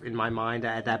 in my mind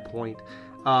at that point.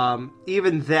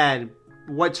 Even then,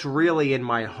 what's really in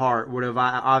my heart would have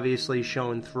obviously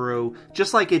shown through,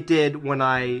 just like it did when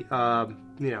I,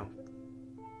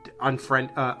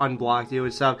 unblocked you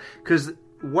and stuff. Because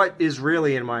what is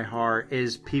really in my heart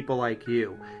is people like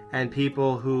you and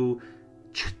people who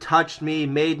touched me,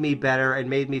 made me better, and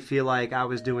made me feel like I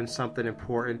was doing something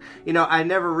important. I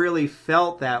never really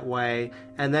felt that way.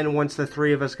 And then once the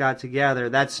three of us got together,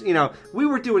 that's, we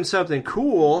were doing something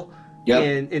cool.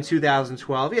 Yep. In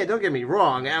 2012. Yeah, don't get me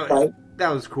wrong. That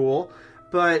was cool.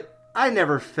 But I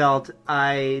never felt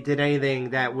I did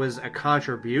anything that was a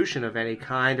contribution of any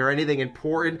kind or anything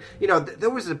important. There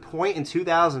was a point in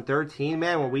 2013,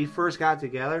 man, when we first got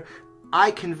together,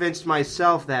 I convinced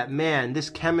myself that, man, this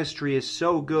chemistry is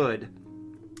so good,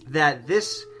 that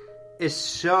this is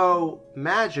so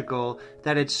magical,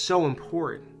 that it's so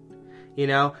important.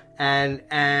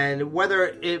 And whether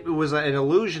it was an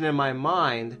illusion in my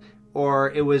mind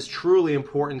or it was truly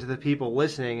important to the people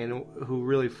listening and who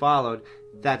really followed,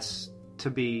 that's to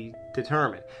be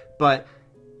determined. But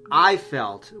I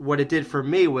felt what it did for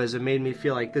me was it made me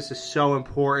feel like this is so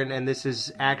important and this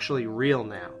is actually real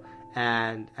now.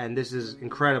 And this is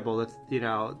incredible.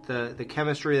 That the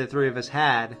chemistry the three of us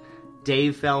had,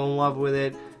 Dave fell in love with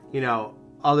it.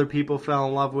 Other people fell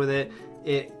in love with it.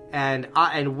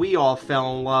 And we all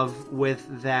fell in love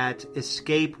with that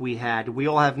escape we had. We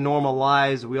all have normal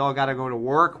lives. We all got to go to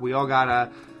work. We all got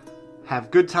to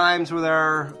have good times with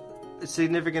our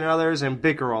significant others and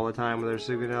bicker all the time with our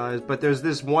significant others. But there's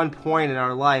this one point in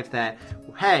our life that,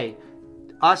 hey,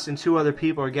 us and two other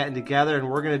people are getting together and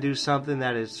we're going to do something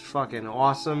that is fucking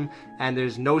awesome. And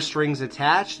there's no strings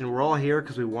attached and we're all here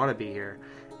because we want to be here.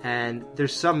 And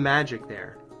there's some magic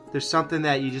there. There's something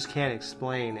that you just can't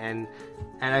explain, and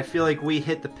I feel like we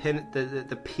hit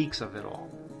the peaks of it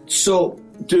all. So,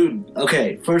 dude,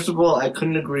 okay, first of all, I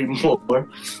couldn't agree more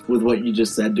with what you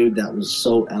just said, dude. That was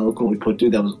so eloquently put,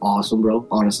 dude. That was awesome, bro,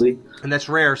 honestly. And that's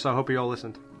rare, so I hope you all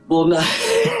listened. Well, no.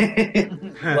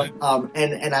 But,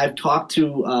 and I've talked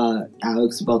to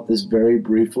Alex about this very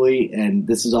briefly, and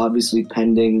this is obviously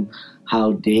pending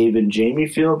how Dave and Jamie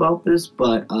feel about this,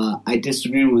 but I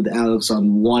disagree with Alex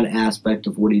on one aspect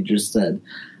of what he just said.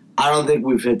 I don't think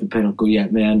we've hit the pinnacle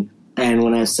yet, man. And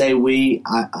when I say we,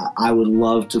 I would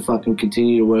love to fucking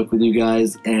continue to work with you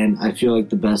guys, and I feel like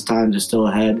the best times are still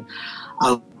ahead.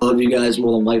 I love you guys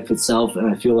more than life itself, and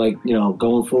I feel like,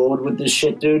 going forward with this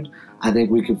shit, dude, I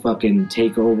think we can fucking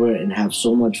take over and have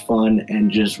so much fun and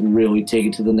just really take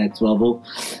it to the next level.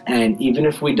 And even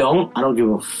if we don't, I don't give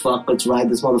a fuck. Let's ride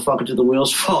this motherfucker till the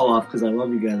wheels fall off, because I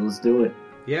love you guys. Let's do it.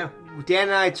 Yeah. Dan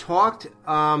and I talked.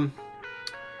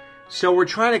 So we're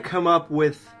trying to come up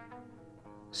with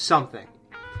something.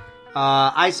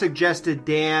 I suggested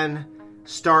Dan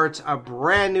starts a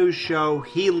brand new show.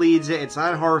 He leads it. It's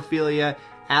on Horrorphilia.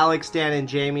 Alex, Dan, and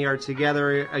Jamie are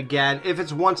together again. If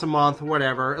it's once a month,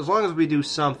 whatever. As long as we do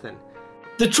something.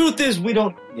 The truth is, we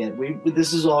don't yet.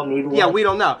 This is all new to us. Yeah, we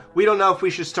don't know. We don't know if we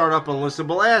should start up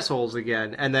Unlistenable Assholes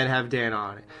again and then have Dan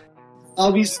on it.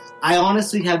 I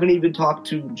honestly haven't even talked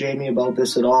to Jamie about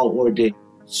this at all, or Dave.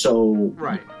 So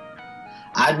right.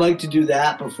 I'd like to do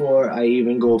that before I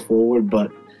even go forward,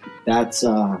 but that's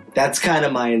kind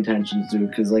of my intentions, dude.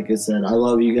 Because, like I said, I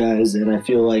love you guys, and I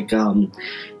feel like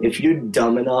if you're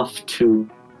dumb enough to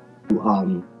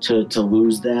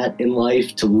lose that in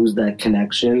life, to lose that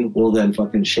connection, well, then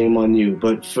fucking shame on you.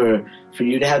 But for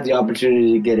you to have the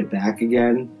opportunity to get it back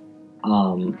again,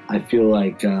 I feel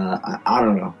like I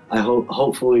don't know.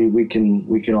 Hopefully we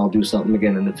can all do something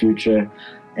again in the future,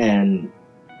 and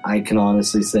I can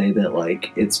honestly say that,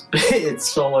 like, it's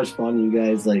so much fun, you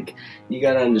guys. Like, you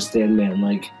gotta understand, man.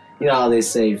 Like, you know how they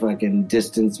say fucking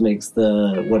distance makes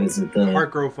the, what is it? The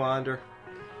Heart grow fonder.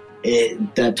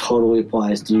 That totally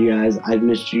applies to you guys. I've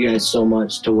missed you guys so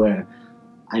much to where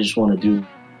I just want to do,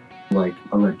 like,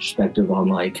 a retrospective on,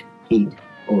 like, Heat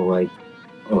or like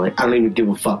I don't even give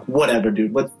a fuck. Whatever,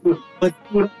 dude. What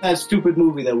that stupid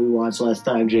movie that we watched last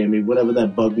time, Jamie? Whatever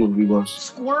that bug movie was.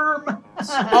 Squirm.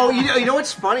 Oh, you know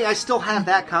what's funny? I still have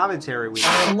that commentary we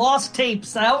did. Lost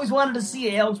tapes. I always wanted to see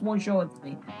it. Alex won't show it to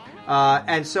me.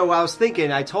 And so I was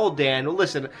thinking, I told Dan,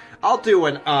 listen, I'll do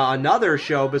another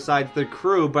show besides The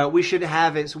Crew, but we should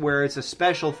have it where it's a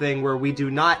special thing where we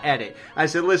do not edit. I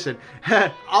said, listen,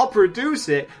 I'll produce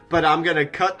it, but I'm going to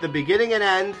cut the beginning and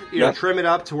end, trim it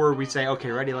up to where we say, okay,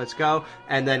 ready, let's go.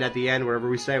 And then at the end, whatever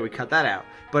we say, we cut that out.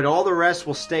 But all the rest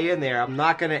will stay in there. I'm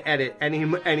not going to edit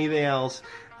anything else.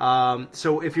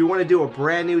 So if you want to do a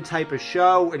brand new type of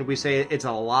show, and we say it's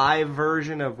a live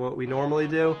version of what we normally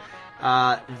do,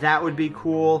 that would be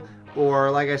cool.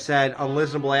 Or, like I said,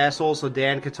 Unlistenable Assholes, so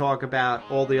Dan could talk about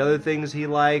all the other things he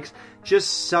likes.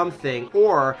 Just something.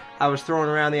 Or I was throwing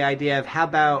around the idea of how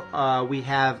about we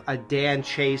have a Dan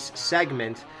Chase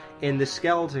segment in the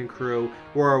Skeleton Crew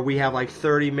where we have like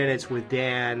 30 minutes with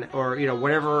Dan, or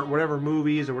whatever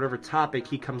movies or whatever topic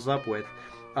he comes up with,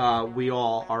 we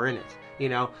all are in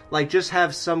it. Like just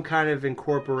have some kind of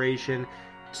incorporation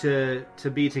to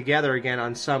be together again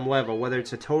on some level, whether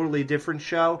it's a totally different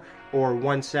show or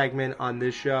one segment on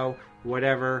this show,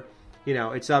 whatever.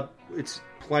 It's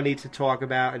plenty to talk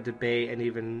about and debate and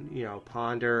even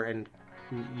ponder, and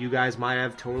you guys might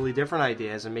have totally different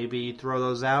ideas, and maybe throw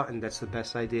those out, and that's the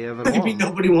best idea of it all. Maybe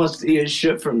nobody wants to hear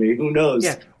shit from me. Who knows?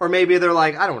 Yeah, or maybe they're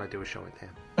like, I don't want to do a show with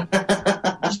Dan.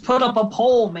 Just put up a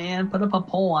poll, man. Put up a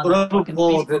poll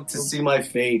on to see my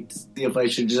fate. To see if I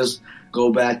should just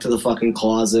go back to the fucking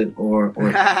closet or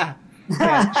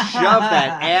Yeah, shove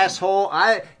that asshole.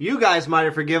 You guys might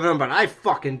have forgiven him, but I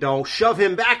fucking don't. Shove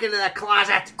him back into that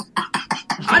closet.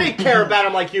 I didn't care about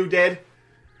him like you did.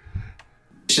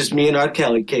 It's just me and R.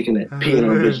 Kelly kicking it, peeing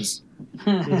on bitches.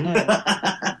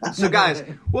 So guys,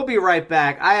 we'll be right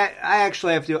back. I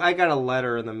actually have to, I got a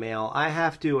letter in the mail. I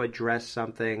have to address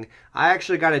something. I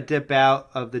actually got to dip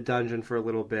out of the dungeon for a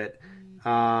little bit,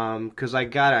 because I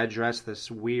got to address this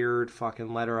weird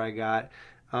fucking letter I got.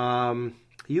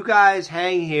 You guys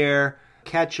hang here,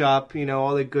 catch up,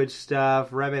 all the good stuff,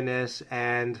 reminisce,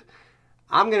 and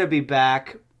I'm going to be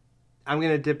back. I'm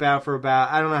going to dip out for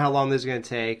about, I don't know how long this is going to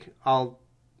take.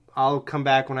 I'll come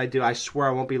back when I do. I swear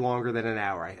I won't be longer than an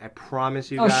hour. I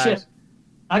promise you guys. Oh, shit.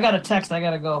 I got a text. I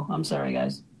got to go. I'm sorry,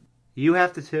 guys. You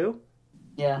have to too?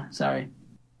 Yeah, sorry.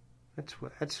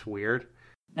 That's weird.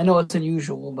 I know it's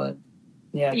unusual, but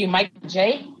yeah. Are you Michael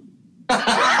J?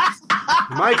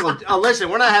 Michael, listen,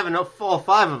 we're not having all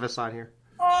five of us on here.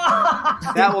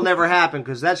 That will never happen,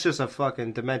 because that's just a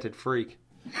fucking demented freak.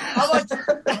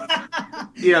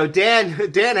 Dan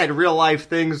had real life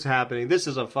things happening. This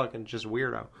is a fucking just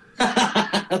weirdo.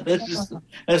 That's just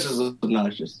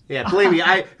obnoxious. Yeah, believe me,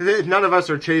 none of us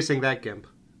are chasing that gimp.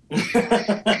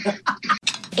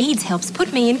 AIDS helps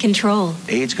put me in control.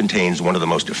 AIDS contains one of the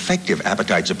most effective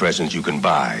appetite suppressants you can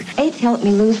buy. AIDS helped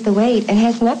me lose the weight and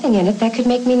has nothing in it that could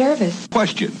make me nervous.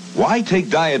 Question: why take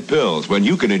diet pills when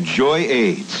you can enjoy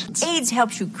AIDS? AIDS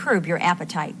helps you curb your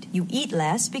appetite. You eat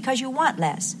less because you want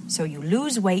less, so you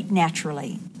lose weight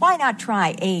naturally. Why not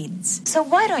try AIDS? So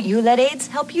why don't you let AIDS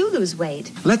help you lose weight?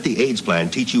 Let the AIDS plan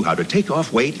teach you how to take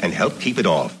off weight and help keep it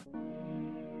off.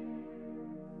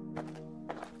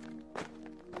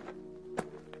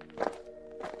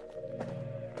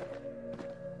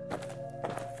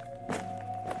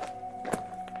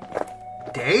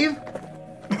 Dave?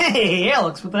 Hey,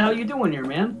 Alex, what the hell are you doing here,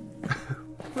 man?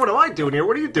 What am I doing here?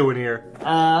 What are you doing here?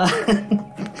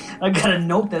 I got a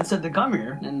note that said to come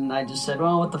here, and I just said,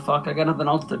 well, what the fuck, I got nothing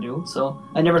else to do, so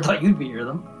I never thought you'd be here,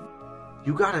 though.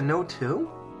 You got a note, too?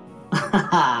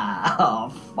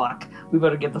 Oh, fuck. We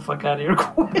better get the fuck out of here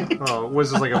quick. Oh,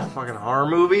 was this like a fucking horror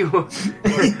movie?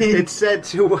 It said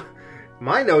to...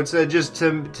 My note said just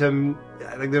to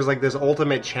I think there's like this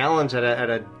ultimate challenge at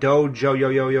a dojo,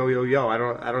 yo. I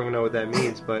don't even know what that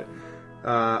means, but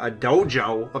a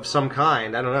dojo of some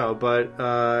kind. I don't know,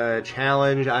 but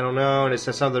challenge. I don't know, and it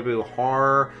says something to do with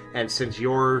horror. And since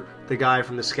you're the guy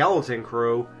from the Skeleton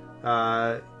Crew,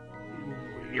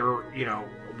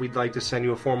 we'd like to send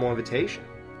you a formal invitation.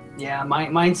 Yeah,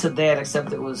 mine said that,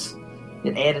 except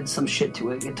it added some shit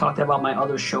to it. It talked about my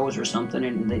other shows or something,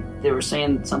 and they were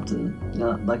saying something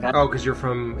like... Oh, because you're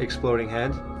from Exploding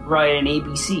Head? Right, and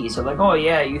ABC. So like, oh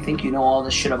yeah, you think you know all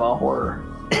this shit about horror.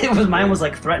 Mine was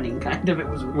like threatening, kind of. It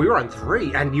was. We were on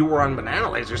 3, and you were on Banana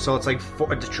Laser, so it's like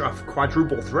a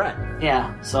quadruple threat.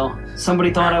 Yeah, so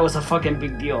somebody thought I was a fucking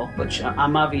big deal, which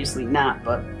I'm obviously not,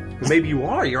 but... Maybe you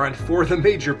are. You're on 4 of the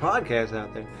major podcasts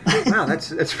out there. Wow,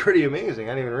 that's pretty amazing.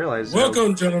 I didn't even realize.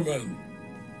 Welcome, gentlemen.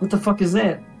 What the fuck is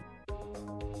that?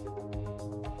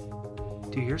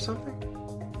 Do you hear something?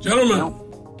 Gentlemen. No.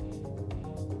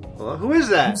 Hello? Who is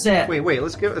that? Who's that? Wait,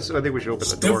 let's give us. I think we should open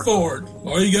the door. Step forward.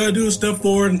 All you gotta do is step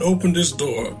forward and open this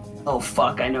door. Oh,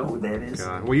 fuck, I know who that is.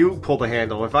 God. Well, you pull the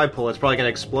handle. If I pull, it's probably gonna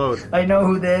explode. I know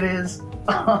who that is.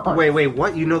 Wait,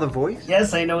 what? You know the voice?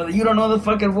 Yes, I know that. You don't know the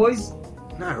fucking voice?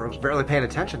 No, I was barely paying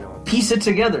attention to him. Piece it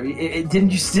together.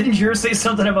 Didn't you say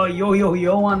something about yo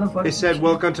on the fucking... They said,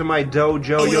 "Welcome to my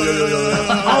dojo." Yo.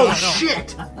 Oh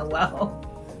shit! Wow.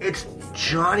 It's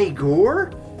Johnny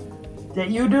Gore? That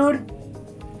you, dude?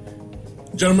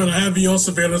 Gentlemen, I have you on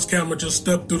surveillance camera. Just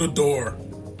step through the door.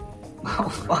 Oh,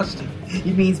 fuck.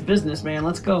 He means business, man.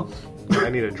 Let's go. I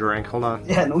need a drink. Hold on.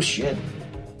 Yeah, no shit.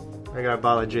 I got a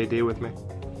bottle of JD with me.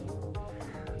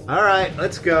 Alright,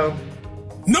 let's go.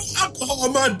 No alcohol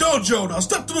in my dojo. Now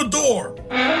step through the door.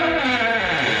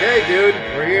 Okay, dude.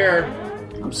 We're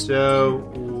here. So,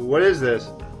 what is this?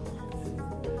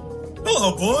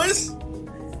 Hello, boys.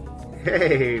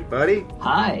 Hey, buddy.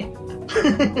 Hi.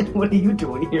 What are you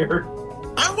doing here?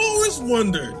 I've always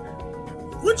wondered,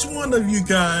 which one of you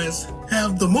guys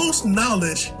have the most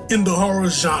knowledge in the horror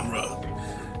genre?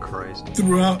 Christ.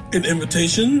 Throughout an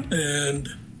invitation, and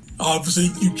obviously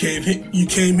you came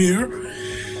here.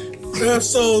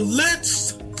 So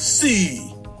let's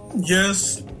see.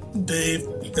 Yes, Dave,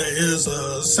 there is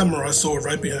a samurai sword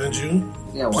right behind you.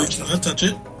 Yeah, please not touch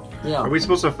it. Yeah. Are we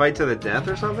supposed to fight to the death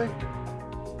or something?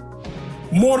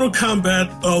 Mortal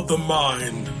Kombat of the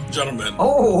mind, gentlemen.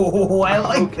 Oh, I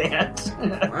like that.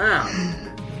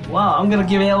 Wow. Wow, I'm gonna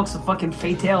give Alex a fucking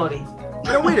fatality.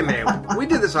 Now, wait a minute. We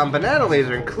did this on Banana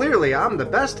Laser, and clearly I'm the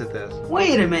best at this.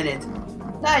 Wait a minute.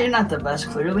 Nah, you're not the best,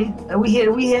 clearly. We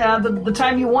had the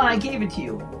time you won, I gave it to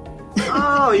you.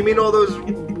 Oh, you mean all those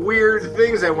weird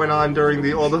things that went on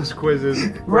during all those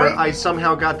quizzes where Right. I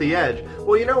somehow got the edge?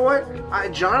 Well, you know what?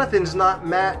 Jonathan's not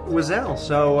Matt Wazell,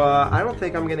 so I don't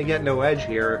think I'm going to get no edge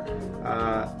here.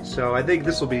 So I think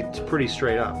this will be pretty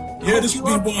straight up. Yeah, this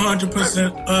will be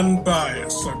 100%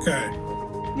 unbiased, okay?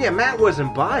 Yeah, Matt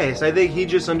wasn't biased. I think he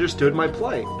just understood my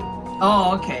plight.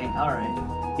 Oh, okay. All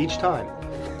right. Each time.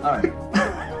 All right.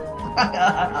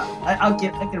 I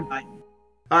can buy.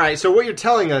 All right, so what you're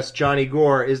telling us, Johnny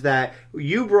Gore, is that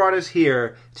you brought us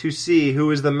here to see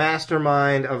who is the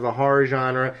mastermind of the horror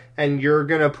genre, and you're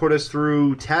going to put us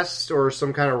through tests or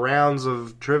some kind of rounds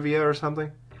of trivia or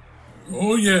something?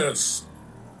 Oh, yes.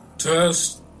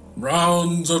 Test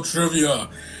rounds of trivia.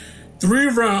 3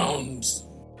 rounds.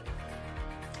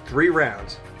 3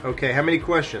 rounds. Okay, how many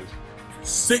questions?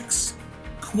 6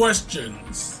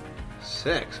 questions.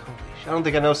 6? Holy shit, I don't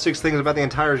think I know 6 things about the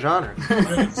entire genre.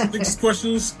 6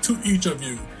 questions to each of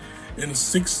you in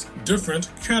 6 different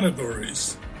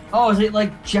categories. Oh, is it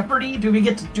like Jeopardy? Do we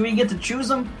get to choose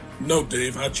them? No,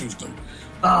 Dave, I choose them.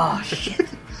 Oh shit.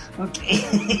 Okay.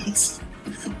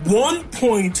 1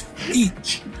 point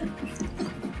each.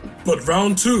 But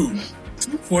round 2,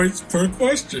 2 points per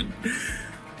question.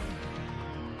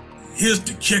 Here's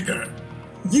the kicker.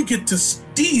 You get to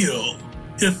steal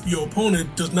if your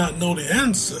opponent does not know the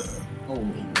answer. Oh,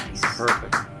 nice.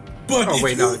 Perfect. But Oh, if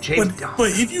wait, no, you- James,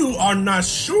 but if you are not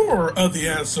sure of the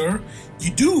answer,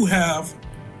 you do have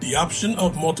the option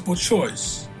of multiple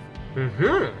choice.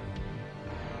 Mm-hmm.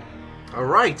 All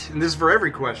right, and this is for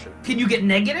every question. Can you get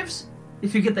negatives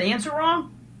if you get the answer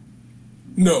wrong?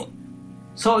 No.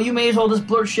 So you may as well just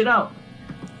blurt shit out.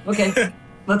 Okay,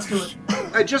 let's do it.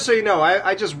 Just so you know,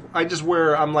 I just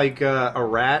wear, I'm like a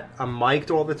rat. I'm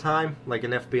mic'd all the time, like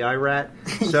an FBI rat.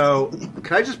 So,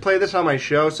 can I just play this on my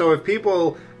show? So if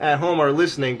people at home are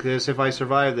listening to this, if I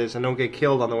survive this and don't get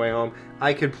killed on the way home,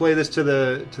 I could play this to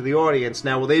the audience.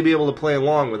 Now, will they be able to play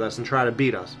along with us and try to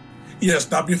beat us? Yes,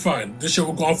 that'll be fine. This show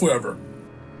will go on forever.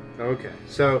 Okay,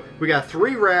 so we got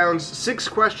 3 rounds, 6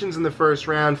 questions in the first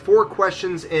round, 4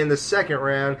 questions in the second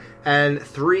round, and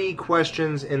 3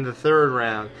 questions in the third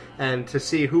round. And to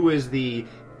see who is the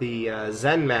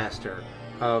Zen master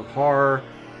of horror,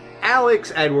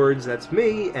 Alex Edwards, that's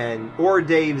me, or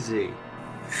Dave Z.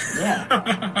 Yeah.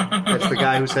 That's the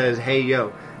guy who says, "Hey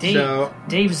yo."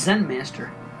 Dave Zen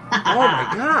Master. Oh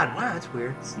my god! Wow, that's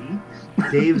weird. See,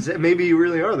 Dave Zen. Maybe you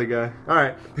really are the guy. All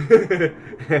right.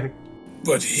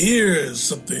 But here's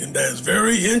something that is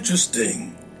very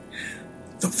interesting.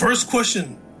 The first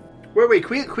question. Wait, Wait.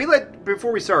 Can we let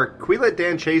before we start? Can we let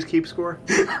Dan Chase keep score?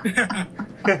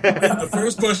 The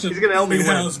first question He's gonna help me win.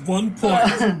 has 1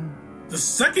 point. The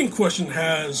second question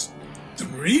has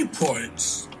 3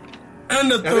 points. And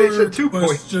the third 2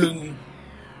 question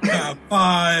have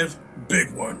 5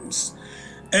 big ones.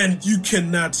 And you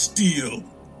cannot steal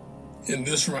in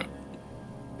this round.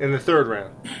 In the third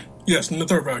round? Yes, in the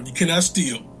third round. You cannot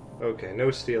steal. Okay, no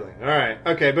stealing. All right.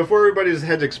 Okay, before everybody's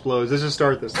heads explodes, let's just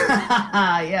start this thing.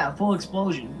 Yeah, full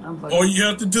explosion. All you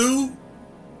have to do,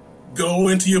 go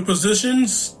into your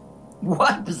positions.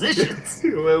 What positions?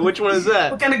 Which one is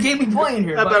that? What kind of game we playing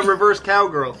here? How about reverse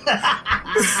cowgirl?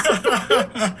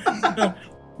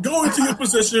 Go into your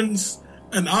positions,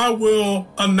 and I will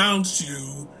announce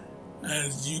you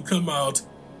as you come out.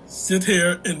 Sit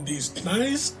here in these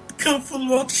nice,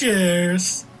 comfortable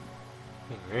chairs.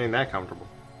 It ain't that comfortable.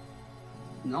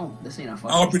 No, this ain't a fucking...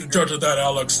 I'll be the judge of that,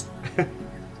 Alex.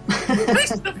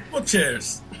 Nice, comfortable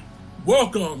chairs.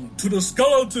 Welcome to the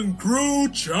Skeleton Crew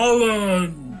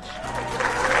Challenge.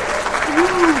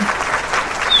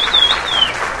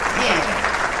 Yeah.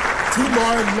 To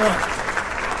my left,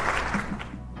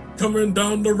 coming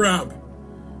down the ramp,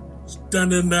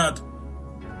 standing at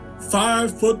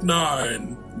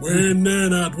 5'9", weighing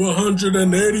in at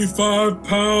 185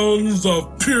 pounds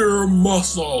of pure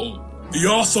muscle. The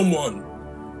awesome one,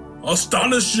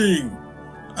 astonishing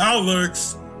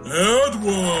Alex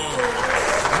Edwards.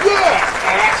 Yeah,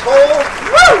 asshole!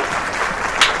 Woo!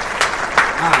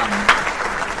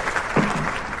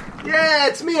 Yeah,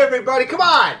 it's me, everybody. Come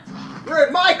on. You're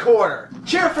in my corner.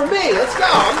 Cheer for me. Let's go.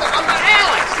 I'm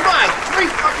Alex. Come on.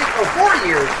 4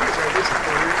 years.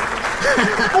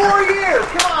 4 years.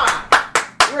 Come on.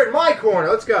 You're in my corner.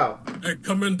 Let's go. And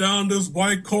coming down this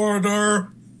white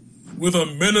corridor with a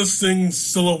menacing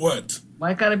silhouette.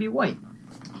 Why it gotta be white?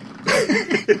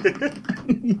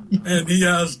 And he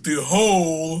has the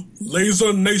whole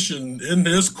Laser Nation in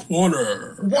his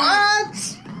corner.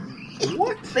 What?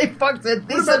 What? They fucked it.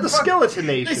 What about the Skeleton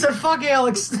Nation? They said, fuck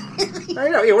Alex. I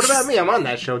know. Yeah, what about me? I'm on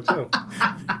that show, too.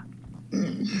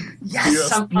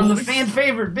 Yes, I'm the fan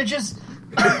favorite, bitches.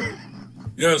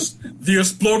 Yes, the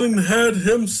exploding head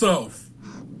himself.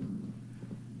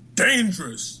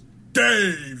 Dangerous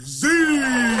Dave Z.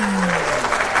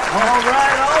 All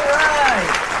right.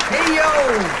 Hey, yo.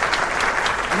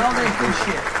 And all that good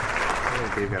shit. I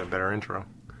think Dave got a better intro.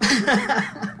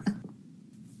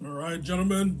 All right,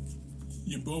 gentlemen.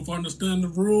 You both understand the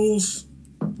rules.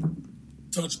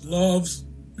 Touch gloves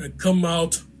and come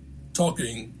out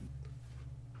talking.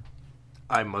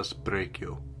 I must break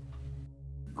you.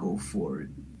 Go for it.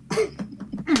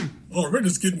 Already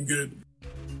it's getting good.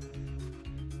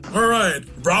 All right,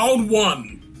 round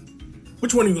 1.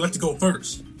 Which one would you like to go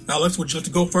first? Alex, would you like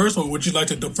to go first, or would you like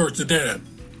to defer to Dan?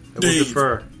 I will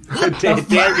defer. Dan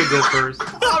can go first.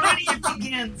 Already it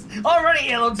begins.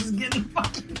 Already Alex is getting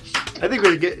fucking... I think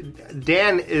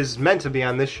Dan is meant to be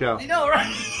on this show. I know,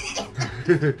 right?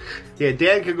 Yeah,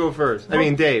 Dan can go first. I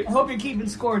mean, Dave. I hope you're keeping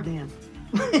score, Dan.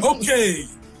 Okay,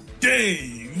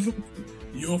 Dave.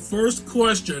 Your first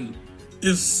question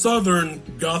is Southern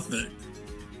Gothic.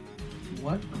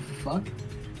 What the fuck?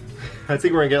 I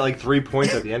think we're going to get like 3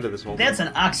 points at the end of this whole That's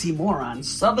an oxymoron.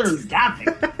 Southern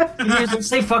Gothic. You just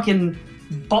say fucking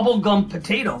bubblegum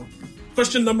potato.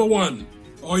 Question number 1.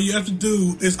 All you have to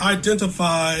do is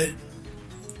identify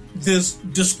this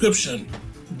description.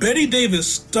 Betty Davis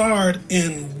starred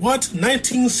in what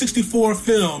 1964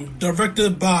 film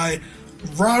directed by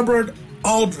Robert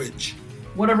Aldrich?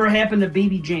 Whatever happened to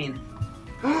Baby Jane?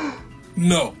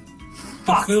 No.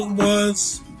 Fuck. The film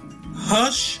was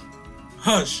Hush,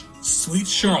 Hush, Sweet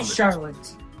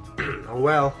Charlotte. Oh,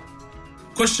 well.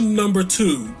 Question number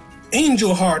 2.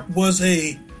 Angel Heart was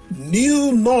a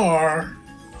neo-noir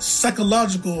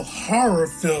psychological horror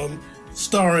film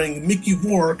starring Mickey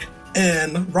Rourke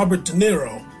and Robert De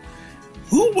Niro.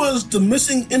 Who was the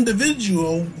missing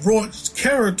individual Rourke's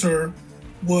character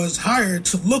was hired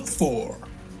to look for?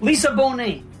 Lisa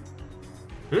Bonet.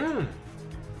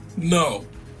 No.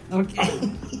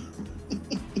 Okay.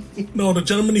 No, the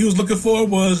gentleman he was looking for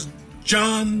was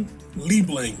John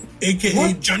Liebling,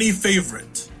 a.k.a. Johnny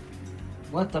Favorite.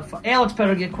 What the fuck? Alex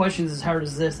better get questions as hard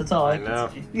as this. That's all I can know.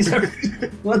 say. These are...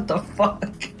 What the fuck?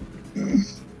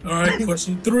 All right,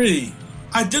 question 3.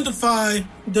 Identify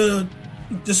the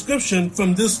description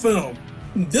from this film.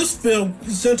 This film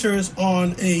centers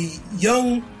on a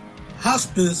young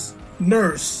hospice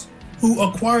nurse who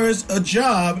acquires a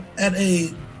job at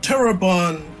a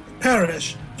Terrebonne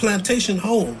Parish plantation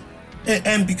home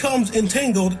and becomes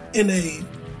entangled in a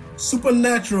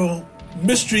supernatural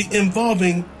mystery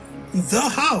involving the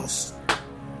house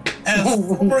as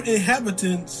former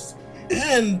inhabitants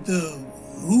and the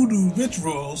voodoo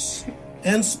rituals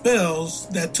and spells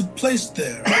that took place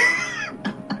there.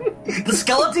 The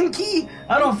skeleton key?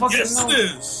 I don't fucking know. Yes, it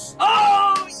is.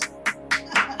 Oh!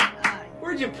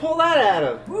 Where'd you pull that out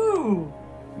of? Woo!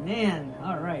 Man,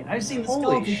 alright. I've seen the Holy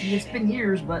skeleton key. It's been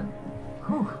years, but...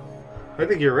 Whew. I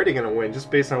think you're already gonna win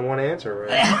just based on one answer,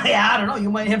 right? Yeah, I don't know. You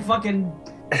might have fucking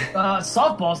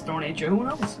softballs thrown at you. Who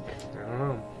knows? I don't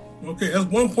know. Okay, that's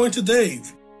 1 point to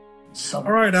Dave. All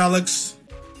right, Alex.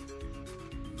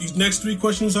 These next 3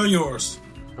 questions are yours.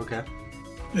 Okay.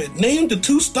 Name the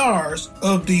 2 stars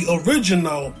of the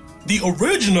original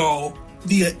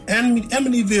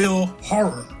Amityville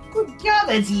Horror. Good God,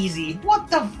 that's easy. What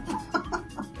the fuck?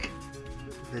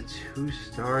 The 2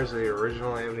 stars of the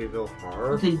original Amityville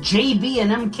Horror? The JB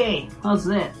and MK. How's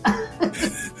that?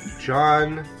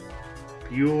 John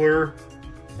Bueller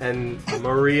and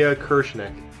Maria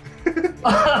Kirshnick.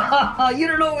 You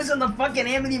don't know it was in the fucking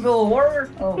Amityville Horror?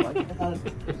 Oh my God.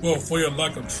 Well, for your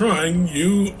lack of trying,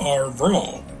 you are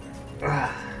wrong.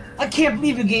 I can't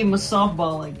believe you gave him a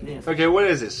softball like that. Okay, what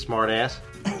is this, smartass?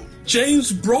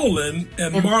 James Brolin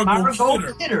and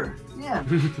Margot Kidder. Yeah.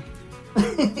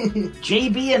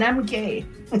 JB and MK.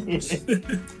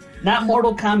 Not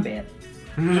Mortal Kombat.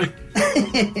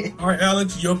 All right,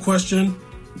 Alex, your question.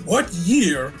 What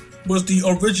year was the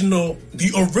original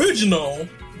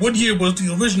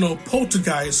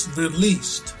Poltergeist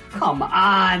released? Come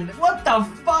on. What the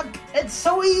fuck? It's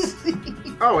so easy.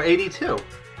 Oh, 82.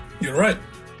 You're right.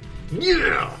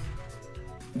 Yeah.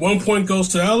 1 point goes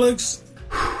to Alex.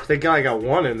 Thank God I got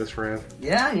 1 in this round.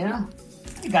 Yeah.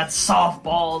 You got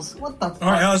softballs. What the fuck?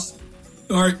 All right, Alex.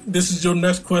 All right, this is your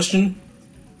next question.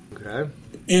 Okay.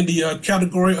 In the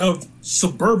category of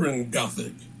suburban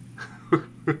gothic.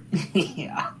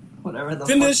 Yeah. Whatever the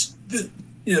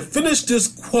Finish this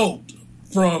quote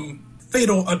from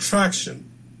Fatal Attraction.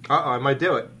 I might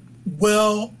do it.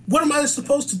 Well, what am I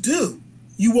supposed to do?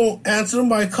 You won't answer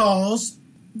my calls.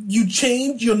 You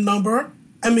change your number.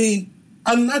 I mean,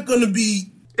 I'm not going to be...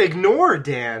 Ignore,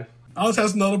 Dan. Alex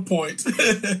has another point.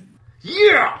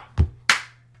 Yeah!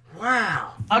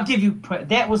 Wow. I'll give you...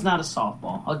 That was not a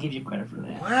softball. I'll give you credit for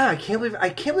that. Wow, I can't believe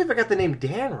I got the name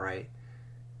Dan right.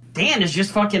 Dan is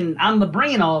just fucking on the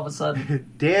brain all of a sudden.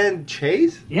 Dan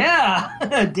Chase? Yeah.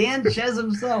 Dan Chase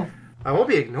himself. I won't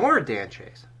be ignored, Dan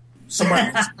Chase.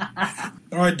 Somebody else.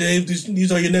 All right, Dave,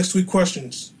 these are your next 3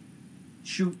 questions.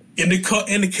 Shoot. In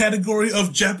the category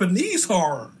of Japanese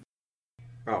horror.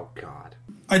 Oh, God.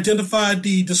 Identify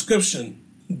the description.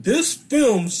 This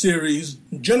film series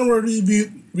generally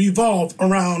revolved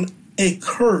around a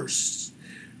curse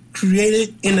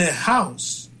created in a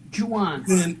house. Juwan.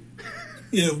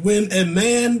 When a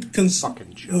man convinced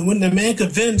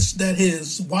that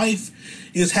his wife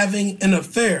is having an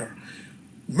affair,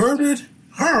 murdered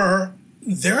her,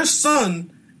 their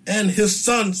son, and his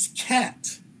son's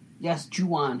cat. Yes,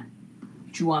 Juwan.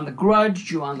 Juwan the Grudge,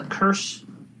 Juwan the Curse.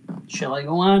 Shall I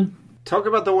go on? Talk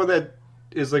about the one that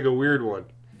is like a weird one.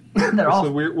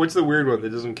 What's the weird one that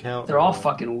doesn't count? They're all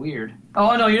fucking weird.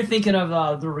 Oh, no, you're thinking of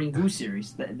the Ringu series.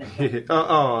 Is that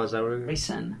what it is?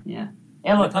 Racing, yeah.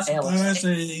 Alex.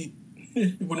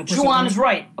 Juwan is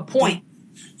right. A point.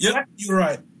 Yep, you're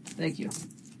right. Thank you.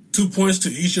 2 points to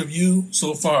each of you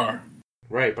so far.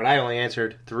 Right, but I only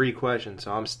answered 3 questions,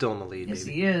 so I'm still in the lead. Yes,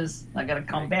 baby. he is. I got to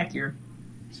come back here.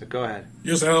 So go ahead.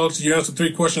 Yes, Alex, you answered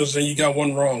 3 questions and you got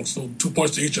 1 wrong, so 2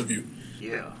 points to each of you.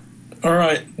 Yeah. All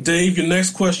right, Dave, your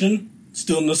next question,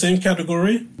 still in the same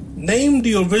category. Name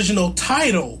the original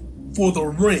title for The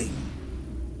Ring.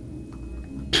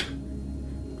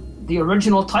 The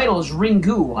original title is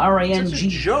Ringu, R-A-N-G. It's a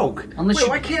joke.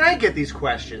 Why can't I get these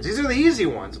questions? These are the easy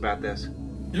ones about this.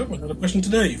 Yep, another question to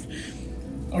Dave.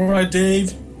 All right,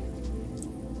 Dave.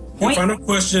 Your final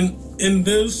question in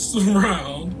this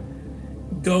round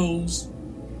goes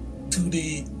to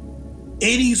the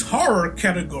 80s horror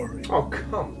category. Oh,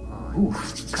 come on.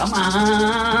 Oof, come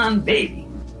on, baby.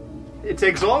 It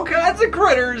takes all kinds of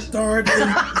critters. Starred in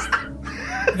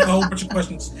a whole bunch of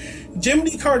questions.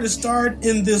 Jamie Lee Curtis starred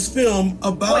in this film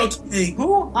about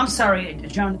who? I'm sorry,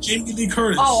 John. Jamie Lee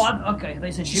Curtis. Oh, okay.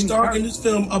 They said Jamie starred in this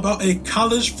film about a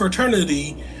college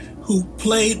fraternity who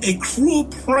played a cruel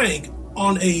prank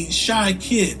on a shy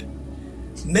kid.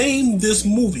 Name this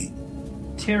movie.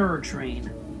 Terror Train.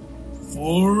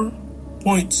 4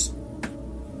 points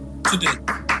today.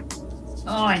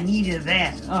 Oh, I needed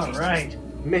that. All right.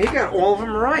 Man, he got all of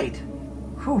them right.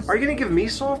 Whew. Are you going to give me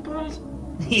softballs?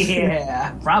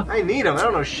 Yeah, probably. I need them. I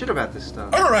don't know shit about this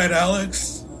stuff. All right,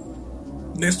 Alex.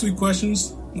 Next 3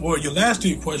 questions, or your last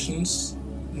 3 questions.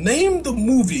 Name the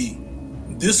movie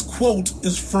this quote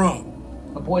is from.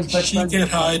 A Boy's Best She Friend. Can't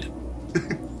Hide.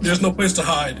 There's no place to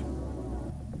hide.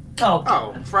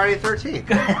 Oh, Friday the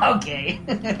 13th. Okay.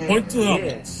 Point to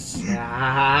Alex.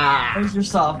 There's your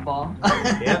softball.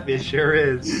 Yep, it sure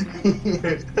is.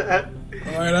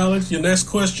 All right, Alex, your next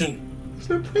question. There's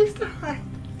no place to hide.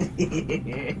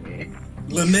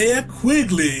 Linnea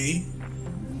Quigley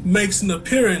makes an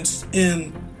appearance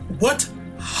in what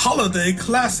holiday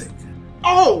classic?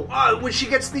 Oh, when she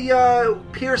gets the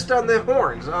pierced on the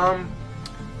horns.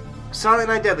 Silent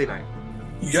Night, Deadly Night.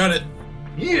 You got it.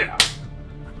 Yeah.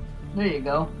 There you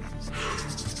go.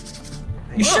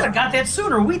 You should have got that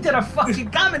sooner. We did a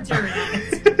fucking commentary on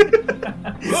it.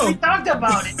 We talked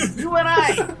about it. You and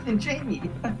I and Jamie.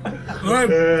 All right.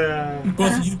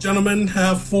 Both of you gentlemen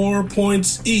have 4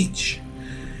 points each.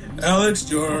 Alex,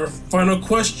 your final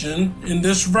question in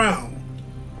this round.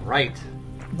 Right.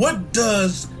 What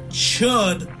does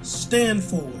CHUD stand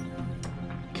for?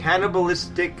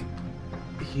 Cannibalistic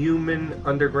Human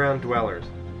Underground Dwellers.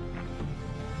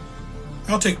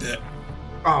 I'll take that.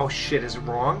 Oh shit, is it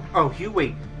wrong? Oh,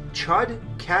 wait. Chud?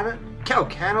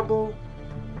 Cannibal?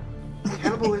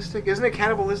 Cannibalistic? Isn't it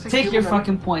cannibalistic? Take your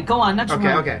fucking point. Go on. That's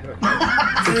right. Okay.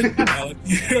 Alex,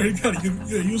 you already got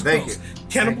it. You was Thank close. you.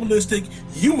 Cannibalistic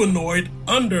humanoid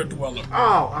underdweller.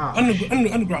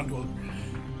 Underground dweller.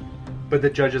 But the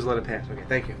judges let it pass. Okay,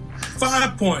 thank you.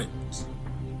 5 points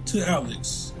to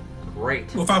Alex.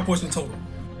 Great. Well, 5 points in total.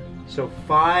 So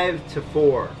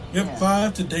 5-4. Yep, Yeah.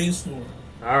 5 to Dave's 4.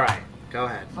 All right, go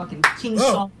ahead. Fucking king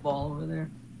softball over there.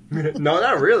 No,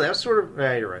 not really. That's sort of.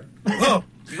 Yeah, you're right. Well,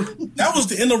 that was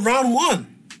the end of round 1.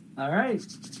 All right.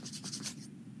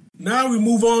 Now we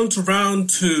move on to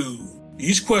round 2.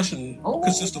 Each question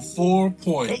consists of 4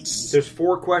 points. There's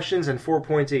 4 questions and 4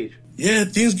 points each. Yeah,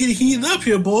 things get heated up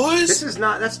here, boys. This is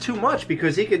not. That's too much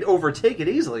because he could overtake it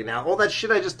easily now. All that shit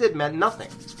I just did meant nothing.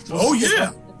 Oh,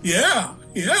 yeah. Yeah.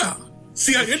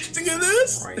 See how interesting it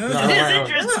is? Right. Yeah. No, It is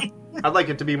interesting. I'd like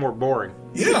it to be more boring.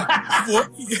 Yeah.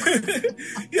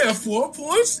 4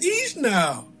 points each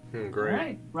now. Great. All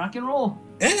right. Rock and roll.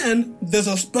 And there's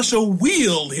a special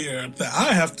wheel here that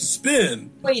I have to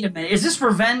spin. Wait a minute. Is this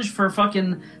revenge for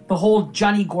fucking the whole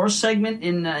Johnny Gore segment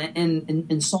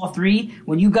in Saw 3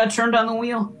 when you got turned on the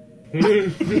wheel?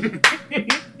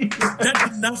 That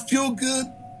did not feel good,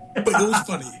 but it was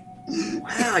funny.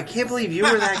 Wow, I can't believe you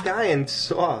were that guy and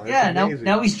Saw. Yeah, That's amazing.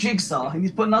 now he's Jigsaw.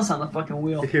 He's putting us on the fucking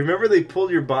wheel. You remember they pulled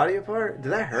your body apart?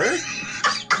 Did that hurt?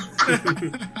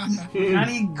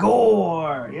 Johnny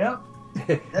Gore. Yep.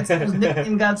 That's how his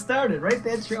nickname got started, right?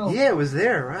 That show. Yeah, it was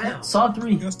there, right? Yeah, Saw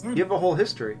 3. You have a whole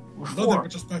history. Love that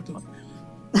retrospective.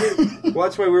 Well,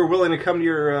 that's why we were willing to come to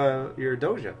your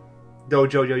dojo.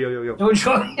 Dojo.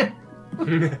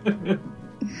 Dojo.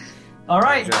 All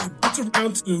right. To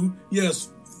round 2,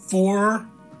 yes, 4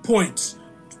 points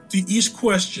to each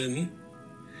question.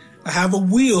 I have a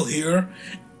wheel here,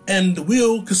 and the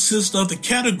wheel consists of the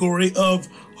category of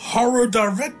horror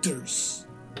directors.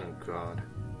 Oh, God.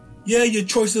 Yeah, your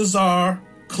choices are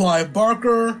Clive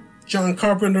Barker, John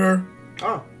Carpenter,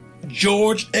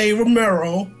 George A.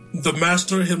 Romero, the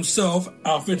master himself,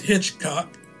 Alfred Hitchcock.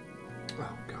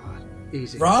 Oh, God.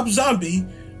 Easy. Rob Zombie,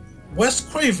 Wes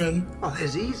Craven. Oh,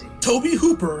 that's easy. Toby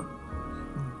Hooper,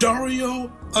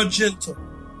 Dario Argento.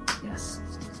 Yes.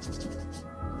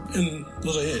 And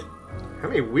those are it. How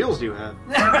many wheels do you have?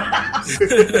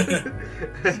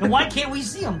 And why can't we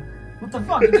see him? What the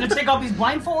fuck? You gonna take off these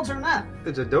blindfolds or not?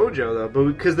 It's a dojo, though, but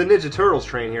because the Ninja Turtles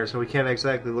train here, so we can't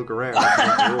exactly look around.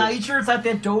 Are you sure it's not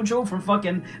that dojo from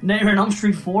fucking Nightmare on Elm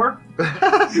Street 4?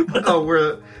 Oh,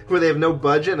 where they have no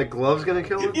budget and a glove's gonna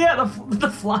kill them? Yeah,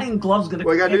 the flying glove's gonna.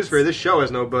 Well, I got news for you. This show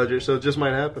has no budget, so it just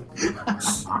might happen.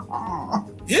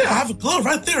 Yeah, I have a glove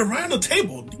right there, right on the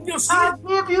table. I'll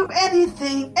give you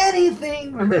anything.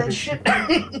 Remember that shit?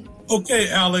 Okay,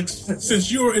 Alex, since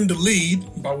you're in the lead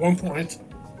by 1 point.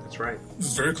 That's right. This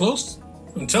is very close.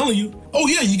 I'm telling you. Oh,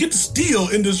 yeah, you get to steal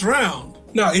in this round.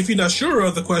 Now, if you're not sure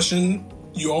of the question,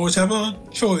 you always have a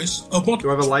choice of multiple.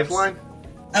 Do I have a lifeline?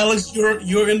 Alex,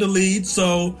 you're in the lead,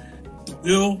 so the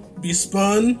wheel be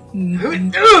spun.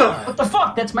 What the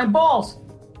fuck? That's my balls.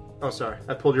 Oh, sorry.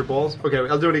 I pulled your balls? Okay,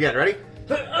 I'll do it again. Ready?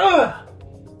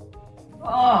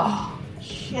 Oh,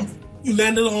 shit. You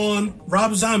landed on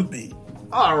Rob Zombie.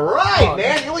 All right,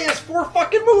 man. He only has 4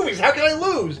 fucking movies. How can I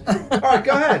lose? All right,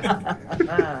 go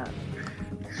ahead.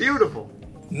 Beautiful.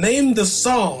 Name the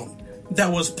song that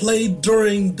was played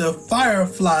during the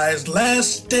Fireflies'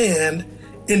 last stand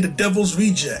in The Devil's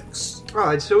Rejects.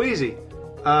 Oh, it's so easy.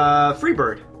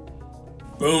 Freebird.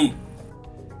 Boom.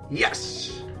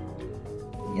 Yes.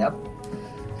 Yep.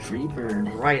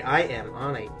 Freebird. Right, I am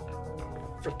on a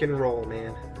freaking roll,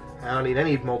 man. I don't need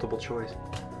any multiple choice.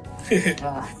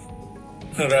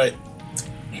 All right.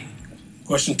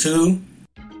 Question 2.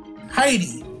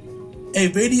 Heidi, a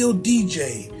radio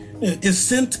DJ, is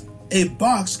sent a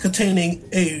box containing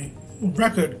a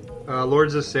record.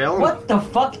 Lords of Salem. What the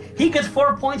fuck? He gets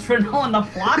 4 points for knowing the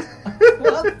plot?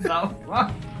 What the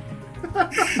fuck?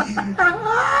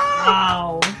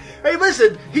 Wow. Hey,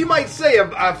 listen, he might say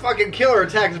a fucking killer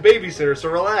attacks babysitter, so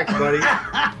relax, buddy.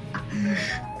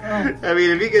 I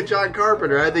mean, if you get John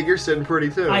Carpenter, I think you're sitting pretty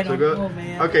too. I don't know,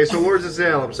 man. Okay, so Lords of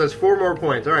Salem says 4 more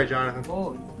points. All right, Jonathan.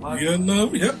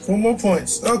 Yep, 4 more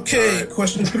points. Okay,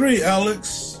 question 3,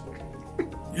 Alex.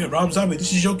 Yeah, Rob Zombie,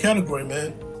 this is your category,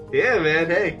 man. Yeah, man,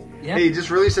 hey. Yeah. Hey, you just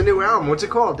released a new album. What's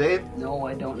it called, Dave? No,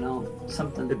 I don't know.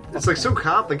 Something. It's like so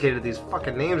complicated, these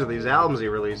fucking names of these albums he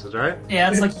releases, right?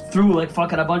 Yeah, it's like he threw like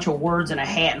fucking a bunch of words in a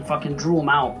hat and fucking drew them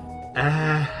out.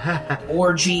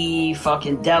 Orgy,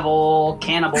 fucking devil,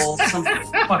 cannibal, some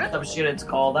fucked up shit it's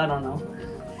called. I don't know.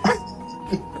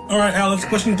 All right, Alex,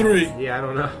 question 3. Yeah, I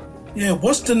don't know. Yeah,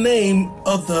 what's the name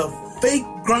of the fake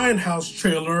Grindhouse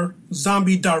trailer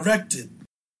Zombie directed?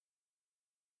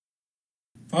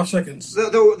 5 seconds.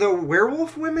 The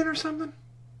werewolf women or something?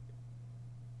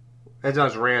 That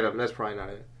sounds random. That's probably not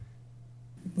it.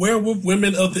 Werewolf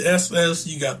Women of the SS.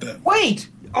 You got that. Wait!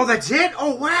 Oh, that's it?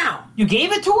 Oh, wow. You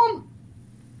gave it to him?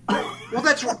 Well,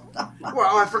 that's... Well,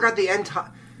 I forgot the end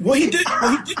time. Well, he did. Go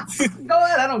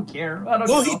ahead, I don't care.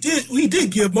 He did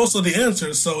give most of the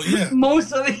answers, so yeah.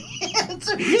 Most of the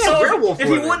answers. Yeah, so werewolf if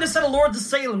he women. wouldn't have said Lords of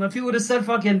Salem, if he would have said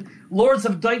fucking Lords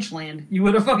of Deutschland, you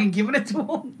would have fucking given it to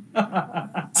him?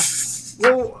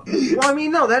 Well, I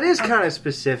mean, no, that is kind of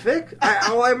specific.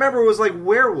 All I remember was, like,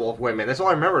 werewolf women. That's all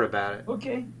I remembered about it.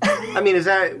 Okay. I mean, is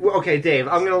that... Okay, Dave,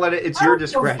 I'm going to let it... It's your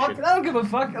discretion. I don't give a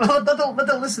fuck. Let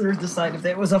the listeners decide if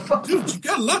there was a fuck. Dude, you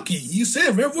got lucky. You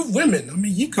said werewolf women. I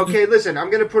mean, you could... Okay, listen, I'm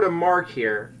going to put a mark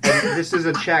here. And this is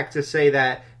a check to say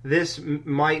that this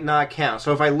might not count.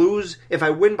 So if I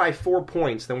win by 4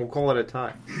 points, then we'll call it a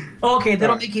tie. Okay,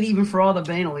 that'll make it even for all the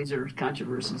Banalizer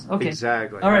controversies. Okay.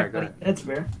 Exactly. All right, buddy. That's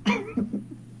fair.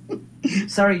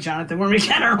 Sorry, Jonathan. We're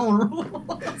making our own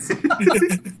rules.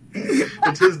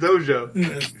 It's his dojo.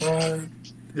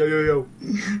 Yo.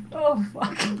 Oh,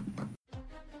 fuck.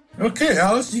 Okay,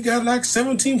 Alice, you got like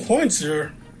 17 points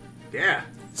here. Yeah.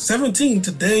 17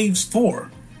 to Dave's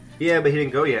 4. Yeah, but he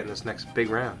didn't go yet in this next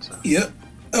big round. So. Yep.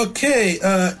 Okay,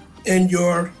 and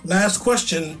your last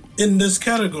question in this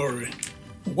category.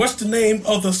 What's the name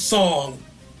of the song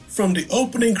from the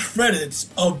opening credits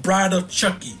of Bride of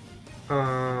Chucky?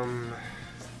 Bride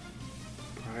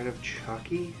of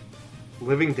Chucky?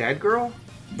 Living Dead Girl?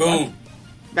 Boom. What?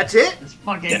 That's it? It's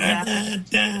fucking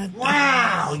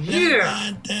wow,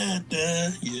 yeah.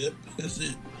 Yep, that's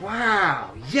it.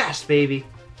 Wow, yes, baby.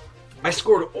 I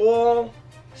scored all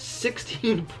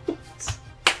 16 points.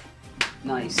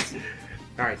 Nice.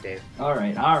 All right, Dave. All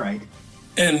right.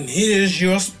 And here's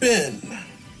your spin.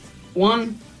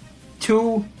 1,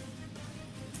 2,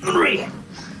 3.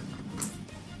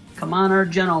 Come on,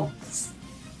 Argento.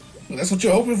 That's what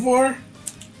you're hoping for?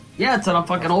 Yeah, it's what I'm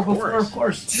fucking hoping for, of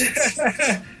course.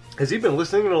 Has he been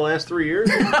listening in the last 3 years?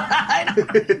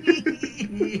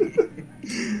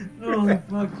 Oh,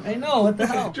 fuck. I know, what the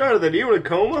hell? Jonathan, are you in a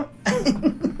coma?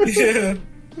 Yeah.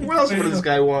 What else would this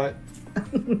guy want?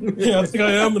 Yeah, I think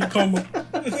I am in a coma.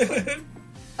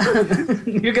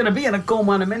 You're gonna be in a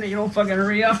coma in a minute. You don't fucking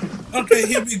hurry up. Okay,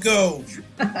 here we go.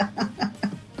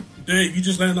 Dave, you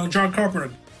just landed on John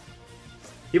Carpenter.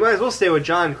 You might as well stay with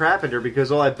John Carpenter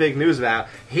because all that big news about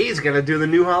he's gonna do the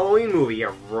new Halloween movie.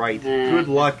 Yeah, right. Good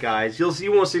luck, guys.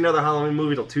 You won't see another Halloween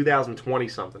movie till 2020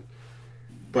 something.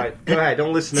 But go ahead,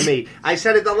 don't listen to me. I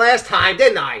said it the last time,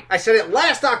 didn't I? I said it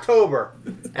last October,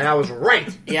 and I was right.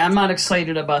 Yeah, I'm not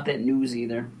excited about that news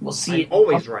either. We'll see.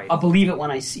 Always right. I'll believe it when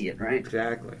I see it. Right?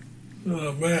 Exactly.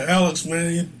 Oh man, Alex,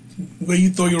 man, where you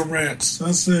throw your rants?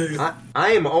 I say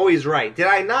I am always right. Did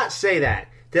I not say that?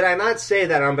 Did I not say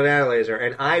that on Banana Laser?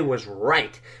 And I was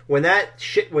right. When that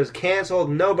shit was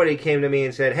canceled, nobody came to me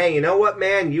and said, "Hey, you know what,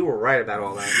 man? You were right about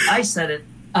all that." I said it.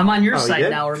 I'm on your side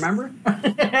now, remember?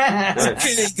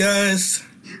 Okay, guys.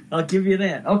 I'll give you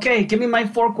that. Okay, give me my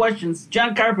 4 questions.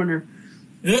 John Carpenter.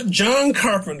 Yep, John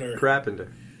Carpenter.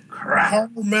 Horror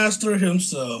master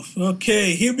himself.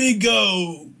 Okay, here we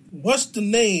go. What's the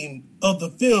name of the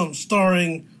film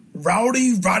starring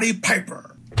Rowdy Roddy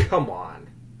Piper? Come on.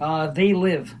 They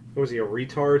Live. Was he a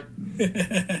retard?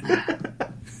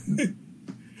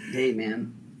 Hey,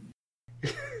 man.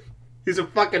 He's a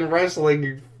fucking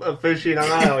wrestling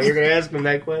aficionado. You're going to ask him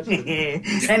that question?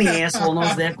 Any asshole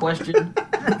knows that question.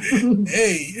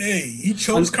 Hey, he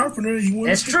chose Carpenter.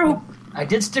 That's true. I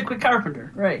did stick with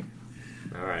Carpenter. Right.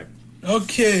 All right.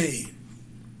 Okay.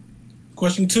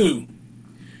 Question 2.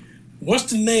 What's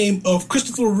the name of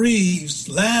Christopher Reeve's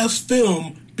last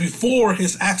film before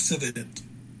his accident?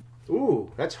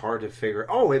 Ooh, that's hard to figure.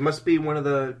 Oh, it must be one of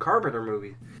the Carpenter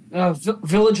movies.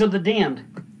 Village of the Damned.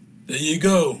 There you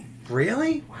go.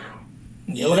 Really? Wow.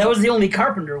 Yeah, well, that was the only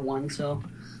Carpenter one, so...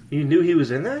 You knew he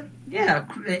was in that? Yeah,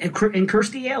 and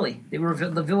Kirstie Alley. They were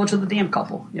the Village of the Damned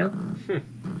couple. Yep.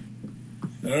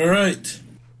 All right.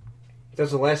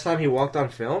 That's the last time he walked on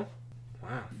film?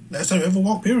 Wow. Last time he ever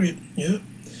walked, period. Yeah.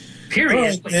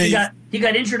 Period. Right, he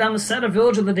got injured on the set of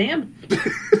Village of the Damned?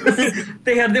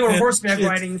 they were horseback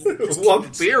riding.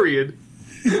 What period?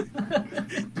 All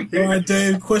right,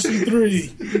 Dave, question 3.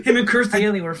 Him and Kirstie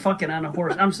Alley were fucking on a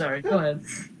horse. I'm sorry. Go ahead.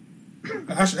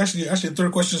 Actually,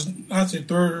 third question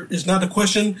is not a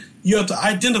question. You have to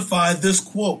identify this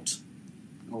quote.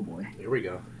 Oh boy. Here we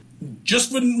go.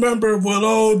 Just remember what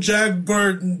old Jack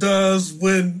Burton does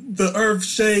when the earth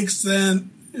shakes and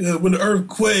when the earth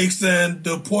quakes and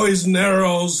the poison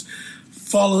arrows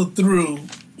fall from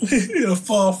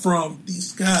the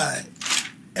sky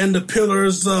and the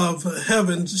pillars of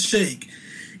heaven shake.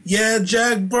 Yeah,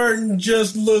 Jack Burton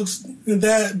just looks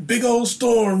that big old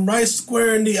storm right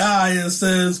square in the eye and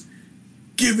says,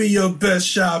 "Give me your best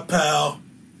shot, pal.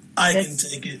 That's can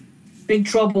take it." Big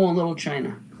Trouble in Little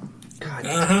China. God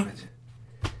damn it.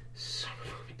 Son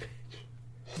of a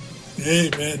bitch.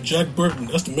 Hey, man, Jack Burton,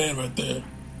 that's the man right there.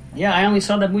 Yeah, I only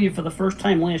saw that movie for the first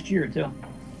time last year, too.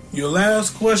 Your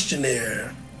last question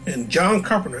there, in John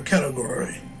Carpenter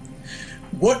category.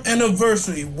 What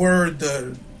anniversary were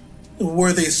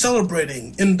they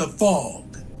celebrating in the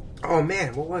fog? Oh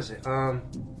man, what was it? I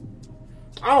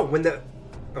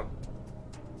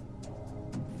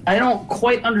don't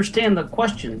quite understand the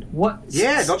question. What?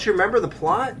 Yeah, don't you remember the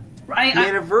plot? Right. The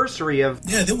anniversary of.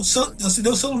 Yeah, they were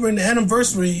celebrating the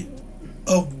anniversary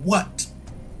of what?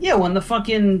 Yeah, when the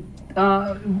fucking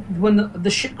when the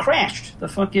shit crashed. The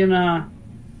fucking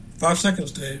 5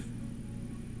 seconds, Dave.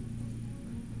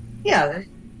 Yeah.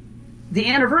 The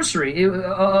anniversary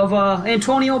of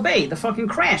Antonio Bay, the fucking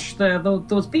crash,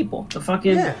 those people, the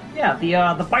fucking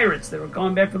the pirates that were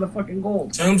going back for the fucking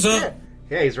gold. Thumbs up.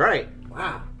 Yeah, he's right.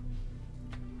 Wow.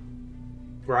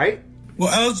 Right? Well,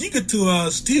 Alex, you get to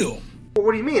steal. Well,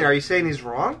 what do you mean? Are you saying he's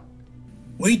wrong?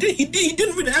 Well, he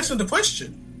didn't really answer the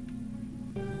question.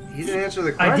 He didn't answer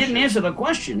the question. I didn't answer the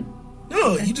question.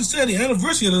 No, he just said the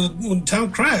anniversary of when the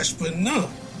town crashed, but no.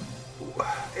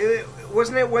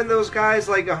 Wasn't it when those guys,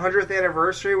 like, 100th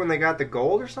anniversary when they got the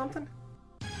gold or something?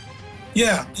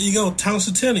 Yeah, there you go, town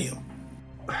centennial.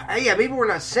 Yeah, maybe we're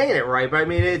not saying it right, but I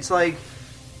mean, it's like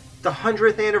the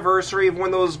 100th anniversary of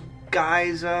when those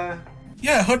guys,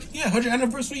 Yeah, 100th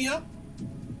anniversary, yeah.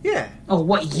 Yeah. Oh,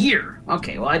 what year?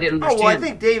 Okay, well, I didn't understand. Oh, well, I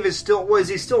think Dave is still... Is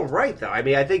he still right, though? I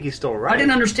mean, I think he's still right. I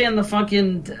didn't understand the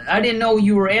fucking... I didn't know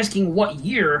you were asking what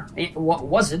year. What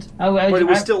was it? But it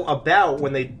was still about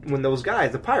when those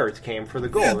guys, the pirates, came for the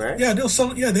gold, right? Yeah, they were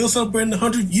celebrating the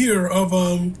 100th year of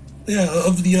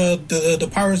the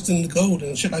pirates and the gold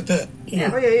and shit like that.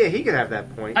 Yeah. Oh, yeah, he could have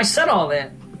that point. I said all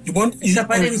that.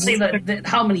 Except I didn't say that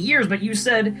how many years, but you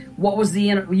said what was the...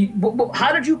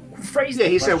 How did you phrase it? Yeah,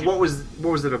 he said what was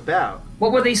it about?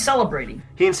 What were they celebrating?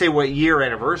 He didn't say what year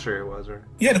anniversary it was, or...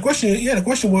 Yeah, the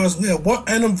question was, what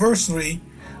anniversary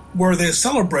were they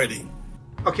celebrating?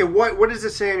 Okay, what does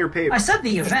it say on your paper? I said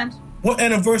the event. What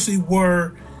anniversary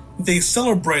were they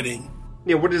celebrating?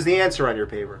 Yeah, what is the answer on your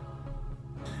paper?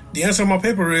 The answer on my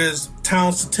paper is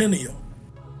town centennial.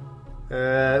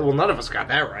 Well, none of us got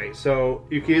that right, so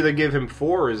you can either give him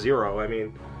 4 or 0, I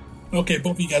mean... Okay,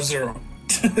 both of you got 0.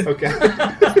 Okay.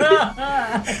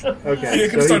 Okay, yeah, so you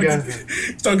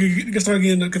can start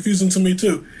getting confusing to me,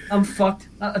 too. I'm fucked.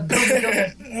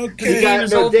 Okay.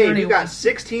 Dave, you got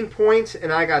 16 points,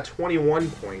 and I got 21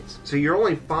 points, so you're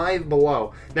only 5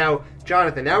 below. Now,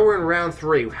 Jonathan, now we're in round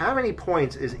 3. How many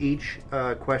points is each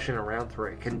question in round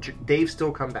 3? Can Dave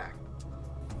still come back?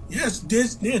 Yes,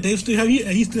 Dave still have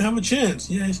a chance.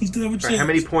 Yes, he still have a chance. Right, how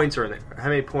many points are there? How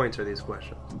many points are these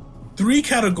questions? 3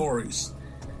 categories.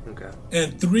 Okay.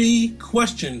 And 3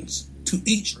 questions to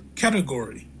each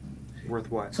category. Worth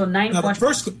what? So 9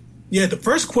 questions. The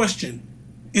first question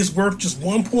is worth just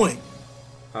 1 point.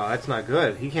 Oh, that's not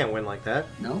good. He can't win like that.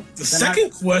 No. The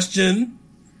second question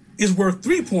is worth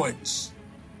 3 points.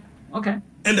 Okay.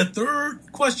 And the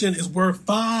third question is worth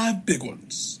 5 big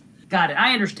ones. Got it.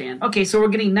 I understand. Okay, so we're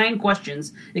getting 9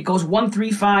 questions. It goes 1, 3,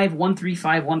 5, 1, 3,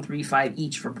 5, 1, 3, 5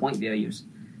 each for point values.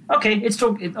 Okay, it's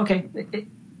still okay.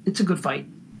 It's a good fight.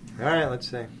 All right,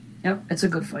 let's see. Yep, it's a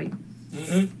good fight.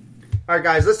 Mm-hmm. All right,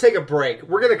 guys, let's take a break.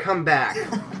 We're gonna come back.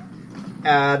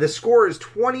 The score is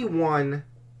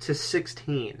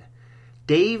 21-16.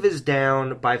 Dave is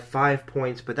down by 5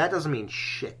 points, but that doesn't mean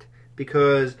shit.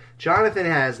 Because Jonathan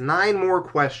has 9 more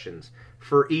questions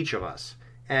for each of us.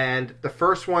 And the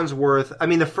first one's worth... I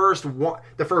mean, the first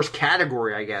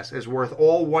category, I guess, is worth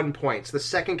all 1 point. The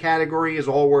second category is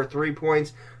all worth 3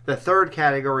 points. The third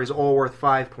category is all worth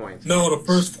 5 points. No, the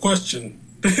first question.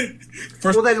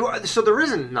 So there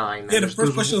isn't 9. Yeah, the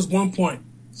first question is 1 point.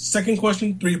 Second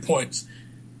question, 3 points.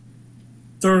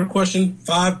 Third question,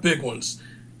 5 big ones.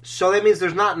 So that means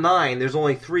there's not 9. There's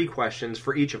only 3 questions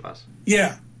for each of us.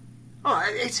 Yeah. Oh,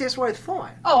 that's what I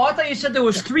thought. Oh, I thought you said there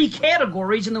was 3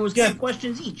 categories and there was 3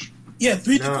 questions each. Yeah,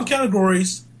 3 different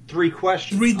categories. 3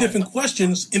 questions. 3 different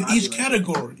questions in each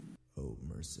category. Oh,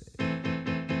 mercy.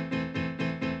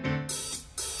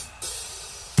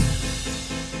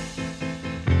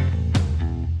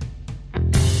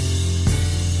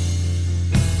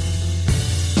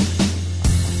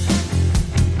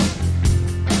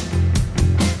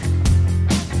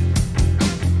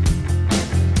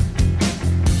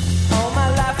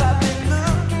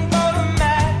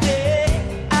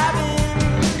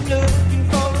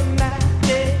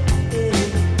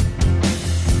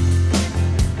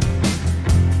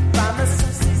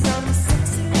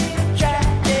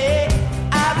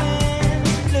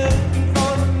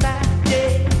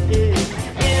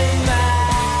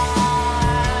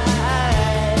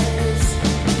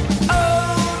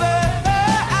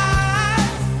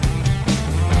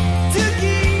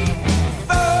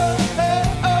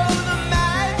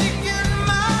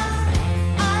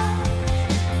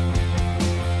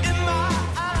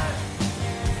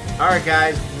 Alright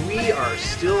guys, we are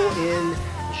still in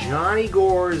Johnny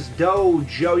Gore's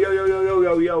dojo,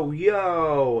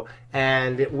 yo,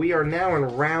 and we are now in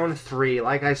round 3.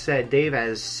 Like I said, Dave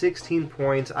has 16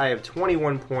 points, I have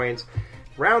 21 points.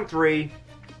 Round 3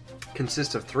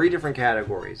 consists of 3 different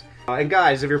categories. And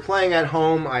guys, if you're playing at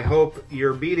home, I hope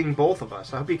you're beating both of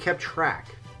us. I hope you kept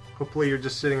track. Hopefully you're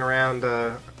just sitting around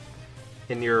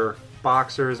in your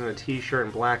boxers and a t-shirt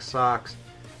and black socks,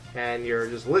 and you're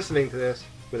just listening to this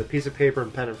with a piece of paper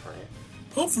and pen in front of you.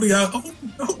 Hopefully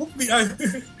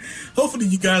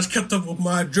you guys kept up with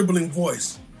my dribbling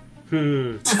voice.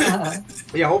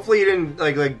 Yeah, hopefully you didn't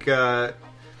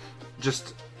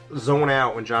just zone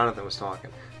out when Jonathan was talking.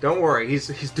 Don't worry, he's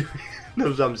doing. No,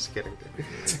 I'm just kidding.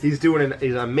 He's doing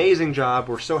an amazing job.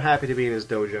 We're so happy to be in his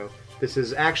dojo. This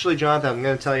is actually, Jonathan, I'm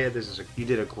going to tell you, you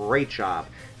did a great job.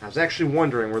 I was actually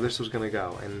wondering where this was going to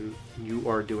go, and you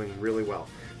are doing really well.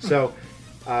 So.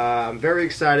 I'm very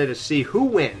excited to see who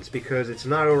wins because it's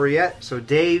not over yet. So,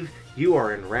 Dave, you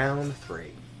are in round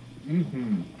 3.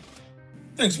 Mm-hmm.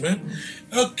 Thanks, man.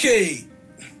 Okay,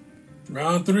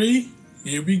 round 3.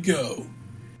 Here we go.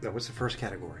 Now, what's the first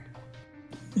category?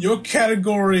 Your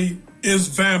category is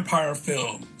vampire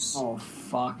films. Oh,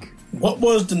 fuck. What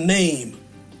was the name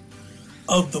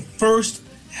of the first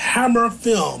Hammer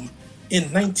film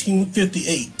in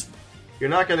 1958? You're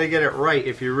not going to get it right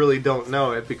if you really don't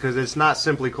know it, because it's not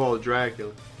simply called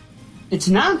Dracula. It's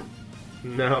not?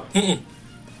 No.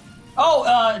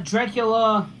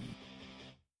 Dracula...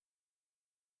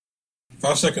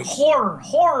 5 seconds.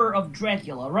 Horror of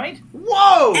Dracula, right?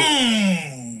 Whoa!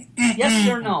 Yes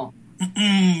or no?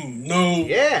 No.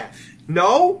 Yeah.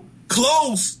 No?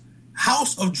 Close.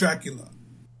 House of Dracula.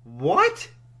 What?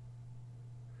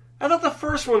 I thought the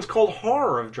first one's called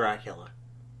Horror of Dracula.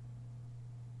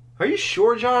 Are you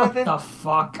sure, Jonathan? What the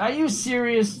fuck? Are you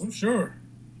serious? I'm sure.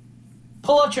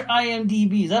 Pull out your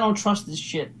IMDb's. I don't trust this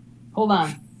shit. Hold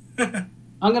on.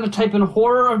 I'm going to type in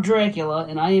Horror of Dracula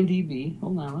in IMDb.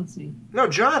 Hold on, let's see. No,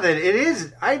 Jonathan, it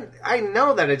is... I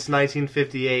know that it's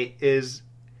 1958 is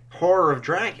Horror of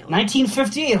Dracula.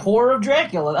 1958, Horror of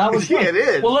Dracula. That was right. Yeah, it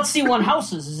is. Well, let's see when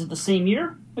House is. Is it the same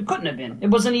year? It couldn't have been. It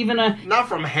wasn't even a... Not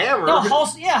from Hammer. No,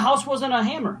 House wasn't a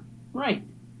Hammer. Right.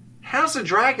 House of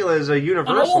Dracula is a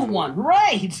Universal. An old one,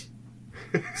 right?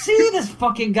 See this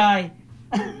fucking guy.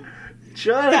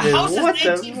 Jonathan, the House is what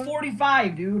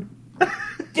 1945, dude.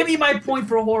 Give me my point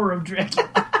for Horror of Dracula.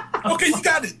 Okay, you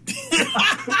got it.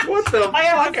 What the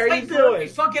fuck are you doing? Every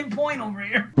fucking point over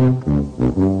here.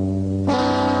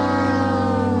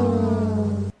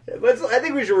 I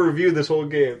think we should review this whole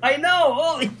game. I know.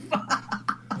 Holy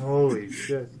fuck. Holy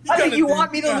shit. I think you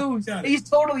want me to lose. He's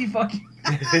totally fucking...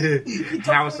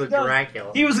 House of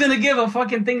Dracula. He was gonna give a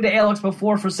fucking thing to Alex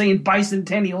before for saying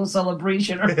bicentennial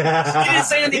celebration. He didn't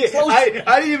say anything close.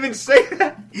 I didn't even say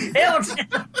that. Alex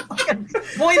fucking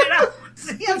pointed out.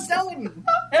 See, I'm telling you.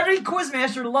 Every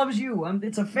quizmaster loves you.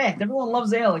 It's a fact. Everyone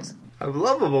loves Alex. I'm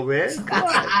lovable, man.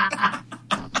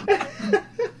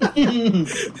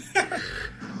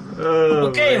 Oh,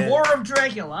 okay, man. Horror of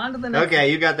Dracula. On to the next.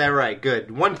 Okay, you got that right.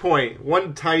 Good. 1 point.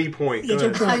 One tiny point. Go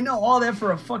ahead. I know, all that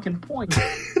for a fucking point.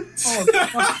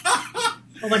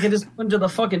 Like I just went to the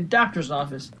fucking doctor's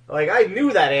office. Like, I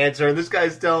knew that answer, and this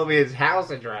guy's telling me it's House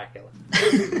of Dracula.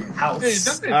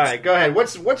 House. All right, go ahead.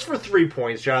 What's for 3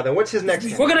 points, Jonathan? What's his next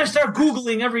one? We're gonna start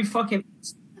Googling every fucking...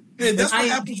 Hey, that's what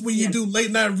happens when you do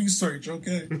late night research,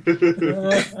 okay?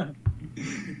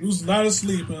 Who's not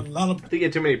asleep and a lot of... I think you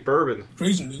had too many bourbon.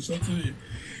 Craziness, I'll tell you.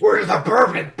 Where's the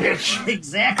bourbon, bitch?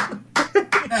 Exactly.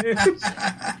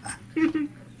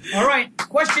 All right,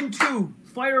 question 2.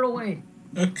 Fire away.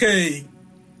 Okay.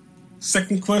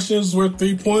 Second question is worth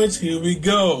 3 points. Here we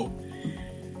go.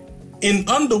 In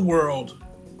Underworld,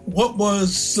 what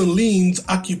was Celine's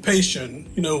occupation?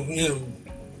 You know,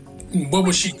 what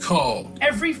was she called?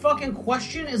 Every fucking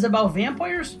question is about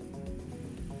vampires?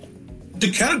 The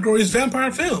category is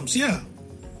vampire films, yeah.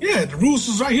 Yeah, the rules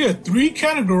is right here. 3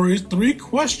 categories, 3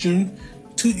 questions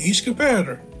to each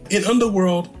competitor. In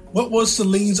Underworld, what was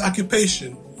Celine's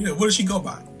occupation? What did she go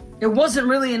by? It wasn't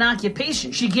really an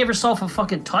occupation. She gave herself a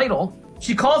fucking title.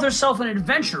 She called herself an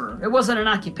adventurer. It wasn't an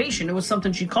occupation. It was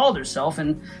something she called herself,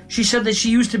 and she said that she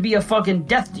used to be a fucking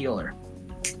death dealer.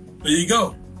 There you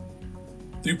go.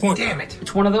 3 points. Damn it.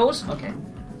 It's one of those? Okay.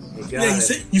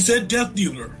 You said death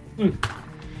dealer.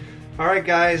 All right,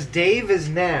 guys. Dave is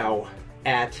now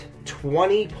at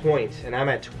 20 points, and I'm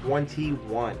at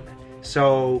 21.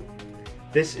 So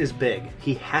this is big.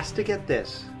 He has to get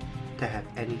this to have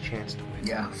any chance to win.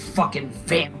 Yeah, fucking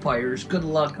vampires. Good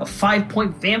luck. A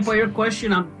 5-point vampire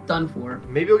question, I'm done for.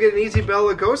 Maybe you'll get an easy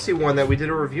Bela Lugosi one that we did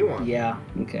a review on. Yeah,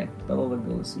 okay. Bela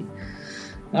Lugosi.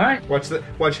 All right.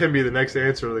 Watch him be the next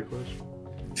answer to the question.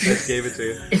 Just gave it to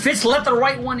you. If it's Let the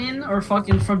Right One In or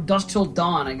fucking From Dusk Till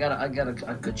Dawn, I got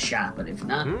a good shot. But if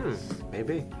not,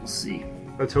 maybe. We'll see.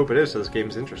 Let's hope it is, so this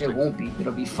game's interesting. It won't be.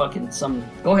 It'll be fucking some...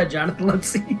 Go ahead, Jonathan. Let's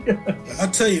see. I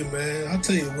tell you, man.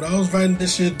 When I was writing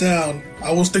this shit down,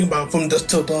 I was thinking about From Dusk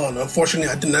Till Dawn. Unfortunately,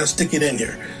 I did not stick it in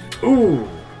here. Ooh.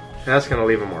 That's going to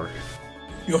leave a mark.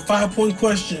 Your 5-point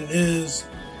question is,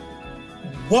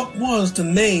 what was the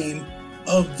name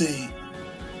of the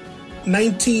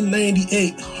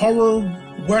 1998 horror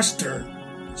western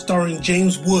starring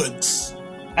James Woods?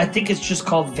 I think it's just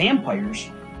called Vampires.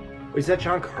 Is that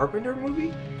John Carpenter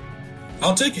movie?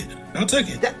 I'll take it.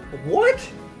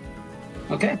 What?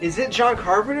 Okay. Is it John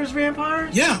Carpenter's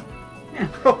Vampires? Yeah.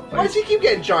 Why does he keep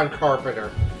getting John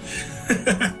Carpenter?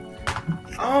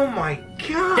 Oh my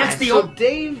god. That's the so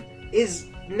Dave is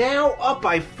now up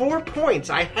by 4 points.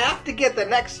 I have to get the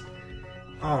next...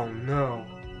 Oh no.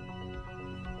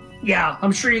 Yeah,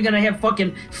 I'm sure you're gonna have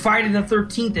fucking Friday the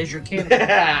 13th as your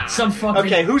candidate. Some fucking...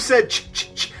 Okay, who said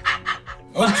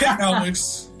Okay,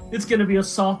 Alex. It's gonna be a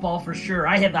softball for sure.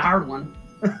 I had the hard one.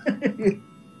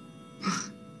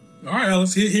 All right,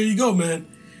 Alex, here you go, man.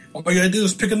 All you gotta do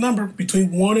is pick a number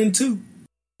between 1 and 2.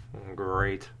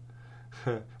 Great.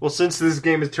 Well, since this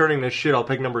game is turning to shit, I'll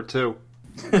pick number 2.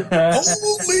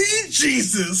 Holy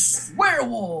Jesus!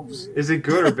 Werewolves! Is it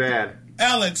good or bad?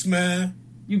 Alex, man.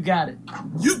 You got it.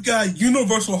 You got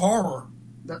Universal Horror.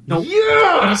 Nope.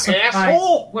 Yeah,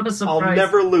 asshole! What a surprise. I'll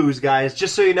never lose, guys.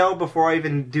 Just so you know, before I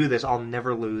even do this, I'll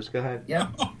never lose. Go ahead. Yep.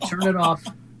 Turn it off.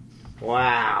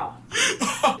 Wow.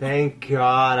 Thank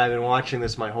God I've been watching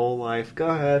this my whole life. Go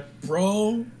ahead.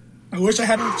 Bro, I wish I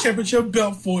had a championship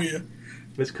belt for you.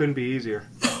 This couldn't be easier.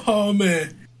 Oh,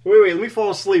 man. Wait, let me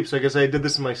fall asleep, so I guess I did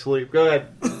this in my sleep. Go ahead.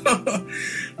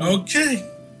 Okay.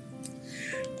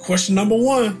 Question number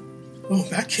 1. Oh,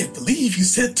 I can't believe you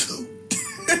said 2.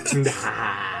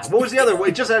 Nah. What was the other?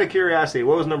 Wait, just out of curiosity,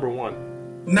 what was number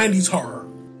 1? 90s horror.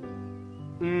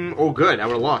 Oh, good. I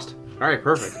would have lost. All right,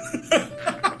 perfect.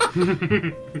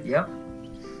 Yep.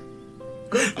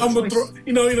 Good I'm gonna choice.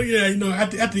 throw,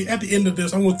 at the end of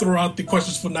this, I'm gonna throw out the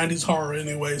questions for 90s horror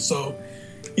anyway. So,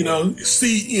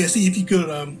 see if you could,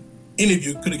 any of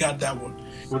you could have got that one.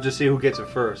 We'll just see who gets it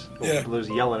first. Yeah. We'll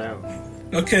just yell it out.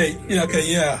 Okay.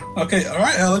 Okay. All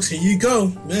right, Alex. Here you go,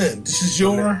 man. This is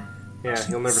your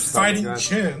you'll never stop fighting me, guys.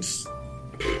 chance.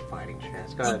 Fighting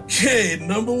chance. Go ahead. Okay,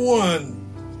 number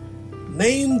 1.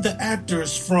 Name the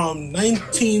actors from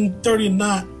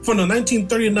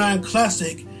 1939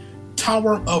 classic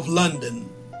Tower of London.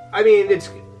 I mean,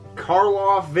 it's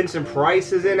Karloff, Vincent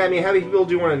Price is in. I mean, how many people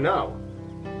do you want to know?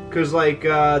 Because,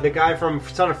 the guy from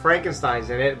Son of Frankenstein's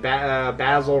in it,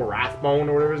 Basil Rathbone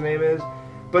or whatever his name is.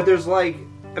 But there's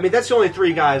that's the only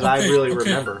 3 guys I really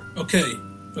remember. Okay.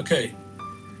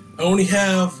 I only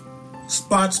have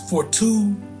spots for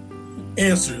 2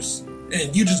 answers,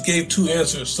 and you just gave 2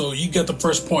 answers, so you get the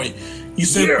first point. You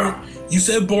said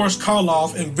Boris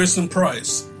Karloff and Vincent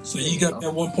Price. So you got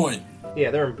that 1 point.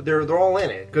 Yeah, they're all in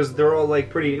it because they're all like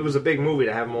pretty. It was a big movie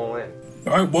to have them all in.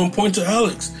 All right, 1 point to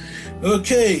Alex.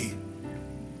 Okay,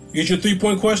 here's your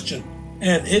 3-point question,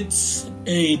 and it's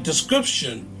a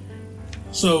description.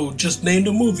 So just name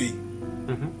the movie.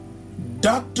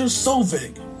 Dr.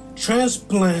 Sovig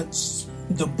transplants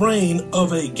the brain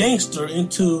of a gangster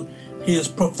into his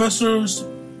professor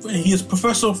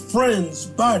friend's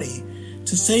body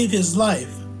to save his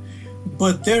life,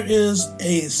 but there is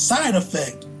a side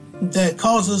effect that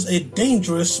causes a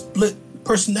dangerous split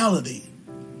personality.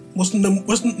 What's the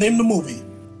name of the movie?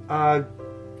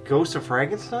 Ghost of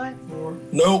Frankenstein?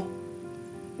 No.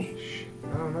 I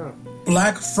don't know.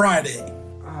 Black Friday.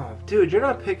 Oh, dude, you're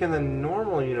not picking the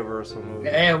normal Universal movie.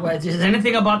 Hey, has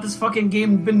anything about this fucking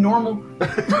game been normal?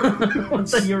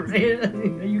 What's that?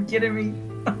 Are you kidding me?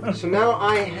 So now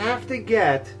I have to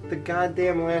get the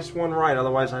goddamn last one right,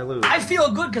 otherwise I lose. I feel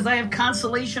good because I have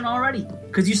consolation already.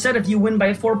 Because you said if you win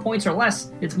by 4 points or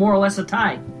less, it's more or less a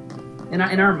tie in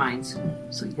our minds.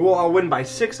 So, well, I'll win by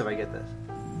 6 if I get this.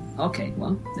 Okay,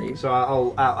 well, there you go. So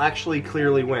I'll actually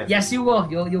clearly win. Yes, you will.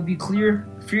 You'll be clear,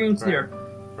 free and clear.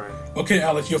 Right. Okay,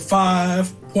 Alex, your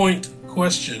 5-point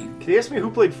question. Can you ask me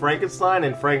who played Frankenstein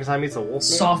in Frankenstein Meets the Wolfman?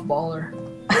 Softballer.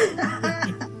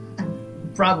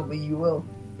 Probably you will.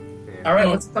 Yeah. All right,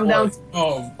 let's come down.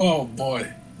 Oh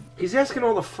boy. He's asking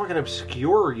all the fucking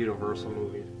obscure Universal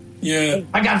movies. Yeah.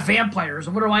 I got vampires.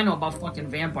 What do I know about fucking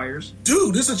vampires?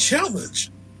 Dude, this is a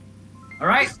challenge. All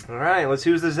right. All right, let's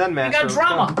use the Zen Master. We got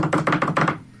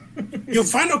drama. Your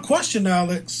final question,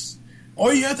 Alex.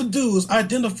 All you have to do is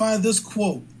identify this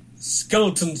quote.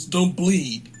 Skeletons don't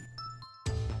bleed.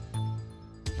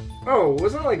 Oh,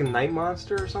 wasn't it like a night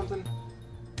monster or something?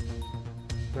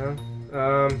 No?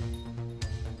 How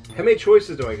many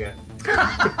choices do I get?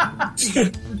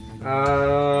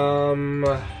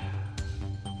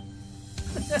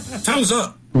 Time's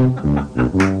up.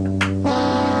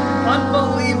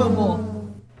 Unbelievable.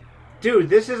 Dude,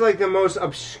 this is like the most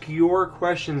obscure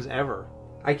questions ever.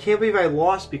 I can't believe I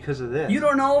lost because of this. You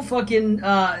don't know fucking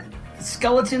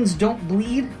skeletons don't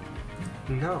bleed?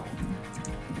 No.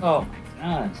 Oh,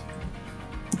 God.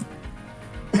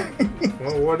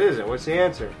 Well, what is it? What's the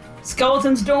answer?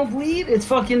 Skeletons don't bleed? It's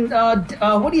fucking,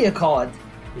 what do you call it?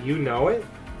 You know it?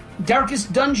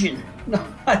 Darkest Dungeon. No,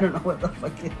 I don't know what the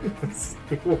fuck it is.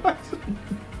 What?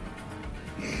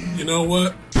 You know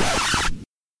what?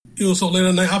 It was so late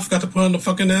at night, I forgot to put on the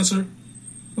fucking answer.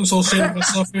 I'm so ashamed of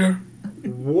myself here.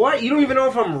 What? You don't even know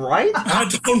if I'm right? I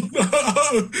don't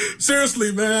know.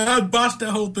 Seriously, man, I botched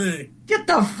that whole thing. Get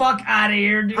the fuck out of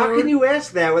here, dude. How can you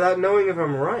ask that without knowing if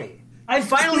I'm right? I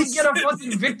finally get a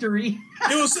fucking victory.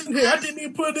 It was sitting here. I didn't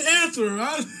even put the answer.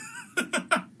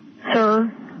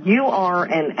 Sir, you are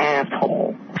an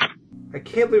asshole. I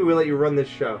can't believe we let you run this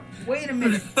show. Wait a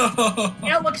minute.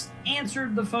 Alex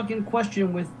answered the fucking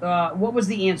question with, what was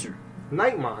the answer?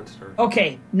 Night Monster.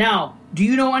 Okay, now, do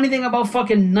you know anything about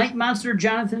fucking Night Monster,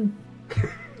 Jonathan?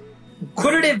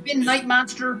 Could it have been Night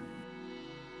Monster?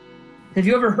 Have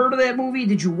you ever heard of that movie?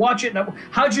 Did you watch it?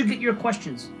 How'd you get your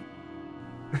questions?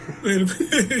 Wait a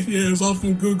minute. Yeah, it's all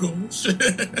from Google.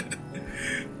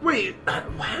 Wait,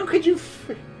 how could you...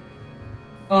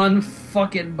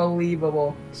 Unfucking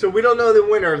believable. So we don't know the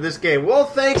winner of this game. Well,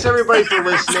 thanks everybody for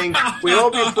listening. We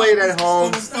hope you played at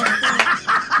home.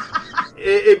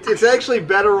 It's actually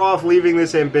better off leaving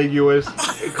this ambiguous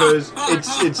because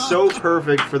it's so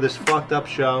perfect for this fucked up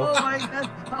show. Oh my God.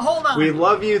 Hold on. We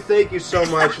love you. Thank you so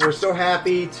much. We're so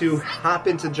happy to hop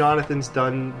into Jonathan's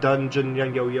dungeon.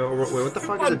 What the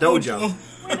fuck is a dojo?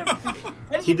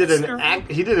 He did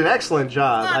an excellent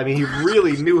job. I mean, he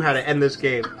really knew how to end this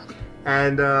game.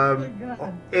 And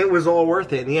it was all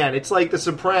worth it in the end. It's like The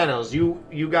Sopranos.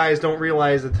 You guys don't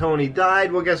realize that Tony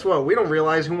died. Well, guess what? We don't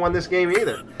realize who won this game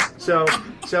either. So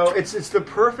it's the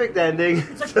perfect ending.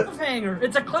 It's a cliffhanger.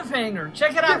 It's a cliffhanger.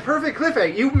 Check it out. Yeah, perfect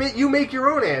cliffhanger. You make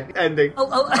your own ending. You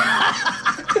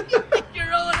make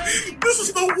your own ending. This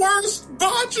is the worst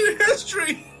botch in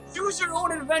history. Choose your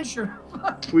own adventure.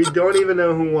 We don't even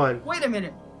know who won. Wait a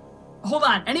minute. Hold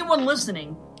on. Anyone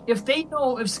listening, if they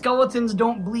know if Skeletons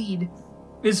Don't Bleed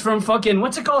is from fucking,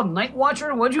 what's it called? Night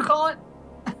Watcher? What'd you call it?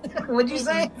 What'd you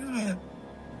say?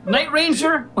 Night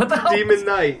Ranger? What the hell? Demon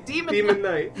Knight. Demon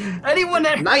Knight. Anyone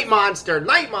that... Night Monster.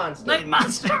 Night Monster. Night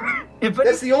Monster.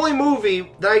 That's the only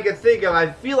movie that I can think of.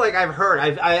 I feel like I've heard.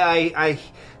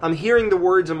 I'm hearing the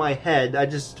words in my head. I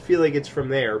just feel like it's from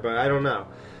there, but I don't know.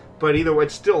 But either way,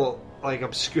 it's still like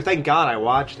obscure. Thank God I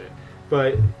watched it.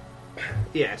 But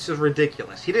yeah, it's just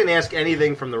ridiculous. He didn't ask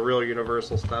anything from the real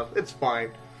Universal stuff. It's fine.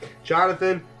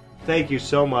 Jonathan, thank you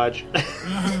so much.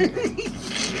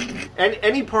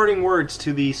 any parting words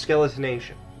to the Skeleton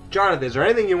Nation? Jonathan, is there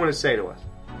anything you want to say to us,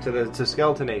 to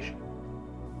Skeleton Nation?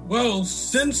 Well,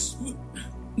 since wait.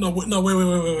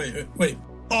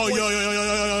 Oh,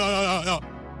 yo.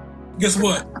 Guess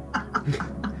what?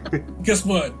 Guess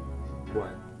what? What?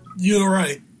 You're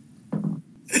right.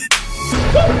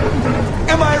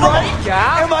 Am I right?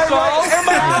 Yeah. Am I right? Am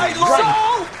I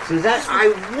right? So that I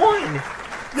won.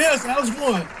 Yes, I was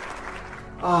one.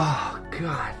 Oh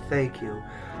God, thank you.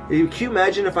 Can you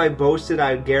imagine if I boasted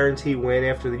I'd guarantee win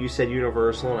after you said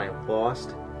Universal and I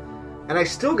lost? And I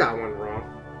still got one wrong.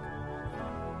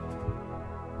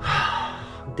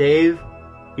 Dave,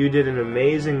 you did an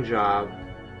amazing job.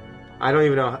 I don't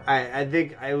even know. I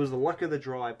think it was the luck of the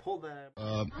draw. I pulled that.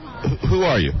 Who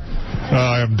are you?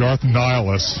 I am Darth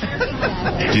Nihilus.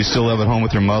 Do you still live at home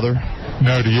with your mother?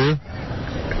 No, do you?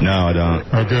 No, I don't.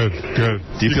 Oh, good.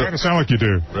 Do you kind of sound like you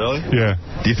do. Really? Yeah.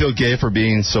 Do you feel gay for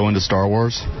being so into Star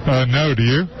Wars? No, do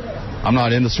you? I'm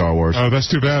not into Star Wars. Oh, that's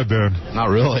too bad, then. Not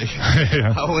really.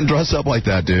 Yeah. I wouldn't dress up like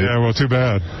that, dude. Yeah, well, too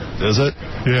bad. Is it?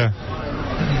 Yeah.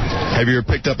 Have you ever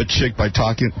picked up a chick by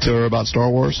talking to her about Star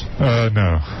Wars? No.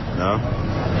 No?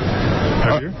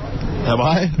 Have you? Have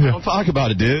I? Yeah. Don't talk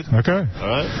about it, dude. Okay. All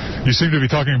right. You seem to be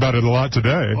talking about it a lot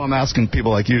today. Well, I'm asking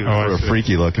people like you who are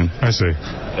freaky looking. I see.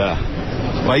 Yeah.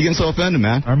 Why are you getting so offended,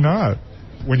 man? I'm not.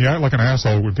 When you act like an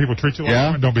asshole, when people treat you like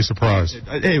one, don't be surprised.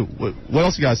 Hey, what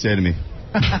else you guys say to me?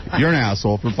 You're an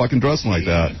asshole for fucking dressing like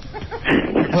that.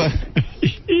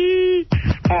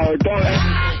 Oh, don't.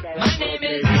 My name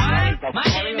is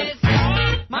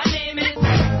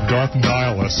Darth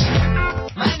Nihilus.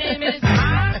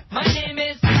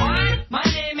 My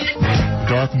name is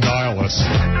Darth Nihilus.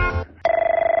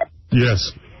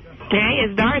 Yes. Okay,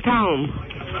 is Darth home?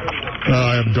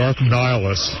 I am Darth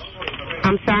Nihilus.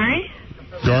 I'm sorry?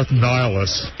 Darth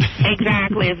Nihilus.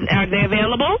 Exactly. Are they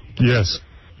available? Yes.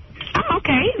 Oh,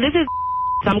 okay. This is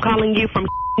I'm calling you from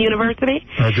University.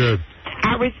 Oh, good.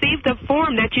 I received a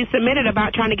form that you submitted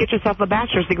about trying to get yourself a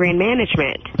bachelor's degree in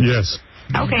management. Yes.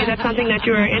 Okay, that's something that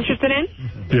you are interested in?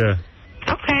 Yeah.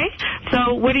 Okay.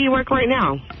 So where do you work right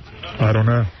now? I don't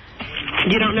know.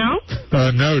 You don't know?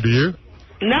 No, do you?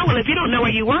 No, well, if you don't know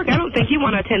where you work, I don't think you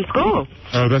want to attend school.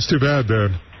 Oh, that's too bad,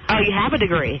 then. Oh, you have a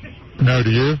degree? No, do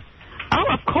you? Oh,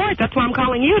 of course. That's why I'm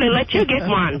calling you, to let you get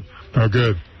one. Oh,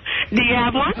 good. Do you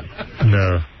have one?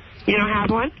 No. You don't have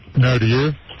one? No, do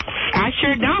you? I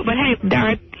sure don't, but hey,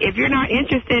 Darth, if you're not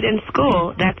interested in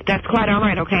school, that's quite all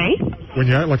right, okay? When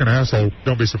you act like an asshole,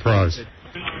 don't be surprised.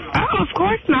 Oh, of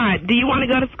course not. Do you want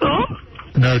to go to school?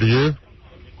 No, do you?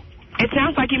 It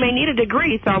sounds like you may need a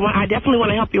degree, so I definitely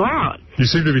want to help you out. You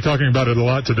seem to be talking about it a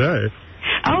lot today.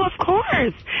 Oh, of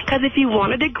course. Because if you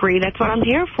want a degree, that's what I'm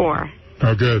here for.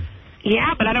 Oh, good.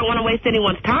 Yeah, but I don't want to waste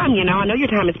anyone's time, you know. I know your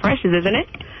time is precious, isn't it?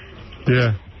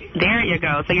 Yeah. There you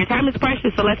go. So your time is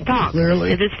precious, so let's talk.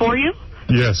 Clearly. Is this for you?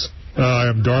 Yes. I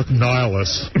am Darth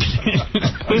Nihilus.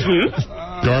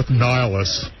 Darth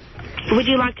Nihilus. Would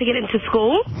you like to get into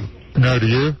school? No, do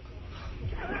you?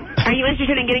 Are you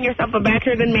interested in getting yourself a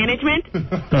bachelor's in management?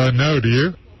 No, do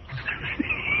you?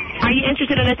 Are you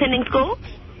interested in attending school?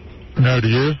 No, do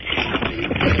you?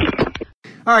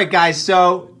 All right, guys,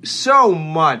 so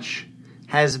much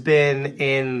has been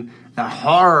in the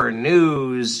horror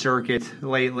news circuit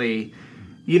lately.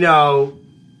 You know,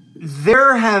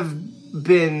 there have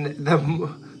been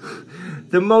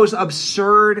the most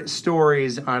absurd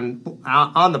stories on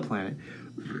the planet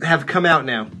have come out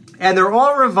now. And they're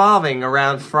all revolving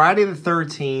around Friday the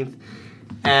 13th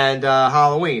and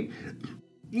Halloween.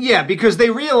 Yeah, because they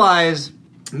realize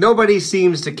nobody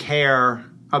seems to care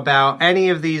about any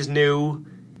of these new...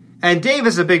 And Dave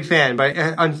is a big fan, but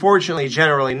unfortunately,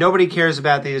 generally, nobody cares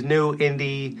about these new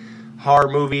indie horror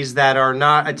movies that are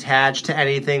not attached to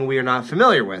anything we are not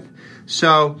familiar with.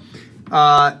 So,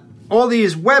 all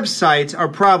these websites are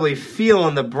probably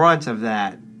feeling the brunt of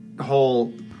that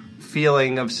whole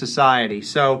feeling of society.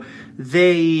 So,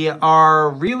 they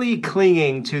are really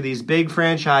clinging to these big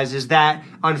franchises that,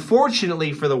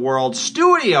 unfortunately for the world,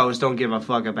 studios don't give a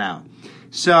fuck about.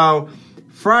 So...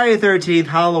 Friday the 13th,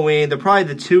 Halloween, they're probably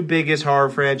the two biggest horror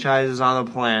franchises on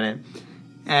the planet.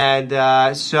 And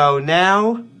so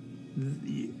now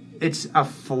it's a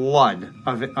flood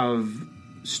of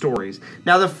stories.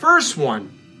 Now, the first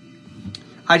one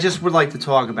I just would like to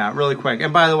talk about really quick.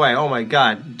 And by the way, oh my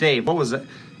God, Dave, what was it?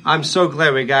 I'm so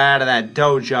glad we got out of that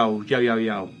dojo.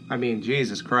 Yo. I mean,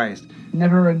 Jesus Christ.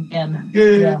 Never again.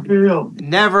 Yeah.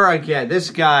 Never again.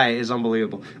 This guy is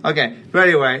unbelievable. Okay, but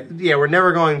anyway, yeah, we're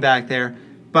never going back there.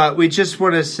 But we just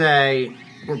want to say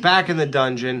we're back in the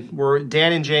dungeon. We're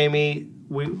Dan and Jamie.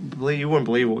 You wouldn't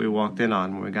believe what we walked in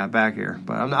on when we got back here.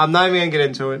 But I'm not even going to get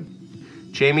into it.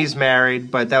 Jamie's married,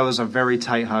 but that was a very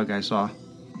tight hug I saw.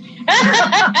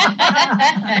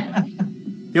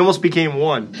 You almost became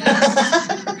one.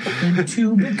 And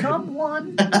two become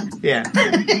one. Yeah.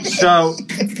 So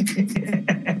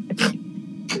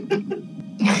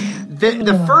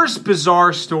the first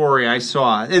bizarre story I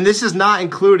saw, and this is not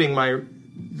including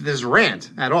this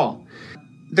rant at all.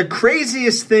 The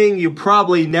craziest thing you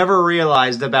probably never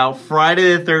realized about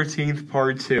Friday the 13th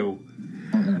Part 2.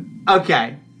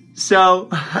 Okay. So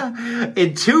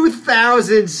in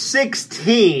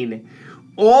 2016,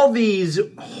 all these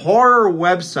horror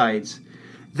websites,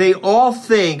 they all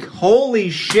think, holy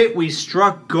shit, we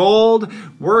struck gold.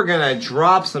 We're going to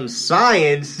drop some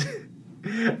science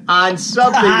on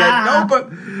something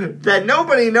that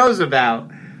nobody knows about.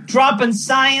 Dropping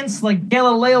science like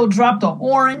Galileo dropped an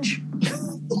orange.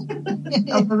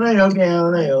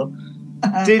 Galileo.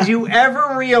 Did you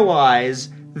ever realize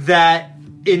that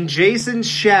in Jason's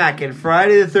shack in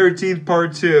Friday the 13th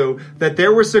Part 2 that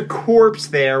there was a corpse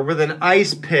there with an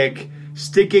ice pick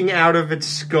sticking out of its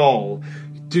skull?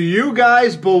 Do you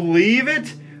guys believe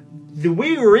it?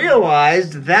 We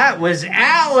realized that was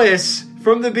Alice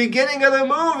from the beginning of the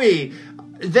movie.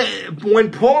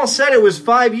 When Paul said it was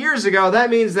 5 years ago, that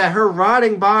means that her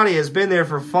rotting body has been there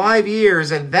for 5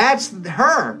 years, and that's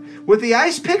her with the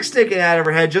ice pick sticking out of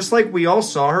her head, just like we all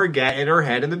saw her get in her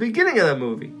head in the beginning of the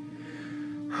movie.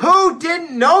 Who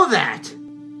didn't know that?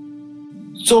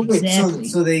 So wait,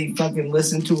 so they fucking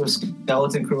listened to a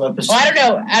Skeleton Crew episode? Well, I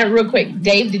don't know. Real quick,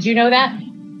 Dave, did you know that?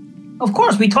 Of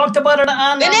course, we talked about it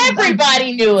on... Then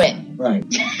everybody knew it. Right.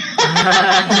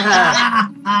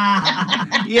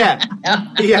 Yeah.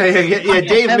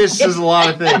 Dave misses a lot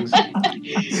of things.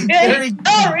 Because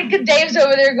Dave's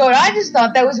over there going, I just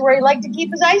thought that was where he liked to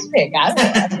keep his ice pick. I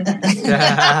don't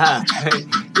know.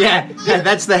 Yeah,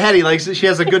 that's the head. He likes. She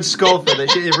has a good skull for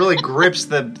that. It really grips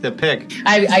the pick.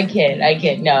 I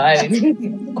kid. No,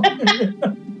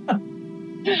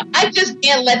 I just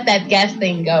can't let that gas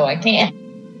thing go. I can't.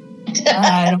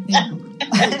 I don't know.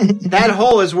 That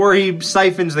hole is where he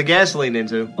siphons the gasoline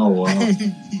into. Oh wow!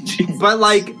 But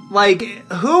like,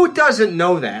 who doesn't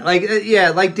know that?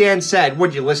 Like Dan said,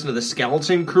 would you listen to the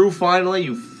Skeleton Crew finally?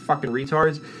 You fucking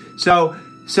retards. So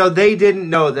they didn't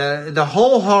know the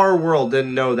whole horror world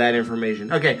didn't know that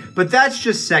information. Okay, but that's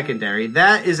just secondary.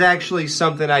 That is actually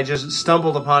something I just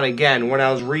stumbled upon again when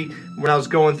I was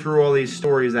going through all these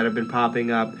stories that have been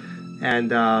popping up,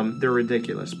 and they're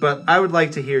ridiculous. But I would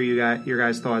like to hear your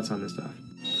guys' thoughts on this stuff.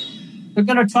 We're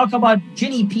going to talk about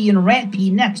Ginny Pee and Rat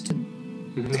Pee next.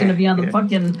 It's going to be on the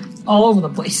fucking all over the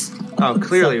place. Oh,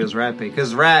 clearly it was Rat Pee.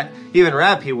 Because Rat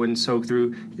Pee wouldn't soak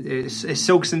through. It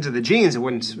soaks into the jeans. It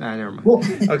wouldn't. Never mind. Well,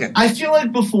 okay. I feel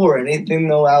like before anything,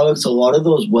 though, Alex, a lot of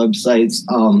those websites,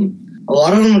 a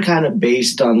lot of them are kind of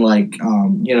based on, like,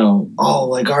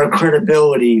 like our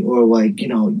credibility, or like,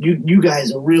 you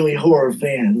guys are really horror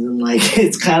fans. And, like,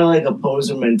 it's kind of like a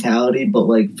poser mentality. But,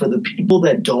 like, for the people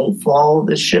that don't follow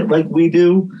this shit like we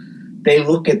do, they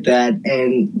look at that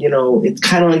and, it's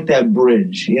kind of like that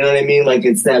bridge. You know what I mean? Like,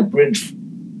 it's that bridge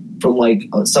from, like,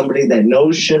 somebody that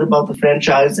knows shit about the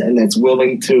franchise and that's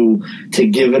willing to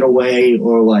give it away,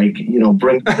 or, like,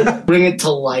 bring it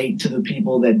to light to the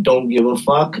people that don't give a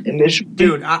fuck initially.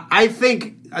 Dude, I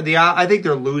think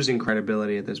they're losing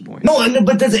credibility at this point. No,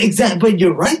 but that's exactly. But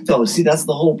you're right, though. See, that's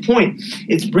the whole point.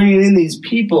 It's bringing in these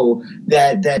people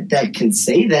that can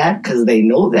say that because they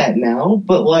know that now.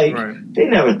 But like, They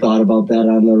never thought about that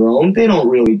on their own. They don't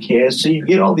really care. So you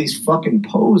get all these fucking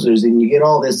posers, and you get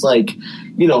all this like,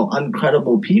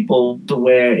 uncredible people to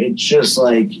where it's just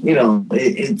like,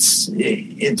 it's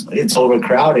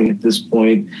overcrowding at this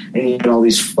point, and you get all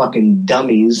these fucking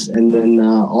dummies, and then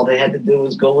all they had to do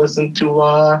was go listen to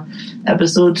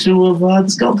episode 2 of the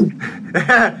Skeleton.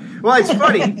 Well, it's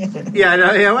funny.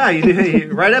 Wow, you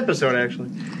did right episode actually.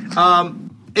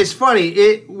 It's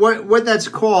funny. What that's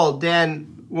called, Dan.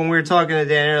 When we were talking to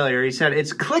Dan earlier, he said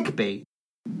it's clickbait.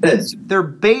 They're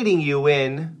baiting you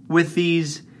in with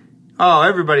these. Oh,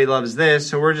 everybody loves this,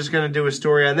 so we're just going to do a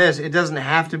story on this. It doesn't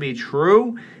have to be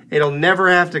true. It'll never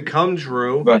have to come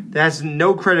true. Right. That's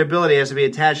no credibility has to be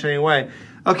attached in any way.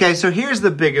 Okay, so here's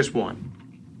the biggest one.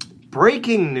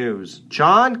 Breaking news.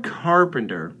 John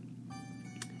Carpenter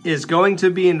is going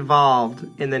to be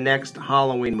involved in the next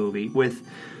Halloween movie with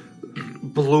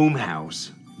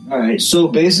Blumhouse. All right, so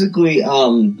basically,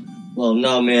 so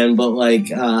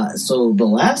the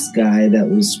last guy that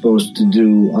was supposed to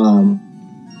do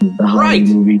the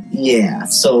Halloween movie, yeah,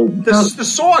 so the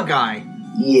Saw guy,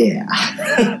 yeah,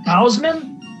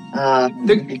 Hausman.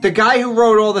 The guy who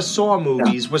wrote all the Saw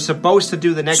movies was supposed to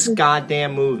do the next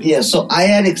goddamn movie. Yeah, so I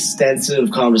had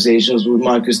extensive conversations with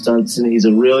Marcus Dunstan. He's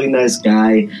a really nice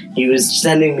guy. He was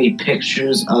sending me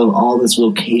pictures of all this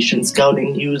location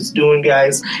scouting he was doing,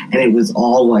 guys, and it was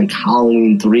all like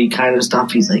Halloween 3 kind of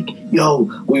stuff. He's like,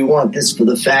 yo, we want this for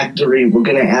the factory. We're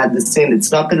going to add this in.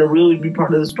 It's not going to really be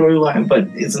part of the storyline, but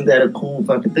isn't that a cool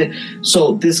fucking thing?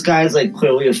 So this guy's like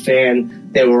clearly a fan.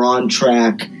 They were on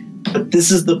track. But this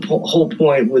is the whole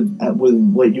point with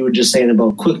what you were just saying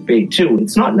about clickbait, too.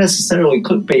 It's not necessarily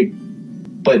clickbait,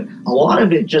 but a lot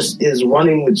of it just is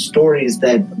running with stories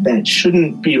that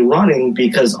shouldn't be running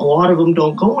because a lot of them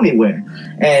don't go anywhere.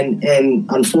 And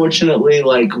unfortunately,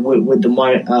 like with the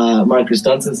Marcus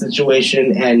Dunstan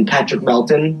situation, and Patrick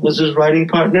Melton was his writing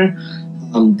partner,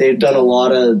 they've done a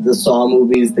lot of the Saw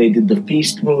movies. They did the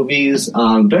Feast movies.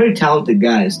 Very talented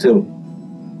guys, too.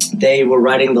 They were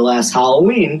writing the last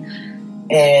Halloween,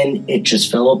 and it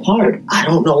just fell apart. I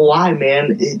don't know why,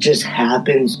 man. It just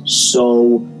happens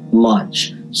so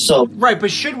much. So right,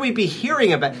 but should we be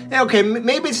hearing about? Okay,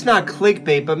 maybe it's not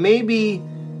clickbait, but maybe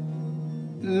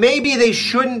they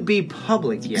shouldn't be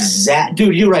public yet.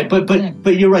 Dude, you're right.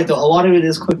 But you're right though. A lot of it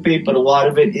is clickbait, but a lot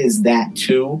of it is that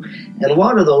too. And a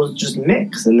lot of those just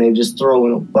mix, and they just throw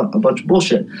in a bunch of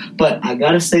bullshit. But I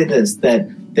gotta say this: that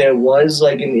there was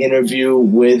like an interview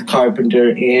with Carpenter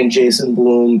and Jason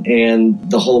Blum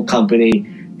and the whole company,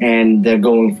 and they're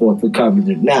going forth with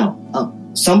Carpenter. Now,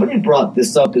 somebody brought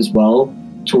this up as well,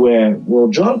 to where, well,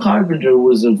 John Carpenter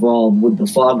was involved with the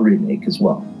Fog remake as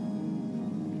well.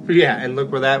 Yeah, and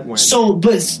look where that went.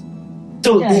 There's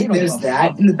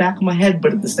that in the back of my head,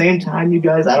 but at the same time, you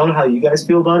guys, I don't know how you guys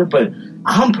feel about it, but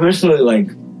I'm personally like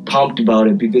pumped about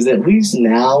it because at least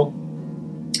now,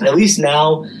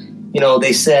 you know,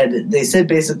 they said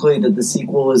basically that the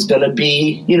sequel is going to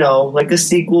be, you know, like a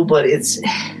sequel, but it's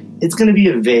going to be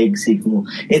a vague sequel.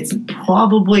 It's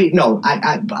probably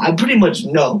I pretty much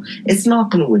know it's not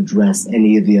going to address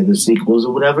any of the other sequels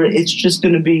or whatever. It's just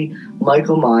going to be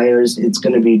Michael Myers. It's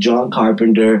going to be John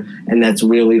Carpenter, and that's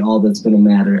really all that's going to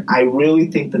matter. I really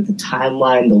think that the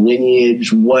timeline, the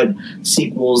lineage, what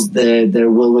sequels they're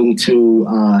willing to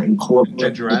incorporate,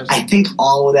 address. I think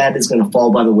all of that is going to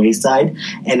fall by the wayside,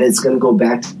 and it's going to go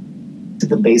back to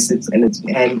the basics,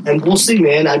 and we'll see,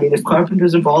 man. I mean, if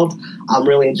Carpenter's involved, I'm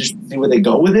really interested to see where they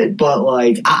go with it, but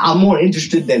like I'm more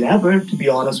interested than ever, to be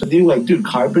honest with you. Like, dude,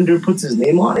 Carpenter puts his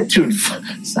name on it, dude,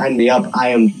 sign me up. I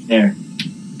am there.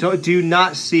 Do you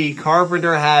not see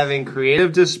Carpenter having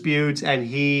creative disputes and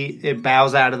it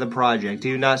bows out of the project? Do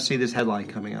you not see this headline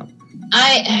coming up?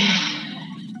 I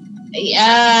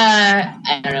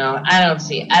don't know.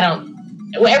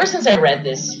 Well, ever since I read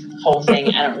this whole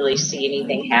thing, I don't really see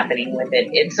anything happening with it.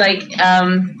 It's like,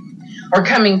 or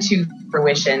coming to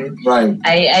fruition. Right.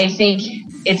 I think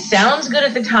it sounds good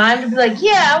at the time to be like,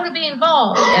 yeah, I want to be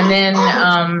involved. And then,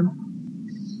 I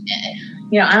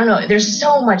don't know. There's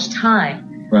so much time.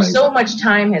 Right. So much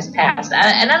time has passed.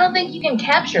 And I don't think you can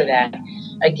capture that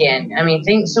again. I mean,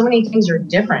 so many things are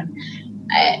different.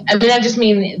 I just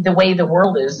mean the way the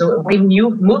world is, the way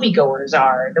moviegoers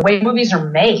are, the way movies are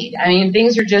made. I mean,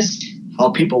 things are just... how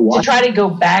people watch. To try to go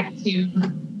back to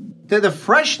the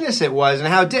freshness it was and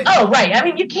how it Oh, right. I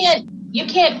mean, you can't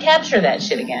capture that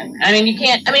shit again. I mean, you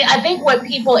can't. I mean, I think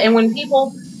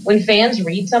when fans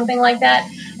read something like that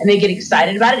and they get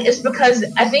excited about it, it's because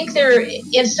I think they're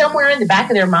somewhere in the back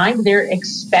of their mind, they're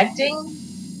expecting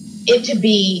it to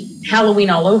be Halloween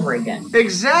all over again.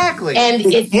 Exactly. And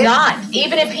it's not.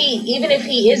 Even if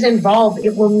he is involved,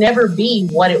 it will never be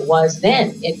what it was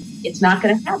then. It's not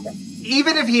going to happen.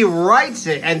 Even if he writes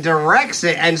it and directs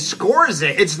it and scores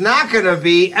it, it's not going to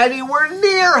be anywhere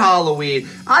near Halloween.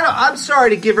 I'm sorry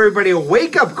to give everybody a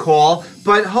wake-up call,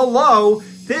 but hello,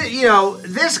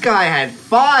 this guy had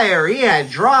fire, he had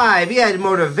drive, he had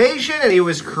motivation, and he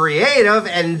was creative,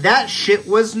 and that shit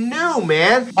was new,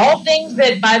 man. All things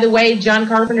that, by the way, John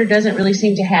Carpenter doesn't really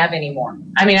seem to have anymore.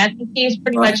 I mean, I think he's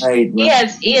pretty much,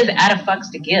 he is out of fucks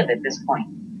to give at this point.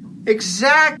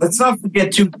 Exactly. Let's not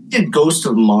forget, too, he did Ghost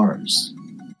of Mars.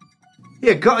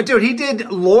 Yeah, dude, he did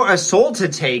A Soul to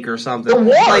Take or something. The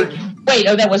Ward.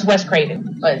 That was Wes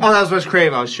Craven. That was Wes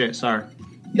Craven. Oh, shit, sorry.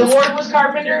 The Ward was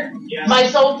Carpenter? Yeah. My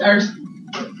Soul to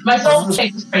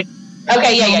Take was Craven.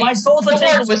 Okay, yeah. My Soul to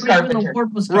Take was Carpenter.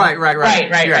 Right.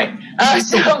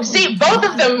 So, see, both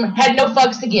of them had no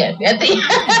fucks to give at the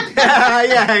end.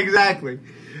 Yeah, exactly.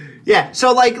 Yeah,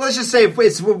 so like, let's just say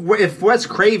if Wes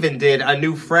Craven did a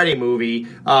new Freddy movie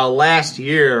last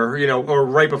year, or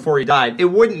right before he died, it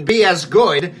wouldn't be as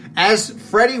good as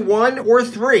Freddy 1 or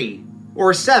 3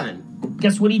 or 7.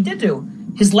 Guess what he did do?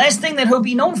 his last thing that he'll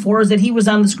be known for is that he was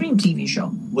on the Scream TV show.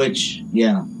 Which,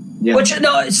 yeah. Which,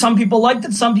 no, some people liked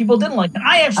it, some people didn't like it.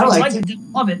 I actually liked it,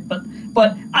 didn't love it, but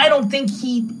I don't think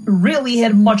he really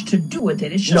had much to do with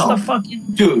it. It's just a fucking...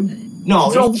 Dude,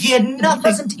 no, he had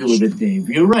nothing to do with it, Dave.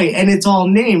 You're right, and it's all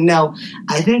named. Now,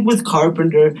 I think with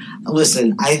Carpenter,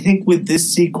 listen, I think with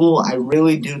this sequel, I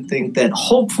really do think that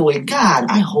hopefully, God,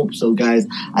 I hope so, guys,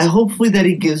 hopefully that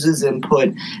he gives his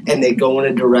input and they go in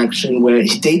a direction where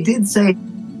they did say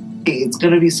it's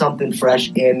going to be something fresh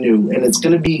and new, and it's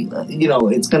going to be,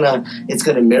 it's going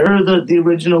to mirror the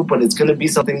original, but it's going to be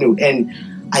something new. And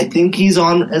I think he's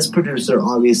on as producer,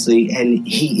 obviously, and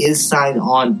he is signed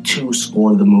on to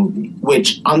score the movie.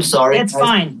 Which I'm sorry, that's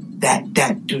fine. That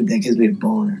dude, that gives me a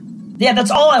boner. Yeah,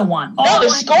 that's all I want.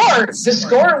 The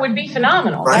score would be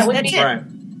phenomenal. Right? That would be right.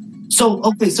 So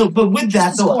but with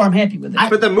that, though, I'm happy with it.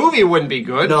 But the movie wouldn't be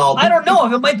good. No, I don't know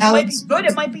if it might be good.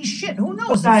 It might be shit. Who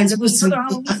knows? Guys, listen.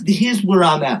 Here's where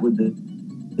I'm at with this.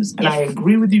 And I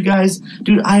agree with you guys.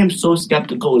 Dude, I am so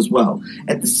skeptical as well.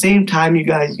 At the same time, you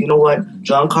guys, you know what?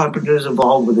 John Carpenter's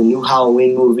involved with a new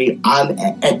Halloween movie. I'm,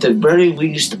 at the very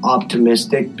least,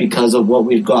 optimistic because of what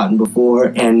we've gotten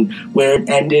before and where it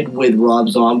ended with Rob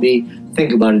Zombie.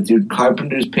 Think about it, dude.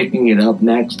 Carpenter's picking it up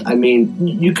next. I mean,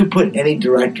 you could put any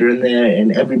director in there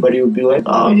and everybody would be like,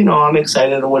 oh, I'm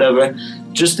excited or whatever.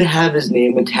 Just to have his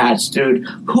name attached, dude.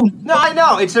 No, I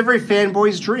know. It's every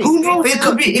fanboy's dream. Who knows?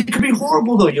 It could be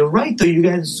horrible, though. You're right, though. You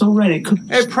guys are so right.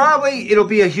 It'll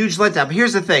be a huge letdown. But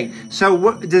here's the thing.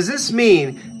 So does this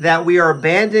mean that we are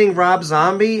abandoning Rob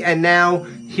Zombie? And now,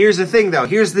 here's the thing, though.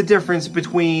 Here's the difference.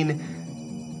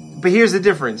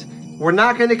 We're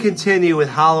not going to continue with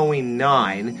Halloween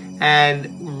 9.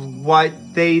 And what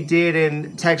they did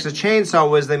in Texas Chainsaw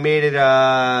was they made it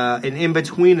an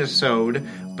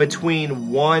in-between-isode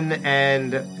between 1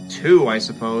 and 2, I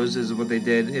suppose, is what they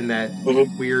did in that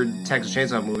weird Texas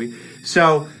Chainsaw movie.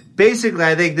 So basically,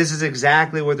 I think this is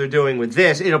exactly what they're doing with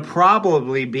this. It'll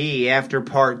probably be after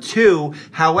part 2.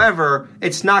 However,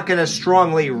 it's not going to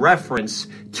strongly reference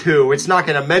 2. It's not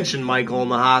going to mention Michael in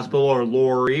the hospital or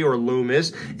Laurie or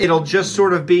Loomis. It'll just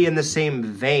sort of be in the same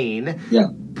vein. Yeah.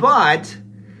 But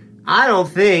I don't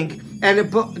think...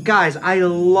 guys, I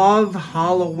love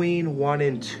Halloween 1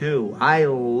 and 2. I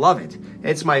love it.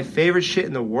 It's my favorite shit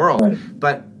in the world. Right.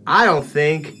 But I don't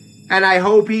think, and I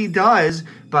hope he does,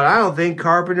 but I don't think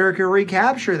Carpenter can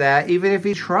recapture that, even if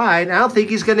he tried. I don't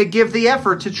think he's going to give the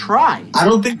effort to try. I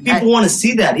don't think people want to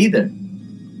see that either.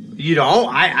 You know,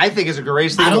 I think it's a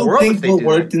great thing in the world. I don't think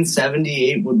what worked in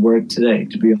 78 would work today,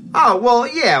 to be honest. Oh, well,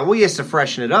 yeah, we used to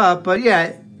freshen it up, but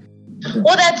yeah.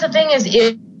 Well, that's the thing is,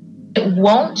 it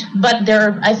won't, but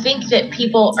I think that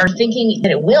people are thinking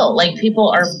that it will. Like,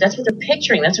 that's what they're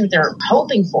picturing, that's what they're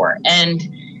hoping for, and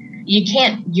you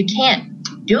can't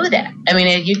do that. I mean,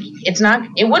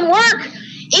 it wouldn't work.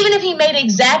 Even if he made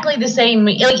exactly the same,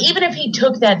 like, even if he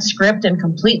took that script and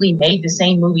completely made the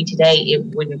same movie today,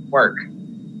 it wouldn't work.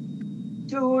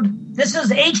 Dude, this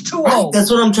is H2O.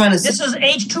 That's what I'm trying to say. This is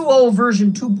H2O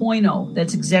version 2.0.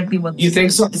 That's exactly what... You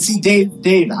think so? See, Dave,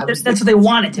 that's what they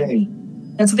want it to be.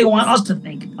 That's what they want us to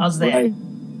think. How's that? Right.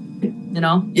 You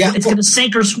know? Yeah. It's going to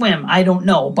sink or swim. I don't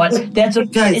know. But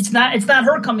it's not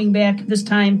her coming back this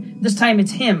time. This time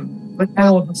it's him. But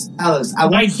Alice, I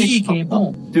want to he came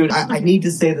home. Dude, I need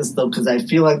to say this, though, because I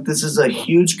feel like this is a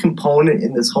huge component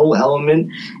in this whole element,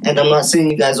 and I'm not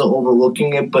saying you guys are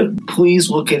overlooking it, but please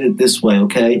look at it this way,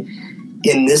 okay?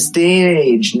 In this day and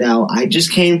age now, I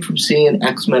just came from seeing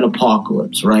X-Men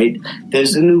Apocalypse, right?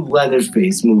 There's a new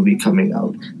Leatherface movie coming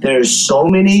out. There's so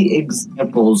many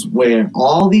examples where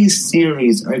all these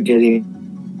series are getting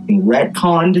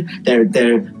retconned.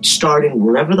 They're starting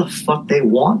wherever the fuck they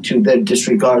want to. They're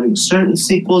disregarding certain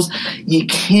sequels. You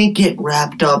can't get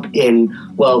wrapped up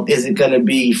in, well, is it going to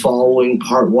be following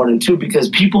part 1 and 2? Because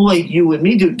people like you and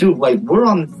me do like, we're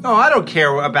on... Oh, I don't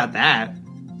care about that.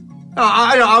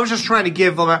 I was just trying to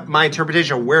give my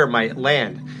interpretation of where it might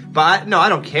land. But I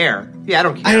don't care. Yeah, I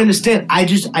don't care. I understand.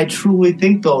 I truly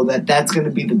think, though, that that's going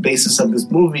to be the basis of this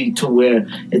movie, to where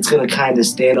it's going to kind of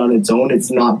stand on its own.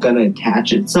 It's not going to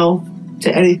attach itself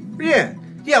to anything. Yeah.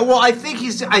 Yeah, well, I think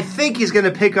he's going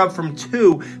to pick up from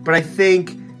 2, but I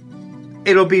think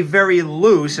it'll be very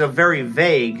loose or very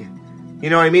vague. You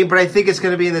know what I mean? But I think it's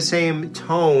going to be in the same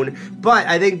tone. But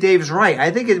I think Dave's right. I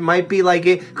think it might be like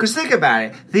it. Because think about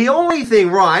it. The only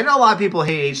thing wrong, I know a lot of people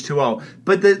hate H2O,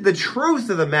 but the truth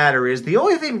of the matter is the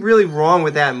only thing really wrong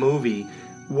with that movie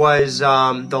was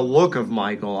the look of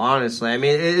Michael, honestly. I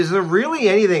mean, is there really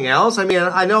anything else? I mean,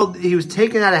 I know he was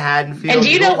taken out of Haddonfield. And do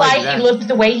you know why he looked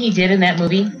the way he did in that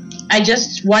movie? I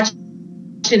just watched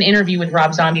an interview with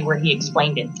Rob Zombie where he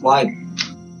explained it. Why?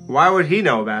 Why would he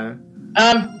know about it?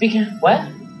 Because what?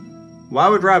 Why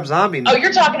would Rob Zombie know? Oh,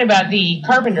 you're talking about the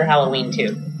Carpenter Halloween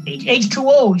 2.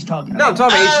 H2O he's talking about. No, I'm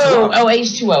talking about H2O. Oh,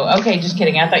 H2O. Okay, just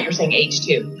kidding. I thought you were saying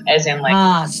H2, as in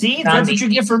like... see? That's what you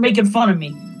get for making fun of me.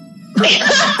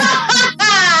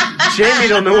 Jamie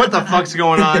don't know what the fuck's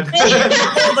going on.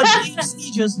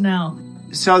 Just now.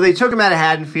 So they took him out of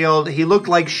Haddonfield. He looked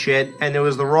like shit, and there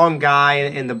was the wrong guy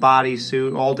in the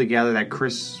bodysuit altogether, that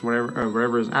Chris,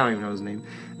 whatever his, I don't even know his name.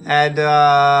 And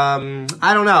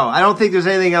I don't know. I don't think there's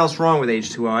anything else wrong with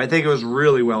H2O. I think it was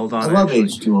really well done. I love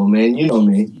H2O, man. You know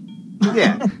me.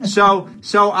 Yeah. So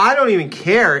I don't even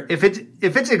care if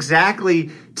it's exactly,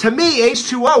 to me,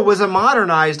 H2O was a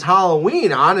modernized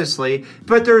Halloween, honestly.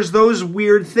 But there's those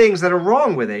weird things that are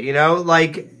wrong with it, you know,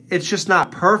 like it's just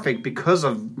not perfect because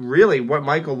of really what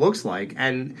Michael looks like.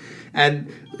 And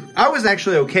I was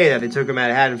actually okay that they took him out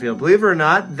of Haddonfield. Believe it or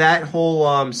not, that whole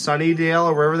Sunnydale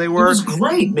or wherever they were. It was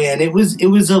great, man. It was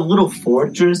a little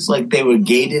fortress, like they were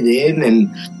gated in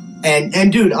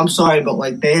and dude, I'm sorry, but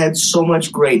like they had so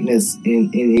much greatness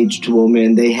in H2O,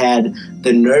 man. They had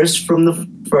the nurse from the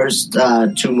first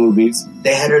 2 movies.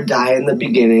 They had her die in the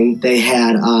beginning. They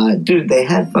had they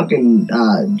had fucking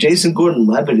Jason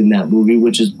Gordon-Levitt in that movie,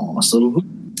 which is awesome.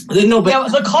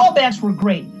 The callbacks were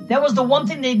great. That was the one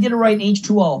thing they did right in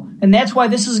H2O, and that's why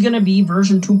this is going to be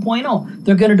version 2.0.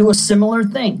 They're going to do a similar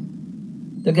thing.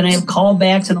 They're going to have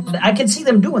callbacks and all that. I can see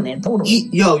them doing that totally.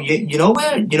 Yo, you know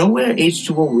where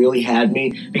H2O really had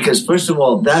me? Because first of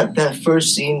all, that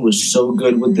first scene was so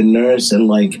good with the nurse, and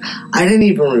like I didn't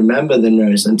even remember the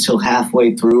nurse until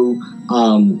halfway through.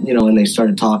 And they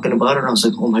started talking about it. I was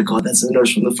like, oh my god, that's the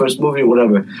nurse from the first movie or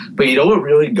whatever. But you know what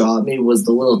really got me was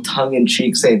the little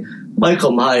tongue-in-cheek saying,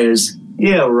 Michael Myers,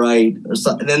 yeah, right. Or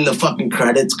something. And then the fucking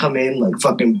credits come in, like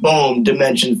fucking boom,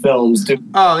 Dimension Films, dude.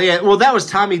 Oh, yeah. Well, that was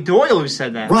Tommy Doyle who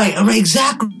said that. Right,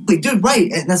 exactly. Dude,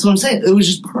 right. And that's what I'm saying. It was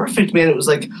just perfect, man. It was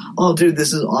like, oh, dude,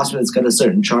 this is awesome. It's got a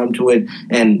certain charm to it.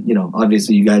 And,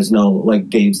 obviously you guys know, like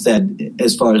Dave said,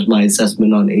 as far as my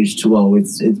assessment on H2O,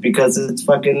 it's because it's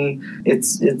fucking,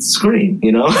 it's Scream,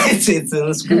 It's in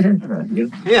the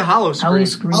Scream. Yeah, Hollow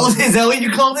Scream. Oh, is that what you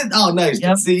called it? Oh, nice.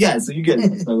 Yep. See, yeah, so you get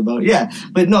what I'm talking about. Yeah.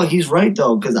 But no, he's right,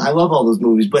 though, because I love all those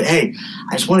movies. But hey,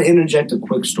 I just want to interject a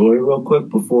quick story real quick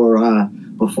before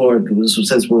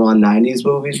since we're on 90s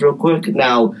movies real quick.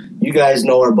 Now, you guys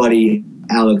know our buddy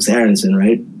Alex Aronson,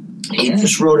 right? He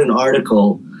just wrote an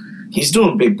article. He's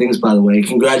doing big things, by the way.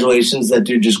 Congratulations, that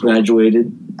dude just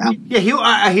graduated. Yeah,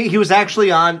 he was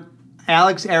actually on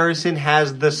Alex Aronson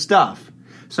Has the Stuff.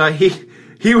 So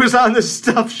he was on the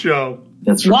Stuff show.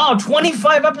 That's right. Wow,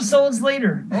 25 episodes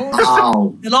later.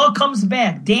 Wow. It all comes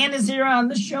back. Dan is here on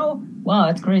this show? Wow,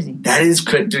 that's crazy. That is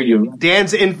crazy, dude.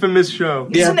 Dan's infamous show.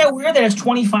 Isn't that weird that it's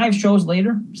 25 shows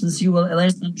later since you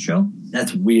last on the show?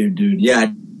 That's weird, dude. Yeah,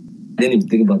 I didn't even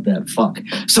think about that. Fuck.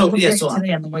 So, I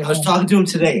was talking to him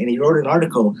today, and he wrote an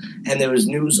article, and there was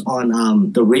news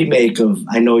on the remake of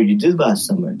I Know What You Did Last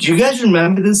Summer. Do you guys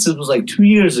remember this? It was like 2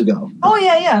 years ago. Oh,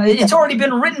 yeah. It's already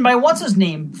been written by, what's his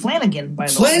name? Flanagan, by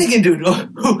the way. Flanagan, dude.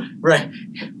 Oh, right.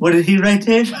 What did he write,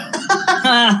 Dave?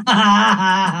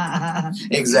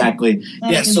 Exactly.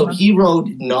 Yeah, so he wrote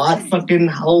not fucking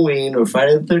Halloween or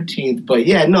Friday the 13th, but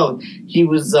yeah, no, he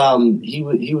was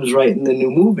writing the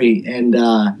new movie, and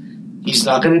he's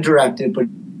not going to direct it, but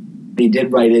he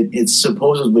did write it. It's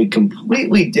supposedly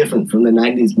completely different from the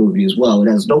 90s movie as well.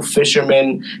 It has no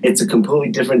fishermen. It's a completely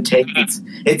different take.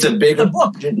 It's a bigger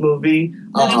budget movie.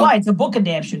 That's why. It's a book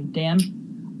adaptation,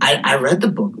 Dan. I read the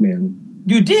book, man.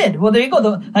 You did? Well, there you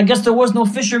go. I guess there was no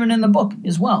fisherman in the book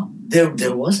as well. There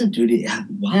wasn't, dude.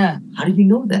 Wow. Yeah. How did you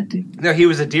know that, dude? No, he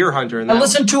was a deer hunter. In that I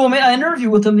listened to him. I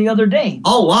interviewed with him the other day.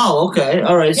 Oh, wow. Okay.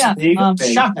 All right. Yeah. So there you go,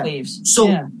 Shockwaves. So,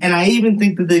 and I even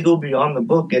think that they go beyond the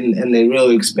book and they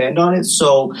really expand on it.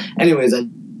 So, anyways, I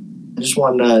just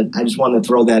want to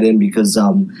throw that in because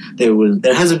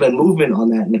there hasn't been movement on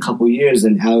that in a couple of years,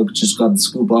 and Alex just got the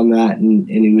scoop on that, and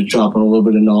he was dropping a little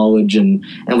bit of knowledge, and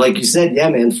like you said, yeah,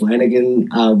 man, Flanagan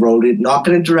wrote it, not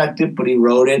going to direct it, but he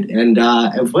wrote it,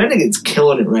 and Flanagan's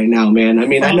killing it right now, man. I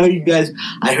mean, I know you guys.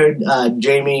 I heard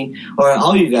Jamie, or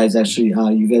all you guys actually.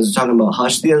 You guys were talking about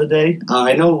Hush the other day.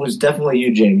 I know it was definitely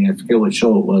you, Jamie. I forget what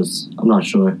show it was. I'm not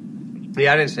sure.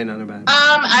 Yeah, I didn't say nothing about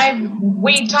it.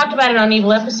 We talked about it on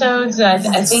Evil Episodes. I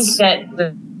think that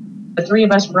the three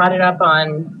of us brought it up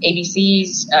on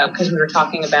ABC's because we were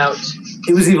talking about.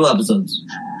 It was Evil Episodes.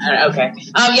 Okay.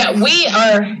 Yeah, we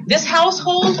are this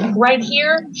household right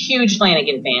here. Huge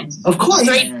Flanagan fans. Of course.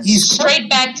 Straight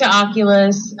back to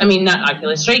Oculus. I mean, not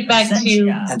Oculus. Straight back to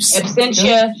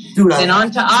Absentia. Then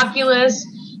on to Oculus.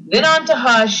 Then on to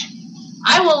Hush.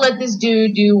 I will let this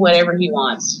dude do whatever he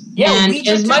wants. Yeah, and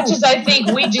Ouija as 2. much as I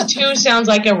think Ouija 2 sounds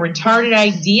like a retarded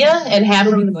idea and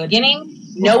happened from the beginning,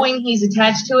 knowing he's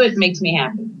attached to it makes me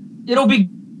happy. It'll be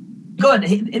good.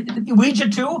 Ouija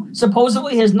 2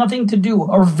 supposedly has nothing to do,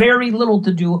 or very little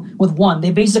to do, with 1.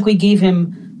 They basically gave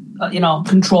him,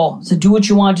 control. So do what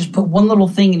you want. Just put one little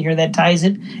thing in here that ties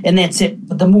it, and that's it.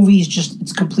 But the movie is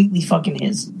it's completely fucking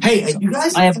his. Hey, you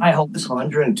guys I hope. The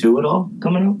Conjuring 2 at all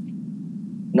coming out?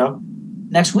 No?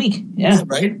 Next week, yeah.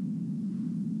 Right?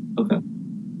 Okay.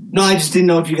 No, I just didn't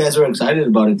know if you guys were excited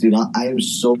about it, dude. I am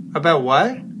so... About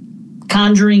what?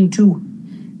 Conjuring 2.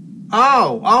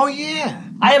 Oh, yeah.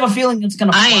 I have a feeling it's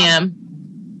going to flop. I am.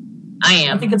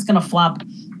 I think it's going to flop.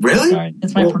 Really? Sorry,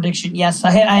 that's my prediction. Yes,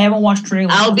 I haven't watched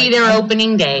trailers. I'll be there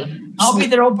opening day. I'll be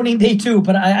there opening day too,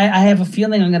 but I have a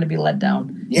feeling I'm going to be let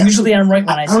down. Yeah. Usually I'm right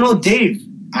when I say I don't know, Dave.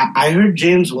 I heard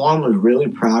James Wan was really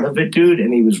proud of it, dude,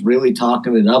 and he was really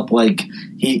talking it up. Like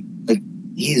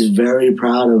he's very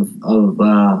proud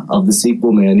of the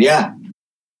sequel, man. Yeah.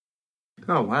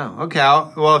 Oh wow. Okay.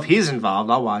 Well, if he's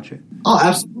involved, I'll watch it. Oh,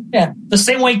 absolutely. Yeah, the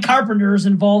same way Carpenter is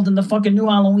involved in the fucking new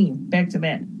Halloween. Back to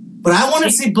that. But I want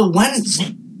to see. But when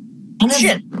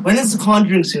is the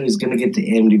Conjuring series going to get to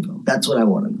Amityville? That's what I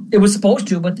want to know. It was supposed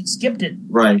to, but they skipped it.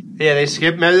 Right. Yeah, they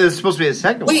skipped. Maybe it was supposed to be the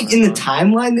second one. Wait, in the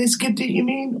timeline they skipped it, you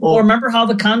mean? Or remember how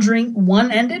the Conjuring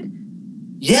 1 ended?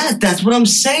 Yeah, that's what I'm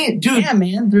saying, dude. Yeah,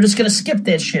 man. They're just going to skip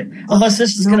that shit. Unless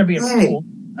this is going to be a fool.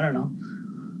 I don't know.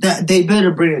 They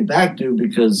better bring it back, dude,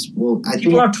 because, well, I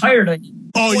People are tired of it.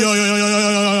 Oh,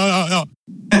 yo.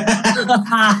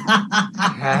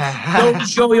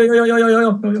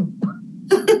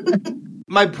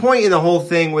 My point in the whole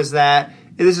thing was that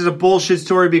this is a bullshit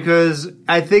story because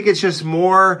I think it's just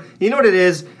more, you know what it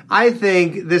is? I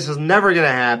think this is never going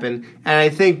to happen. And I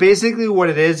think basically what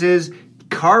it is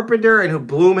Carpenter and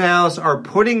Blumhouse are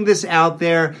putting this out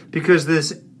there because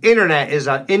this internet is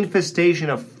an infestation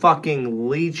of fucking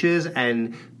leeches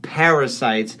and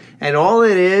parasites, and all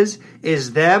it is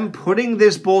them putting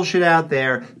this bullshit out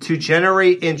there to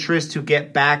generate interest, to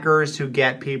get backers, to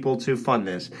get people to fund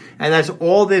this. And that's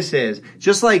all this is.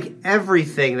 Just like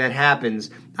everything that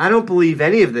happens, I don't believe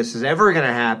any of this is ever going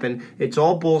to happen. It's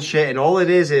all bullshit, and all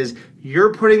it is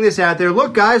you're putting this out there.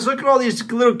 Look, guys, look at all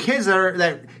these little kids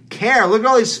that care. Look at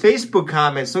all these Facebook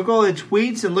comments. Look at all the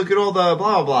tweets, and look at all the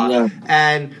blah, blah, blah. Yeah.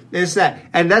 And it's that.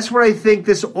 And that's what I think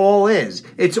this all is.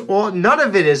 It's all, none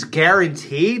of it is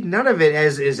guaranteed. None of it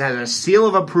has a seal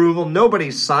of approval.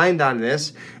 Nobody signed on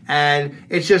this. And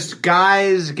it's just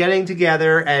guys getting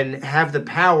together and have the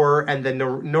power and the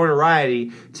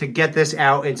notoriety to get this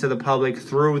out into the public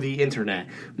through the internet.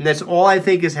 And that's all I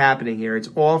think is happening here. It's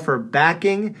all for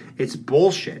backing. It's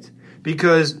bullshit.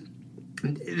 Because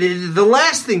the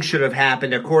last thing should have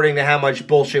happened, according to how much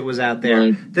bullshit was out there.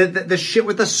 Right. The shit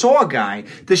with the Saw guy.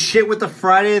 The shit with the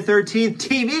Friday the 13th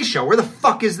TV show. Where the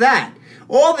fuck is that?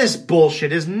 All this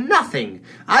bullshit is nothing.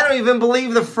 I don't even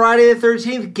believe the Friday the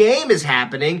 13th game is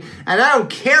happening, and I don't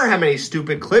care how many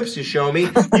stupid clips you show me.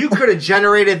 You could have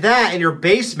generated that in your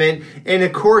basement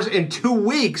in 2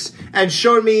 weeks and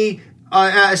showed me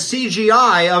a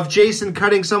CGI of Jason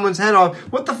cutting someone's head off.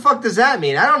 What the fuck does that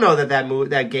mean? I don't know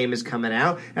that game is coming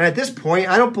out, and at this point,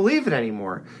 I don't believe it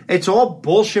anymore. It's all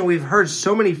bullshit. We've heard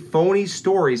so many phony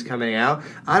stories coming out.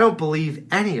 I don't believe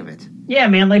any of it. Yeah,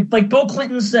 man, like Bill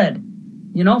Clinton said.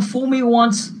 Fool me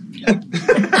once.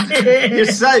 You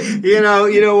said, you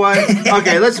know what?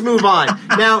 Okay, let's move on.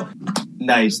 Now,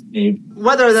 nice, Dave.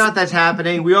 Whether or not that's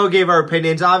happening, we all gave our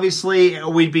opinions. Obviously,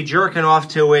 we'd be jerking off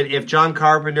to it if John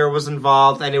Carpenter was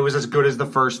involved and it was as good as the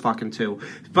first fucking two.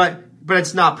 But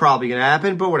it's not probably going to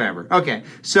happen, but whatever. Okay,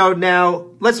 so now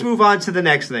let's move on to the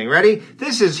next thing. Ready?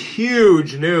 This is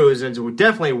huge news and it's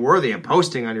definitely worthy of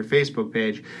posting on your Facebook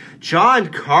page.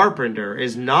 John Carpenter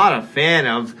is not a fan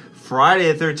of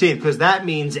Friday the 13th, because that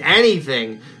means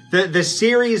anything. The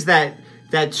series that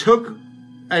took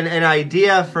an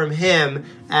idea from him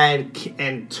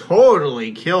and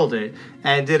totally killed it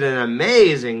and did an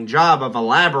amazing job of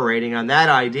elaborating on that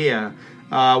idea,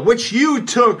 which you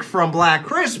took from Black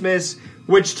Christmas,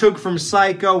 which took from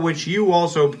Psycho, which you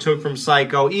also took from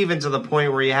Psycho, even to the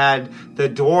point where you had the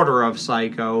daughter of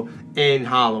Psycho in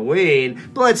Halloween.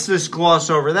 But let's just gloss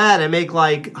over that and make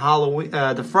like Halloween.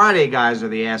 The Friday guys are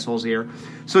the assholes here.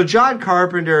 So John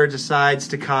Carpenter decides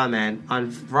to comment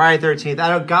on Friday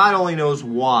 13th. God only knows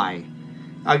why.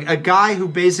 A guy who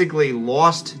basically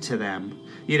lost to them.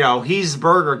 He's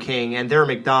Burger King and they're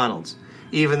McDonald's.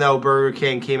 Even though Burger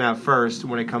King came out first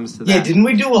when it comes to that. Yeah, didn't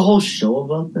we do a whole show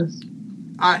about this?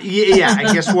 Yeah,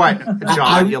 and guess what,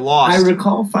 John? You lost. I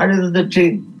recall Friday the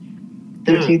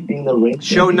 13th being the ring.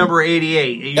 Show number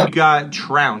 88. You got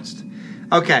trounced.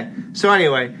 Okay, so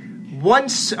anyway,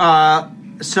 Once, so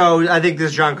I think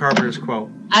this is John Carpenter's quote.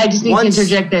 I just need to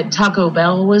interject that Taco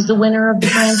Bell was the winner of the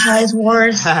franchise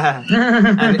wars.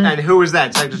 and who was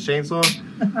that? Texas Chainsaw?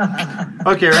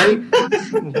 Okay, ready?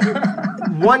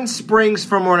 One springs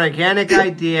from an organic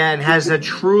idea and has a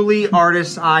truly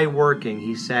artist's eye working,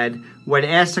 he said, when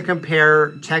asked to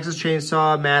compare Texas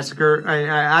Chainsaw Massacre.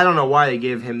 I don't know why they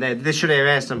gave him that. They should have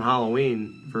asked him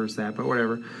Halloween first, that, but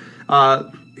whatever.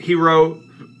 He wrote,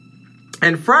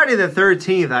 and Friday the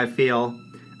 13th, I feel,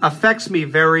 affects me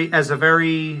very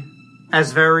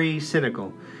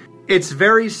cynical. It's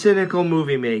very cynical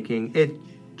movie making. It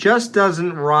just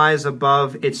doesn't rise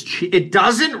above its It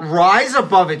doesn't rise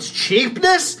above its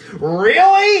cheapness?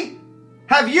 Really?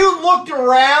 Have you looked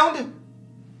around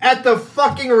at the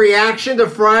fucking reaction to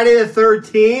Friday the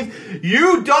 13th?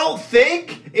 You don't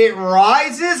think it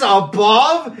rises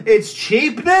above its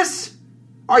cheapness?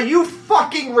 Are you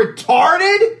fucking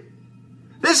retarded?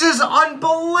 This is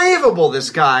unbelievable.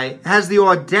 This guy has the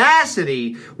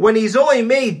audacity when he's only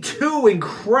made 2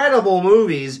 incredible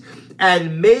movies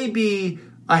and maybe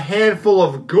a handful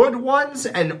of good ones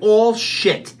and all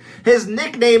shit. His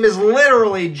nickname is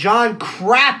literally John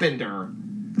Crapender.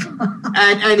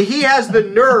 and he has the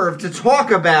nerve to talk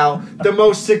about the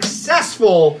most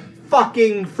successful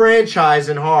fucking franchise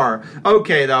in horror.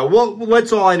 Okay, though,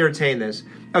 let's all entertain this.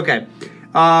 Okay.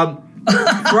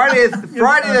 Friday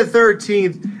the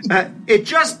 13th, it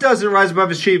just doesn't rise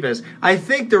above its cheapness. I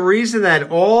think the reason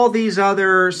that all these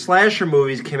other slasher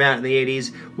movies came out in the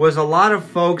 80s was a lot of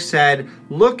folks said,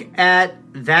 look at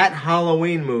that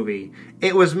Halloween movie.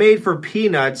 It was made for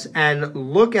peanuts, and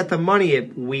look at the money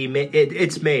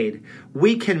it's made.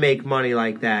 We can make money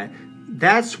like that.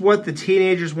 That's what the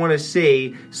teenagers want to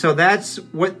see. So that's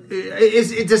what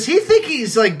does he think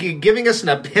he's like giving us an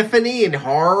epiphany in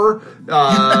horror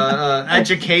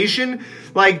education?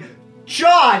 Like,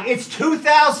 John, it's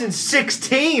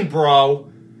 2016,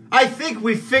 bro. I think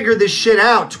we figured this shit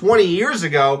out 20 years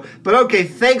ago. But okay,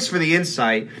 thanks for the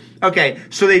insight. Okay,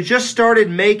 so they just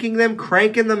started making them,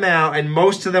 cranking them out, and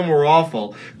most of them were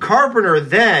awful. Carpenter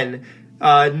then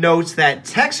notes that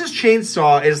Texas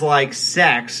Chainsaw is like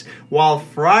sex, while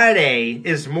Friday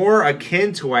is more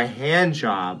akin to a hand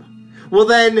job. Well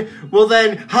then,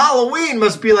 Halloween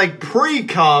must be like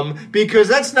pre-cum, because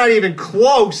that's not even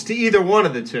close to either one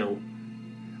of the two.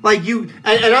 Like and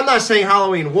I'm not saying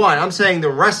Halloween 1, I'm saying the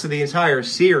rest of the entire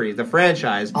series, the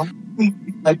franchise.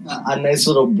 Like a nice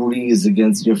little breeze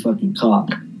against your fucking cock.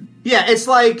 Yeah, it's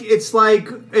like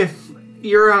if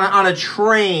you're on a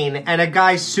train and a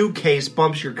guy's suitcase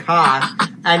bumps your cock,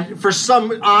 and for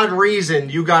some odd reason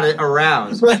you got it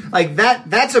aroused. Like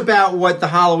that's about what the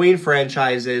Halloween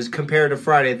franchise is compared to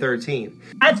Friday the 13th.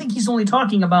 I think he's only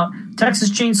talking about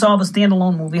Texas Chainsaw, the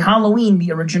standalone movie, Halloween,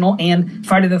 the original, and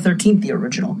Friday the 13th, the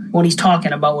original, when he's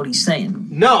talking about what he's saying.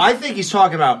 No, I think he's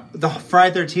talking about the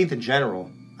Friday the 13th in general.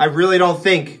 I really don't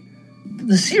think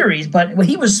the series, but when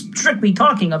he was strictly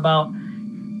talking about,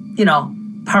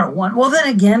 part 1. Well, then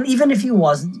again, even if he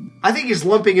wasn't, I think he's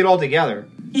lumping it all together.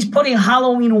 He's putting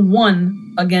Halloween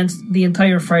 1 against the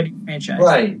entire Friday franchise.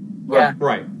 Right. Yeah.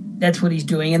 Right. That's what he's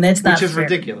doing, and that's not Which is fair.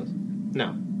 ridiculous.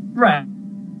 No. Right.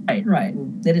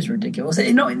 That is ridiculous.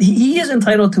 He is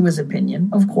entitled to his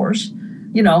opinion, of course,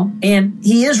 and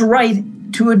he is right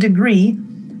to a degree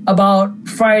about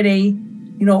Friday,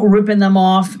 ripping them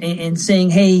off and saying,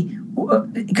 hey,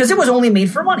 because it was only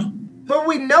made for money. But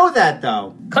we know that,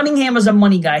 though. Cunningham is a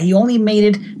money guy. He only made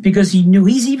it because he knew.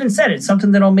 He's even said it.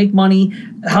 Something that'll make money.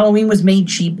 Halloween was made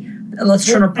cheap. Let's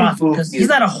turn a profit. Because he's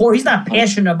not a horror. He's not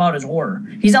passionate about his horror.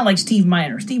 He's not like Steve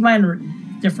Miner. Steve Miner,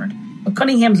 different. But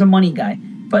Cunningham's a money guy.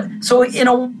 But so in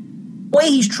a way,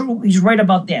 he's true. He's right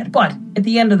about that. But at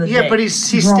the end of the day, but he's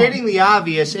stating the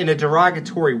obvious in a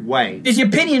derogatory way. His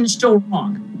opinion is still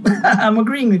wrong. I'm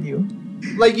agreeing with you.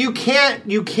 Like, you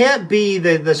can't be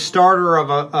the starter of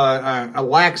a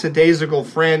lackadaisical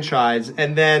franchise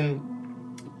and then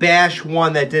bash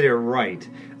one that did it right.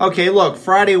 Okay, look,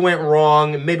 Friday went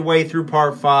wrong midway through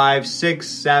part 5, 6,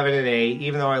 7, and 8,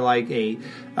 even though I like 8.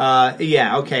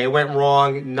 It went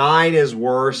wrong. 9 is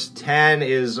worse. 10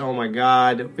 is, oh my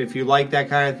god, if you like that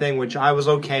kind of thing, which I was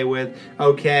okay with,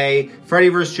 okay. Freddy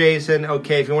vs. Jason,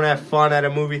 okay. If you want to have fun at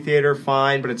a movie theater,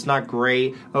 fine, but it's not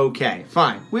great, okay,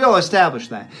 fine. We all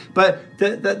established that. But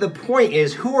the point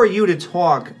is, who are you to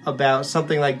talk about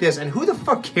something like this, and who the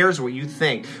fuck cares what you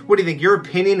think? What do you think, your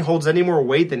opinion holds any more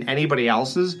weight than anybody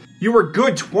else's? You were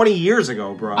good 20 years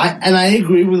ago, bro. I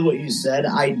agree with what you said.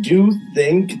 I do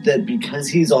think that because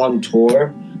he's on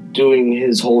tour, doing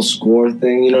his whole score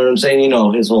thing. You know what I'm saying? You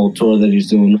know, his whole tour that he's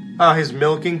doing. Oh, his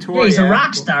milking tour? Yeah, he's a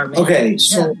rock star, man. Okay,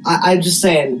 so I'm just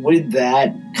saying, with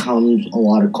that comes a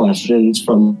lot of questions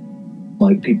from,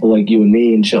 like, people like you and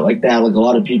me and shit like that. Like, a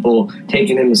lot of people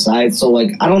taking him aside. So,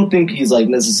 like, I don't think he's, like,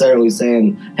 necessarily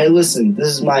saying, hey, listen, this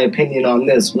is my opinion on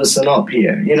this. Listen up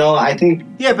here. You know, I think...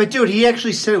 Yeah, but, dude, he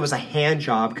actually said it was a hand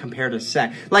job compared to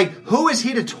sex. Like, who is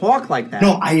he to talk like that?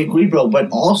 No, I agree, bro. But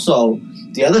also,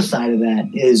 the other side of that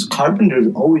is Carpenter's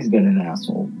always been an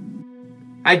asshole.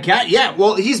 Yeah,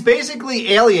 well, he's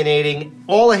basically alienating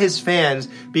all of his fans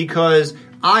because...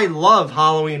 I love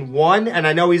Halloween 1, and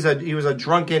I know he was a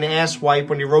drunken asswipe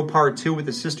when he wrote Part 2 with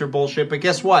the sister bullshit, but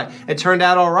guess what? It turned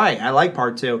out all right. I like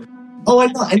Part 2. Oh, I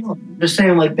know. I'm just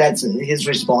saying, like, that's his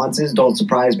responses don't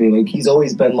surprise me. Like, he's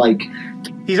always been, like...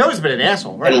 He's always been an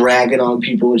asshole, right? And ragging on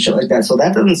people and shit like that. So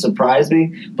that doesn't surprise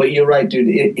me. But you're right, dude.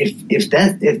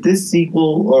 If this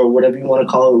sequel, or whatever you want to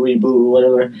call it, reboot or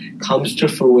whatever, comes to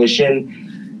fruition...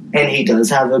 And he does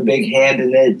have a big hand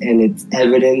in it, and it's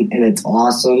evident, and it's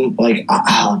awesome. Like,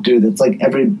 oh, dude, it's like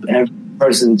every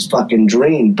person's fucking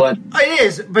dream. But it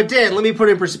is. But Dan, let me put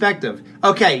it in perspective.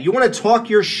 Okay, you want to talk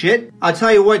your shit? I'll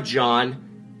tell you what, John.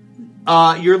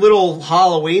 Your little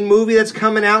Halloween movie that's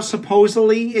coming out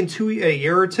supposedly in a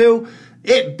year or two.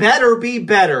 It better be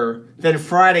better than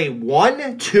Friday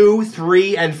 1, 2,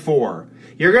 3, and 4.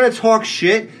 You're gonna talk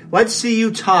shit. Let's see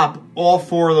you top all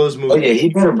 4 of those movies. Oh yeah, he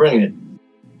better bring it.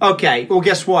 Okay, well,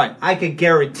 guess what? I can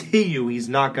guarantee you he's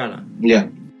not gonna. Yeah.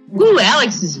 Ooh,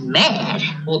 Alex is mad.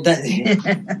 Well, that's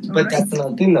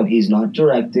another thing, though. He's not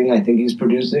directing. I think he's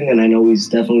producing, and I know he's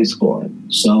definitely scoring.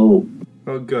 So.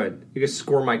 Oh, good. You can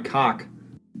score my cock.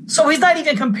 So he's not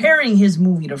even comparing his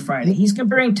movie to Friday. He's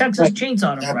comparing Texas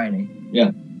Chainsaw to Friday. Yeah.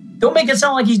 Don't make it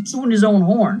sound like he's chewing his own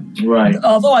horn. Right.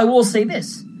 Although I will say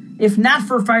this. If not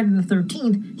for Friday the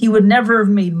 13th, he would never have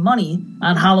made money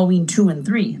on Halloween 2 and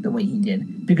 3 the way he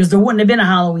did. Because there wouldn't have been a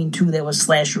Halloween 2 that was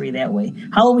slashery that way.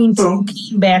 Halloween 2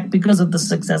 came back because of the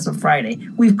success of Friday.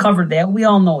 We've covered that. We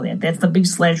all know that. That's the big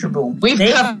slasher boom. We've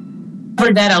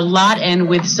covered that a lot, and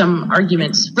with some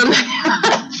arguments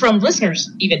from listeners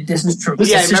even. This is true.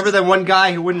 Yeah, remember that one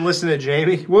guy who wouldn't listen to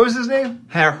Jamie? What was his name?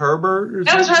 Herbert?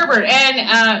 That was Herbert,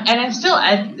 and I'm still,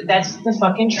 that's the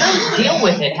fucking truth. Deal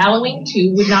with it. Halloween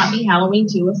 2 would not be Halloween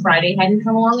 2 if Friday hadn't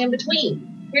come along in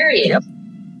between. Period. Yep.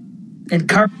 And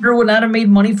Carpenter would not have made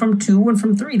money from 2 and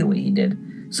from 3 the way he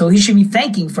did. So he should be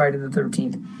thanking Friday the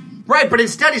 13th. Right, but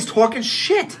instead he's talking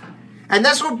shit. And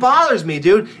that's what bothers me,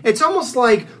 dude. It's almost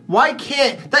like, why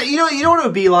can't... that? You know what it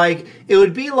would be like? It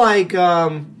would be like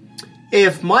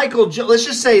if Michael... Let's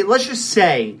just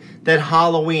say that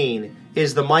Halloween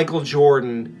is the Michael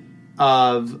Jordan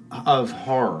of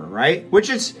horror, right? Which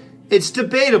it's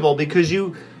debatable because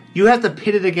you have to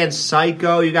pit it against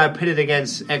Psycho. You got to pit it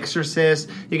against Exorcist.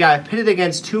 You got to pit it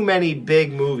against too many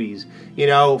big movies. You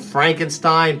know,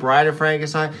 Frankenstein, Bride of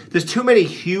Frankenstein. There's too many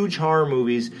huge horror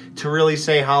movies to really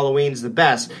say Halloween's the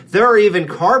best. There are even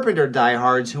Carpenter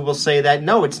diehards who will say that,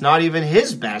 no, it's not even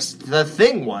his best. The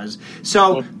Thing was.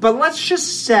 So, but let's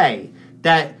just say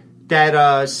that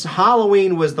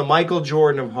Halloween was the Michael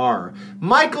Jordan of horror.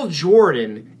 Michael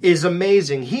Jordan is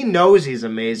amazing. He knows he's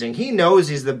amazing. He knows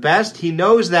he's the best. He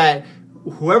knows that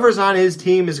whoever's on his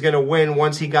team is going to win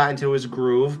once he got into his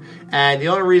groove. And the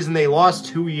only reason they lost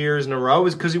 2 years in a row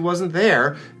is because he wasn't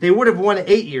there. They would have won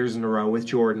 8 years in a row with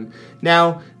Jordan.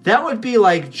 Now, that would be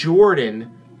like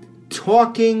Jordan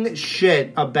talking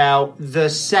shit about the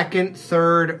second,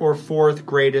 third, or fourth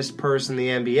greatest person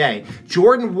in the NBA.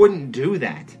 Jordan wouldn't do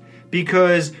that.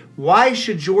 Because why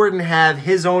should Jordan have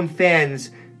his own fans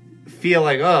feel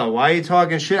like, oh, why are you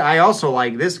talking shit? I also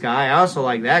like this guy. I also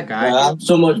like that guy. I'm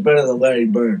so much better than Larry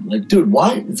Bird. Like, dude,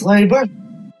 what? It's Larry Bird.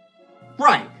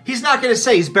 Right. He's not going to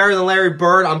say he's better than Larry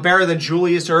Bird, I'm better than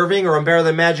Julius Erving, or I'm better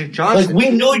than Magic Johnson. Like,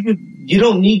 we know you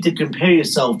don't need to compare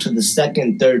yourself to the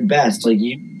second, third best. Like,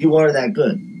 you are that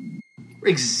good.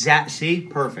 See?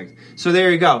 Perfect. So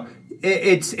there you go.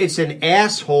 It's an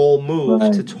asshole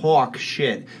move to talk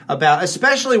shit about,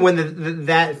 especially when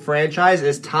that franchise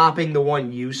is topping the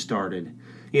one you started.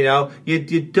 You know, you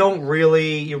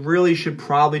really should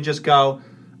probably just go,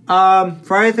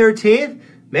 Friday the 13th?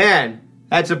 Man,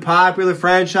 that's a popular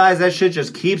franchise. That shit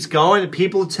just keeps going.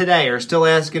 People today are still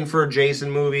asking for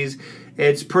Jason movies.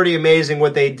 It's pretty amazing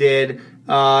what they did.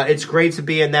 It's great to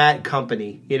be in that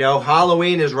company. You know,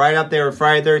 Halloween is right up there with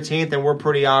Friday the 13th, and we're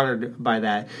pretty honored by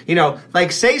that. You know,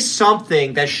 like, say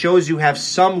something that shows you have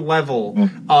some level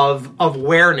of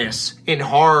awareness in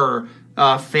horror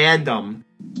fandom.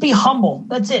 Be humble.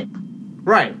 That's it.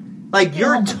 Right. Like,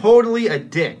 you're totally a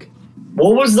dick.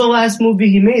 What was the last movie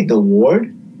he made? The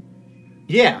Ward?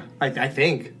 Yeah, I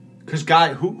think. Because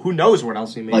God, who knows what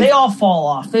else he made? They all fall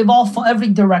off. Every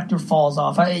director falls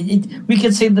off. We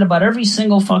could say that about every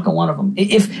single fucking one of them.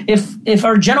 If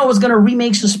Argento was going to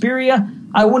remake Suspiria,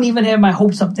 I wouldn't even have my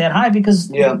hopes up that high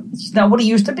because it's not what he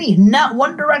used to be. Not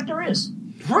one director is.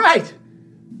 Right.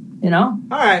 You know?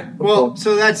 All right. Well,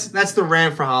 so that's the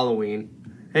rant for Halloween.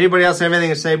 Anybody else have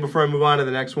anything to say before I move on to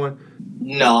the next one?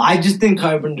 No, I just think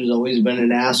Carpenter's always been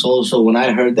an asshole, so when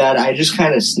I heard that, I just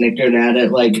kind of snickered at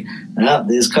it, like,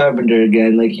 there's Carpenter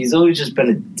again. Like, he's always just been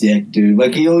a dick, dude.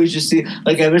 Like, he always just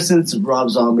like, ever since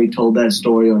Rob Zombie told that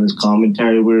story on his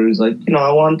commentary where he was like,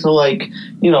 I wanted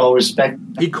to, respect...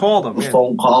 He called him, the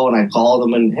phone call, and I called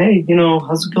him, and, hey,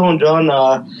 how's it going, John?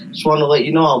 Just wanted to let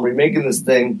you know I'm remaking this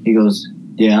thing. He goes,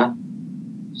 yeah.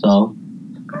 So,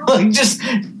 like, just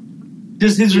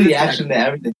his reaction to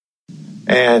everything.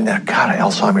 And, God,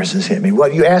 Alzheimer's has hit me.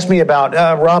 Well, you asked me about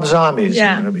Rob Zombie's.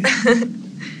 Yeah.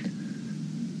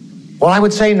 Well, I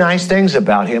would say nice things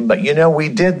about him, but, we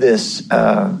did this.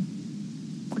 I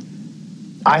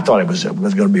thought it was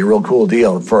going to be a real cool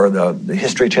deal for the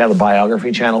History Channel,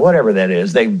 Biography Channel, whatever that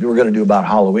is. They were going to do about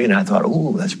Halloween. I thought,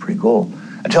 ooh, that's pretty cool.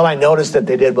 Until I noticed that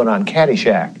they did one on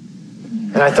Caddyshack.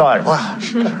 And I thought, wow,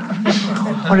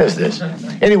 what is this?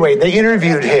 Anyway, they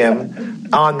interviewed him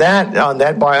on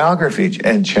that biography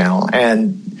and channel,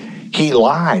 and he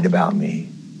lied about me.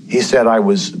 He said I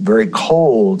was very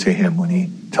cold to him when he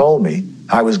told me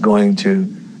I was going to,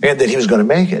 and that he was going to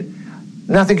make it.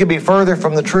 Nothing could be further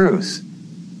from the truth.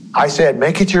 I said,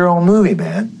 make it your own movie,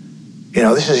 man.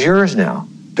 This is yours now.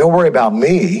 Don't worry about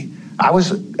me. I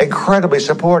was incredibly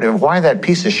supportive. Why that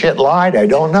piece of shit lied, I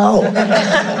don't know.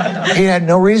 He had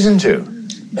no reason to.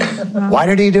 Why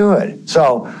did he do it?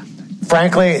 So,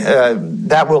 frankly,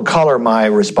 that will color my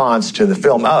response to the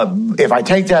film. If I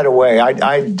take that away,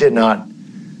 I did not.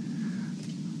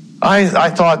 I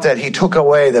thought that he took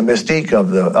away the mystique of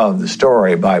the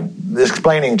story by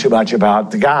explaining too much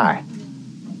about the guy.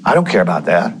 I don't care about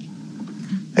that.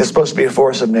 It's supposed to be a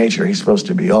force of nature. He's supposed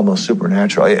to be almost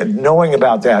supernatural. Knowing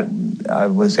about that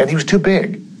and he was too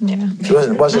big. Yeah,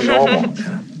 it wasn't normal.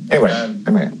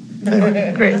 Anyway.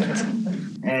 Great.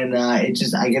 And I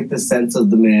get the sense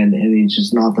of the man, and he's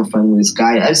just not the friendliest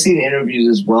guy. I've seen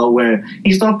interviews as well where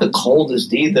he's not the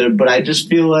coldest either, but I just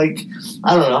feel like,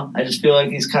 I don't know, I just feel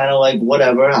like he's kind of like,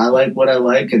 whatever, I like what I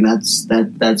like, and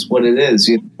that's what it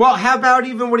is. Well, how about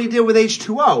even what he did with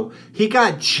H2O? He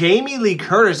got Jamie Lee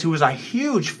Curtis, who was a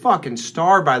huge fucking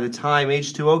star by the time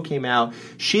H2O came out.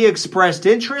 She expressed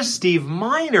interest. Steve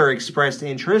Miner expressed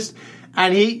interest.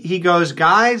 And he goes,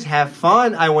 guys, have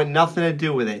fun. I want nothing to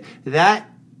do with it.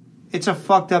 It's a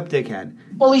fucked up dickhead.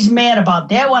 Well, he's mad about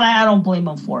that one. I don't blame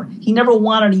him for. He never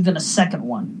wanted even a second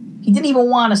one. He didn't even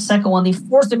want a second one. They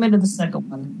forced him into the second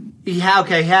one. He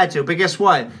had to. But guess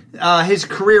what? His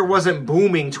career wasn't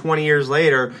booming 20 years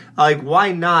later. Like,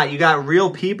 why not? You got real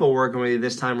people working with you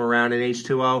this time around in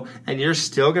H2O, and you're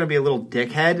still going to be a little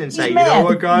dickhead and say, you know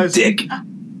what, guys? Dick.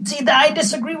 See, I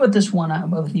disagree with this one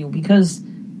with you because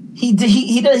he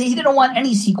didn't want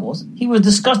any sequels. He was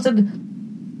disgusted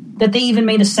that they even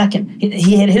made a second.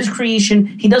 He had his creation.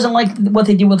 He doesn't like what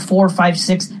they did with 4, 5,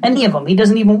 6, any of them. He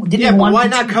didn't even want. Why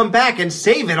not come back and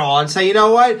save it all and say, you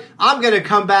know what? I'm going to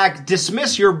come back,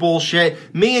 dismiss your bullshit.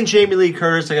 Me and Jamie Lee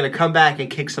Curtis are going to come back and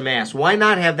kick some ass. Why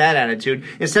not have that attitude?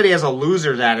 Instead, he has a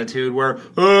loser's attitude where,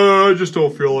 I just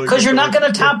don't feel like. Because you're not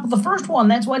going to top the first one.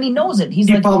 That's when he knows it. He's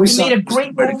like, he made a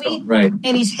great movie, right?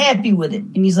 And he's happy with it.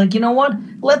 And he's like, you know what?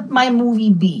 Let my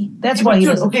movie be. That's why he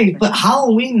does. Okay, but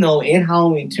Halloween though, and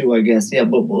Halloween 2, I guess, yeah.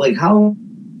 But like Halloween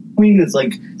is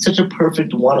like such a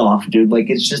perfect one-off, dude. Like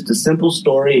it's just a simple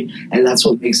story, and that's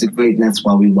what makes it great, and that's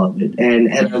why we love it. And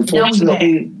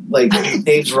unfortunately, like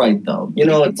Dave's right though.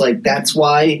 It's like that's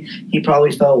why he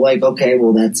probably felt like, okay,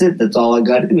 well that's it. That's all I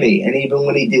got in me. And even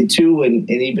when he did 2, and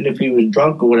even if he was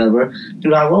drunk or whatever,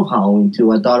 dude, I love Halloween 2.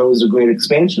 I thought it was a great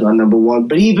expansion on number 1.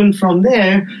 But even from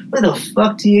there, where the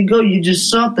fuck do you go? You just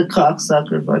saw the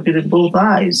cocksucker fucking in both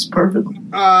eyes perfectly.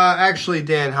 Actually,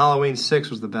 Dan, Halloween 6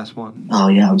 was the best one. Oh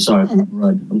yeah, I'm sorry,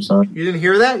 Rudd. I'm sorry. You didn't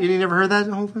hear that? You never heard that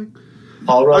whole thing?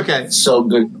 Paul Rudd, okay, so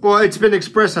good. Well, it's been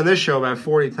expressed on this show about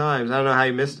 40 times. I don't know how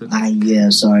you missed it. Yeah,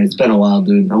 sorry. It's been a while,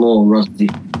 dude. I'm a little rusty.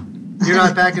 You're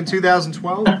not back in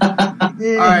 2012? All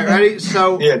right, ready?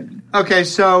 So, yeah. Okay,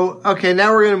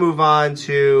 now we're going to move on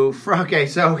to... Okay,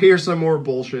 so here's some more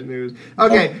bullshit news.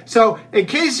 Okay, so in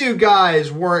case you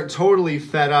guys weren't totally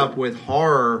fed up with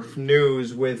horror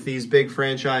news with these big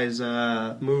franchise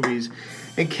movies,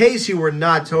 in case you were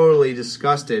not totally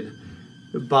disgusted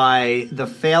by the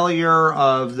failure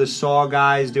of the Saw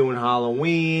guys doing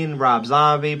Halloween, Rob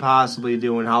Zombie possibly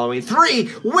doing Halloween 3,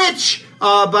 which,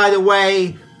 by the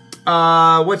way,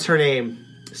 what's her name?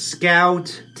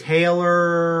 Scout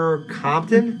Taylor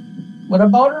Compton? What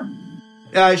about her?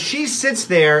 She sits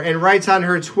there and writes on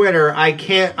her Twitter,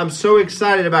 I'm so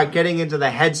excited about getting into the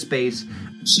headspace.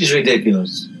 She's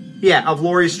ridiculous. Yeah, of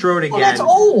Laurie Strode again. Oh, that's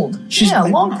old. A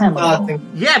long time ago.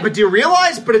 Yeah, but do you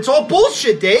realize? But it's all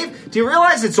bullshit, Dave. Do you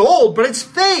realize it's old, but it's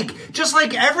fake? Just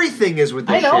like everything is with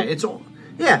this shit. It's old.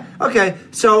 Yeah, okay.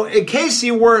 So in case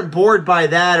you weren't bored by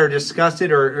that or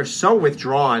disgusted or so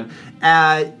withdrawn,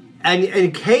 and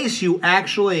in case you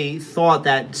actually thought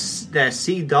that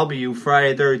CW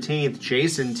Friday the 13th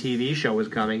Jason TV show was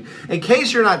coming, in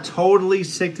case you're not totally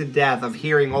sick to death of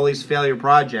hearing all these failure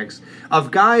projects,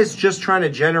 of guys just trying to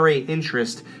generate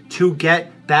interest to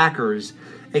get backers,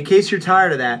 in case you're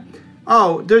tired of that,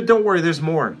 don't worry, there's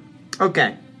more.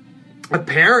 Okay.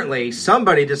 Apparently,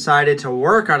 somebody decided to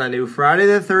work on a new Friday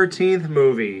the 13th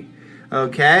movie.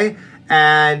 Okay?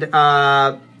 And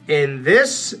in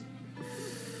this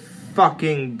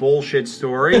fucking bullshit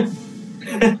story,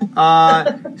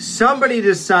 somebody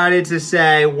decided to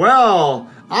say, well,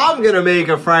 I'm gonna make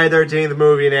a Friday the 13th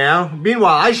movie now.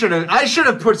 Meanwhile, I should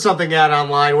have put something out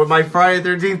online with my Friday the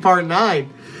 13th Part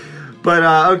 9. But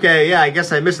okay, yeah, I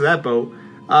guess I missed that boat.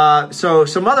 So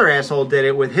some other asshole did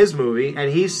it with his movie, and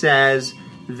he says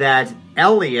that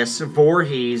Elias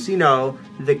Voorhees,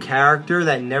 the character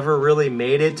that never really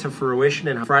made it to fruition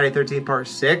in Friday the 13th Part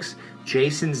 6,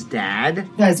 Jason's dad.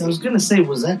 Guys, I was going to say,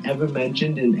 was that ever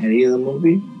mentioned in any of the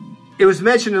movie? It was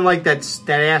mentioned in, like, that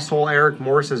asshole Eric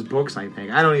Morris's books, I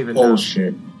think. I don't even know.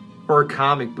 Bullshit. Or a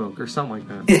comic book or something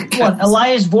like that. What,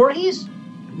 Elias Voorhees?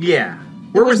 Yeah.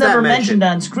 Where was that never mentioned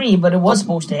on screen, but it was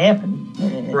supposed to happen.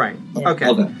 Right.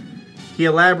 Okay. He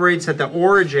elaborates that the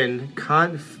origin,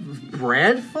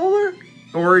 Brad Fuller?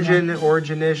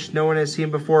 Origin-ish, no one has seen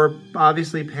before.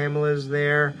 Obviously, Pamela's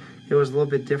there. It was a little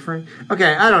bit different.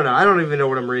 Okay, I don't know. I don't even know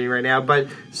what I'm reading right now. But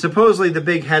supposedly the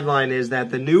big headline is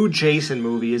that the new Jason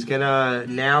movie is going to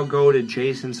now go to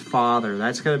Jason's father.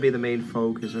 That's going to be the main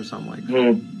focus or something like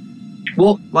that.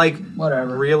 Well,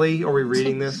 whatever. Really? Are we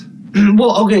reading this?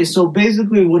 Well, okay, so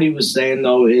basically what he was saying,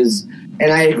 though, is,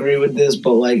 and I agree with this,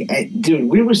 but, dude,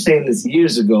 we were saying this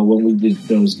years ago when we did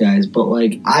those guys, but,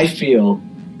 I feel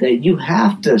that you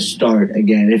have to start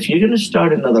again. If you're going to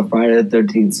start another Friday the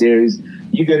 13th series,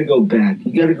 you got to go back.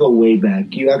 You got to go way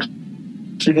back. You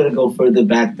actually got to go further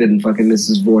back than fucking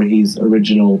Mrs. Voorhees'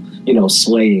 original,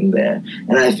 slaying there.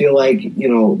 And I feel like,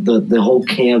 the whole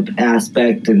camp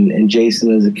aspect and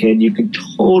Jason as a kid, you could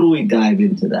totally dive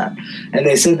into that. And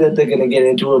they said that they're going to get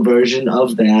into a version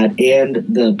of that and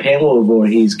the Pamela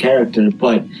Voorhees character,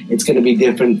 but it's going to be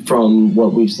different from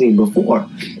what we've seen before.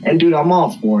 And, dude, I'm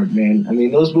all for it, man. I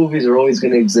mean, those movies are always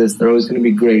going to exist. They're always going to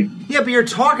be great. Yeah, but you're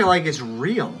talking like it's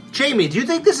real. Jamie, do you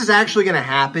think this is actually going to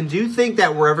happen? Do you think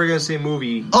that we're ever going to see a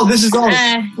movie? Oh, this is all...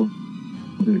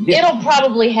 It'll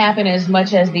probably happen as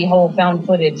much as the whole found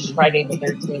footage Friday the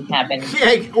 13th happened.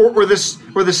 Yeah, or the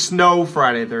snow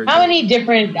Friday the 13th. How many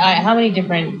different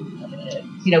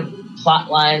plot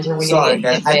lines are we going to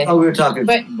get? I thought we were talking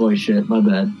boy shit. My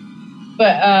bad.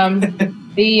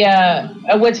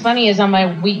 But what's funny is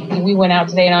we went out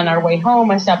today, and on our way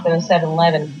home, I stopped at a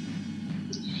 7-Eleven.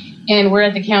 And we're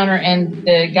at the counter, and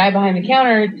the guy behind the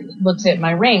counter looks at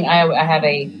my ring. I have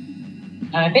a...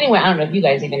 if anyone, I don't know if you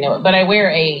guys even know it, but I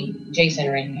wear a Jason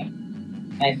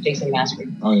ring, a Jason mask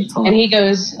ring. Oh, and he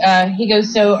goes,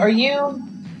 so are you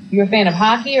a fan of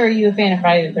hockey or are you a fan of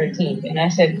Friday the 13th? And I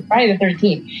said, Friday the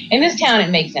 13th. In this town, it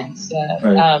makes sense.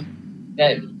 Right.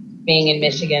 Being in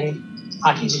Michigan,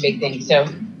 hockey's a big thing. So,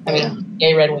 I mean,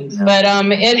 gay Red Wings. Yeah. But,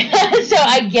 so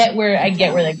I get where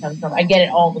that comes from. I get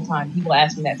it all the time. People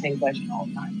ask me that same question all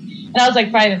the time. And I was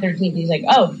like, Friday the 13th. He's like,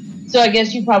 oh, so I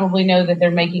guess you probably know that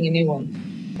they're making a new one.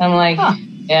 I'm like,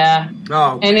 yeah.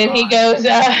 Oh, and then he goes,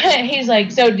 he's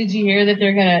like, so did you hear that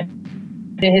that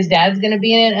his dad's gonna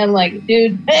be in it? I'm like,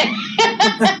 dude.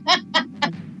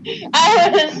 I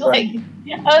was like,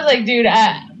 dude,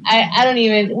 I don't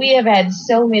even. We have had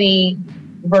so many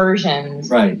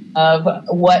versions of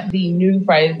what the new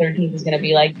Friday the 13th is gonna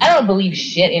be like. I don't believe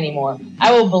shit anymore.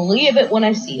 I will believe it when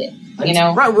I see it.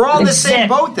 Right, we're all in the same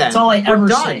boat then. That's all I ever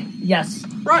say. Yes.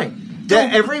 Right.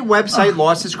 Every website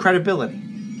lost its credibility.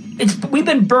 We've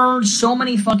been burned so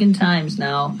many fucking times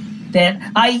now that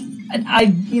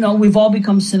we've all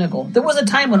become cynical. There was a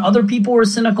time when other people were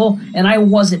cynical and I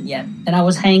wasn't yet, and I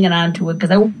was hanging on to it because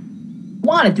I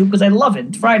wanted to because I love it.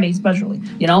 It's Friday especially,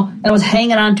 you know. And I was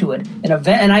hanging on to it.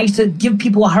 And I used to give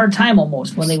people a hard time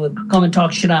almost when they would come and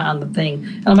talk shit on the thing.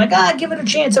 And I'm like, give it a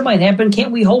chance. It might happen.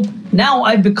 Can't we hope? Now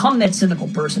I've become that cynical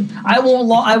person. I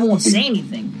won't say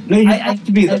anything. No, you have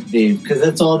to be that, Dave, because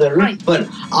that's all there is. Right. But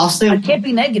I'll say I can't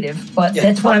be negative, but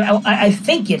that's what I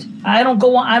think it. I don't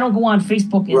go on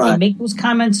Facebook and make those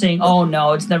comments saying, "Oh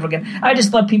no, it's never gonna." I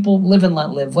just let people live and let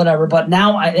live, whatever. But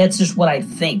now that's just what I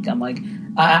think. I'm like,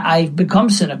 I've become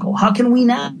cynical. How can we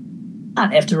not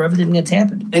after everything that's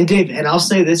happened? And Dave, and I'll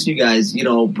say this, you guys. You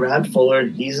know, Brad Fuller.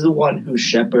 He's the one who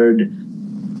shepherded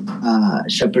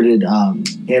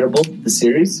Hannibal, the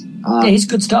series. Yeah, he's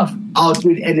good stuff. Oh,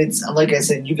 dude, and it's like I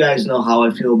said, you guys know how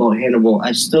I feel about Hannibal.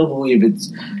 I still believe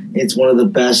it's one of the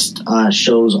best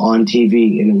shows on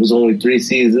TV, and it was only 3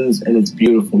 seasons, and it's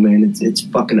beautiful, man. It's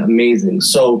fucking amazing.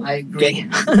 So I agree.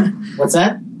 What's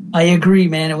that? I agree,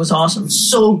 man. It was awesome.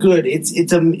 So good.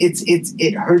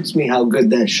 It hurts me how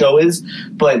good that show is,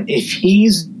 but if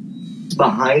he's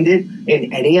behind it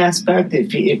in any aspect,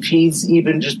 if he's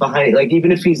even just behind it, like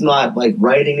even if he's not like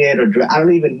writing it or I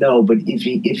don't even know, but if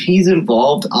he's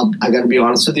involved, I gotta be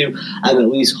honest with you, I'm at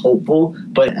least hopeful.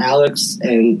 But Alex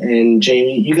and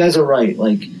Jamie, you guys are right.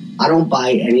 Like, I don't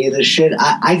buy any of this shit.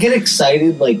 I get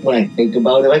excited like when I think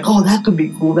about it, like, oh, that could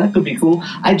be cool, that could be cool.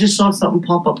 I just saw something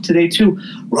pop up today too.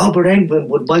 Robert Englund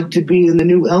would like to be in the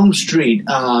new Elm Street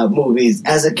movies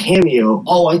as a cameo.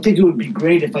 Oh, I think it would be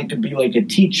great if I could be like a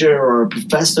teacher or a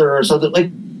professor or something. Like,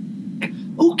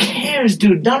 who cares,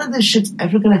 dude? None of this shit's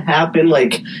ever gonna happen.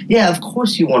 Like, yeah, of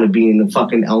course you want to be in the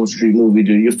fucking Elm Street movie,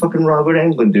 dude. You're fucking Robert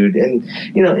Englund, dude. And,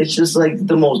 you know, it's just like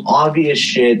the most obvious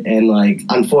shit. And, like,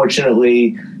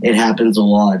 unfortunately, it happens a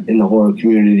lot in the horror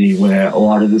community where a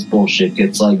lot of this bullshit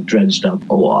gets, like, dredged up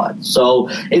a lot. So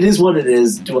it is what it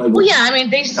is. Well, yeah, I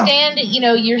mean, they stand, you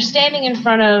know, you're standing in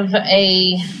front of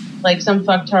some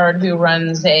fucktard who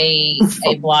runs a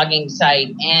blogging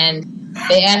site, and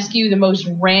they ask you the most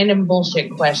random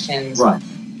bullshit questions. Right.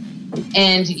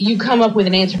 And you come up with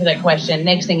an answer for that question.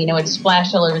 Next thing you know, it's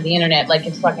splashed all over the internet like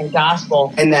it's fucking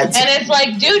gospel. And it's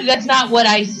like, dude, that's not what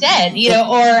I said, you know,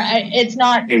 or it's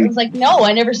not. It's like, no,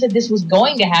 I never said this was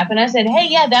going to happen. I said, hey,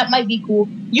 yeah, that might be cool.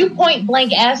 You point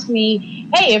blank asked me,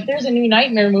 hey, if there's a new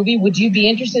Nightmare movie, would you be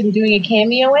interested in doing a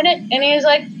cameo in it? And he was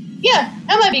like, yeah,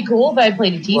 that might be cool if I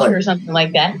played a teacher or something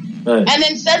like that. Right. And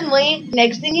then suddenly,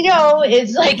 next thing you know,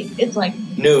 it's like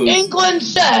news. England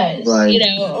says, you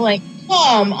know, like,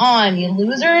 come on, you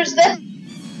losers.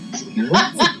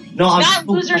 Not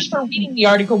losers for reading the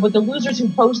article, but the losers who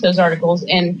post those articles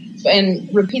and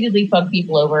repeatedly fuck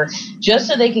people over just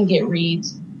so they can get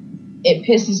reads. It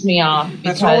pisses me off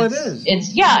because that's all it is.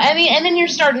 I mean, and then you're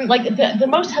starting, like, the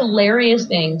most hilarious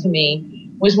thing to me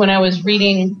was when I was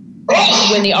reading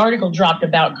when the article dropped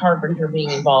about Carpenter being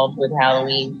involved with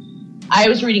Halloween. I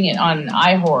was reading it on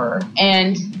iHorror,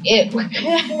 and the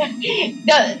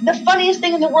funniest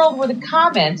thing in the world were the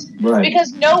comments,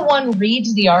 because no one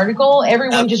reads the article.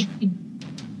 Everyone just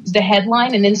reads the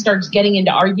headline and then starts getting into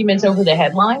arguments over the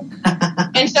headline.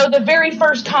 And so the very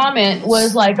first comment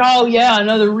was like, oh yeah,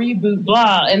 another reboot,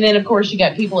 blah. And then of course you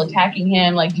got people attacking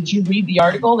him like, did you read the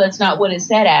article? That's not what it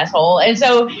said, asshole. And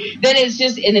so then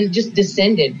it just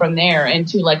descended from there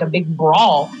into like a big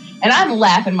brawl. And I'm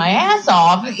laughing my ass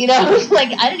off, you know,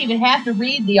 like I didn't even have to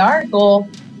read the article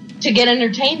to get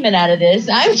entertainment out of this.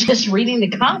 I'm just reading the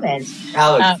comments.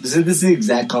 Alex, isn't this the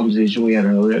exact conversation we had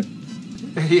earlier?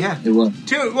 Yeah. It was.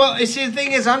 Dude, well, see, the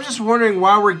thing is, I'm just wondering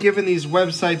why we're giving these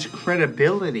websites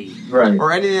credibility. Right.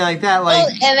 Or anything like that. Like,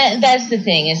 well, and that's the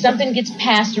thing. If something gets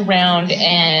passed around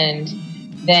and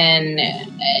then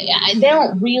they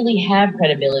don't really have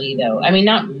credibility, though. I mean,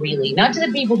 not really. Not to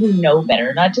the people who know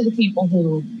better. Not to the people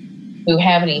who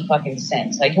have any fucking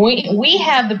sense. Like, we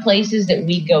have the places that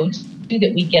we go to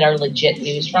that we get our legit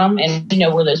news from, and we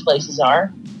know where those places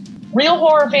are. Real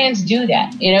horror fans do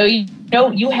that.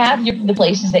 You have the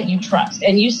places that you trust,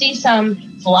 and you see some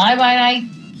fly-by-night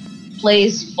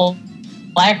place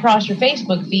fly across your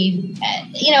Facebook feed.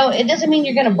 It doesn't mean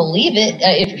you're going to believe it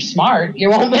if you're smart. You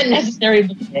won't necessarily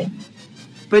believe it.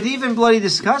 But even Bloody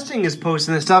Disgusting is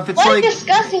posting this stuff. It's Bloody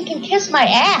Disgusting can kiss my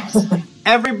ass.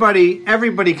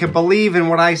 Everybody can believe in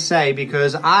what I say,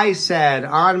 because I said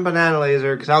on Banana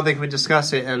Laser, because I don't think we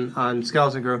discussed it on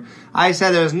Skeleton Crew, I said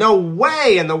there's no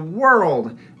way in the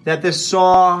world that this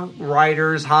Saw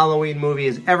writers Halloween movie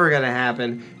is ever going to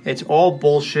happen. It's all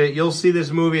bullshit. You'll see this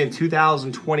movie in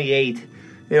 2028.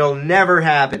 It'll never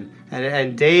happen.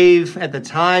 And Dave, at the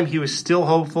time, he was still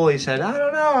hopeful. He said, I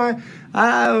don't know.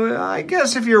 I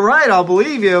guess if you're right, I'll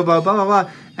believe you, blah, blah, blah,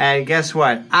 blah. And guess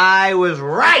what? I was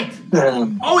right.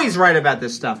 I'm always right about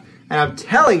this stuff. And I'm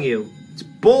telling you,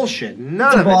 bullshit.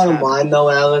 None The of it's bottom happening. line, though,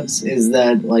 Alex, is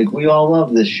that like we all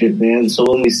love this shit, man. So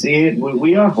when we see it,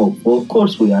 we are hopeful. Of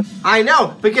course, we are. I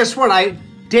know, but guess what?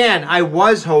 Dan, I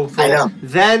was hopeful. I know.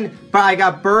 Then, but I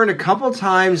got burned a couple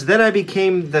times. Then I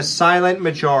became the silent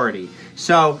majority.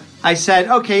 So I said,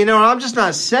 okay, you know what? I'm just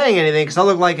not saying anything because I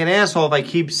look like an asshole if I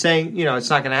keep saying, it's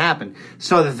not going to happen.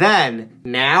 So then,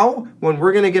 now, when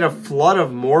we're going to get a flood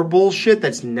of more bullshit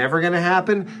that's never going to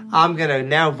happen, I'm going to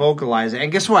now vocalize it.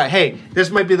 And guess what? Hey, this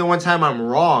might be the one time I'm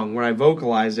wrong when I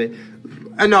vocalize it.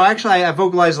 No, actually, I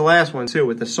vocalized the last one, too,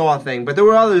 with the Saw thing. But there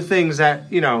were other things that,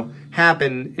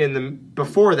 happened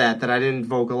before that I didn't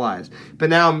vocalize. But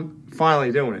now I'm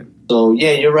finally doing it. So,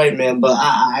 yeah, you're right, man. But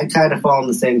I kind of fall in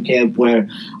the same camp where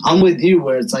I'm with you,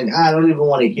 where it's like, I don't even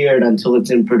want to hear it until it's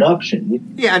in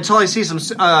production. Yeah, until I see some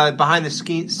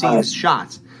behind-the-scenes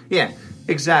shots. Yeah,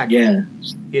 exactly. Yeah.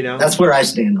 That's where I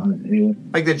stand on it, anyway.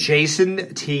 Like the Jason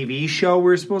TV show we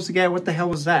were supposed to get? What the hell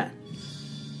was that?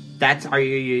 Are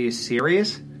you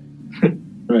serious?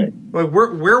 Right. Like,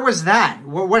 where was that?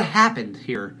 What happened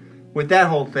here with that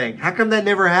whole thing? How come that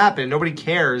never happened? Nobody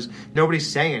cares.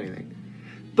 Nobody's saying anything.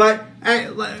 But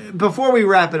before we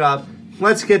wrap it up,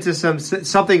 let's get to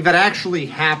something that actually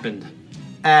happened.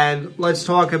 And let's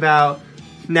talk about...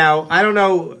 Now, I don't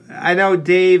know... I know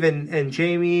Dave and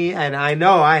Jamie, and I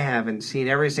know I haven't seen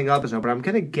every single episode, but I'm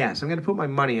going to guess. I'm going to put my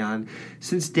money on,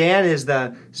 since Dan is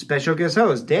the special guest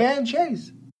host, Dan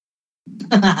Chase.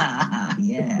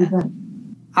 Yeah.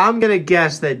 I'm going to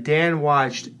guess that Dan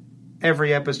watched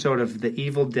every episode of the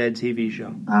Evil Dead TV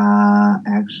show.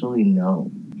 Actually,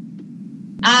 no.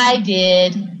 I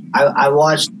did. I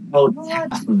watched about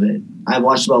half of it. I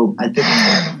watched about, I think,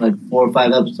 like 4 or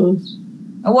 5 episodes.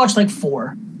 I watched like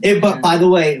 4. But by the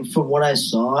way, from what I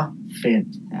saw,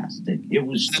 fantastic. It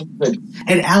was so good.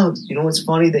 And Alex, you know what's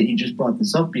funny that you just brought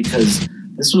this up? Because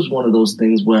this was one of those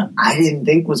things where I didn't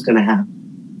think was going to happen.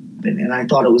 And I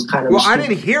thought it was kind of... Well, I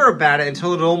didn't hear about it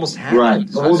until it almost happened. Right.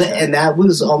 Well, and that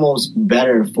was almost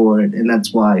better for it. And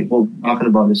that's why what we're talking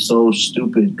about is so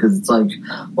stupid. Because it's like,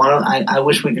 I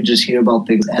wish we could just hear about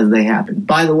things as they happen.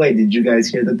 By the way, did you guys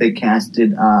hear that they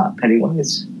casted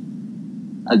Pennywise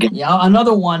again? Yeah,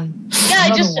 another one. Yeah,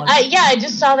 I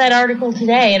just saw that article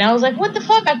today. And I was like, what the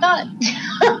fuck? I thought...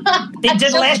 They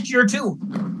did last year, too.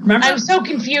 Remember? I'm so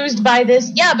confused by this.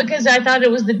 Yeah, because I thought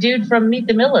it was the dude from Meet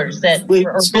the Millers that... We're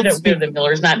the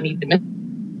Millers, not Meet the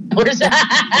Millers.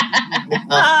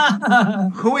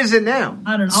 Who is it now?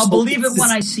 I don't know. I'll believe it when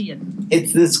I see it.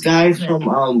 It's this guy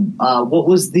from... what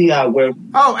was the... where?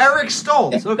 Oh, Eric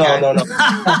Stoltz. Okay. No.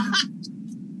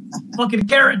 Fucking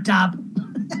Carrot Top.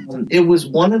 It was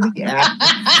one of the actors...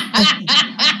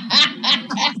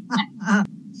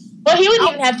 Well, he wouldn't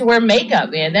even have to wear makeup,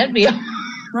 man. That'd be...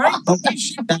 Right?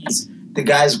 The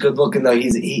guy's good looking though.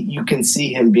 You can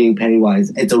see him being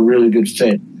Pennywise. It's a really good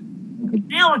fit.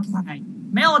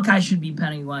 Malachi should be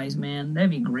Pennywise, man. That'd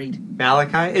be great.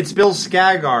 Malachi? It's Bill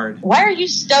Skarsgård. Why are you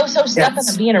so stuck on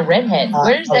being a redhead?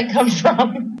 Where does that come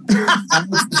from?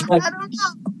 I don't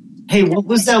know. Hey, what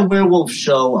was that werewolf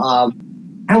show?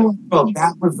 That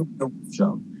was the werewolf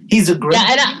show. He's a great...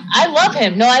 Yeah, and I love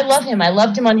him. No, I love him. I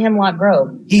loved him on Hemlock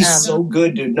Grove. He's so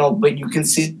good, dude. No, but you can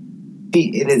see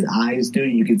in his eyes,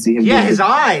 dude. You can see him. Yeah, his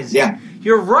eyes. Yeah.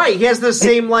 You're right. He has the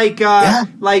same, like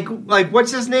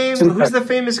what's his name? Who's the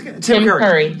famous guy? Tim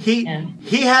Curry. He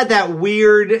had that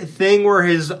weird thing where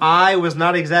his eye was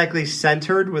not exactly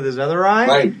centered with his other eye.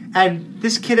 Right. And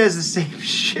this kid has the same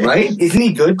shit. Right? Isn't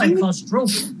he good? Like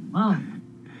claustrophobic. Wow.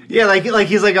 Yeah, like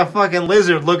he's like a fucking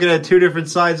lizard looking at 2 different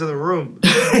sides of the room.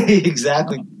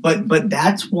 Exactly. But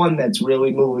that's one that's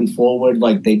really moving forward.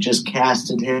 Like they just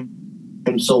casted him.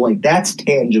 So like that's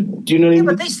tangible. Do you know what I mean?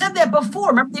 But they said that before.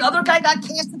 Remember the other guy got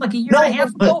casted like a year and a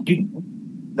half ago?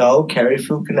 No, Cary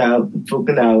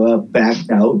Fukunaga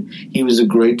backed out. He was a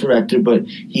great director, but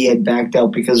he had backed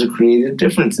out because of creative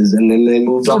differences, and then they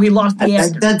moved on. So he lost the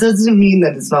actor. That doesn't mean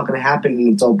that it's not going to happen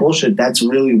and it's all bullshit. That's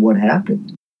really what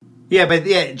happened. Yeah, but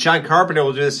John Carpenter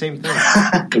will do the same thing.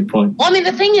 Good point. Well, I mean,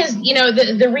 the thing is,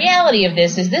 the reality of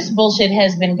this is this bullshit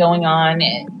has been going on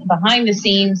behind the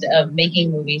scenes of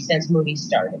making movies since movies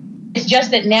started. It's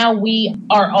just that now we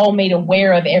are all made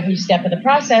aware of every step of the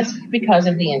process because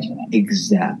of the internet.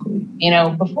 Exactly.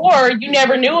 Before, you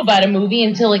never knew about a movie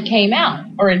until it came out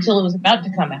or until it was about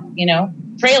to come out,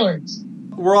 trailers.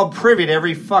 We're all privy to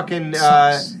every fucking...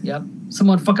 Yep.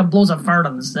 Someone fucking blows a fart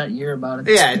on the set, you hear about it.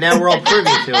 Yeah, now we're all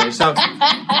privy to it. So...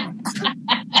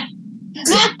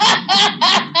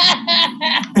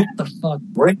 What the fuck?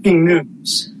 Breaking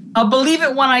news. I'll believe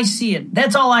it when I see it.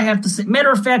 That's all I have to say.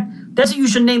 Matter of fact, that's what you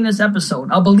should name this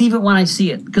episode. I'll believe it when I see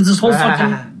it. Because this whole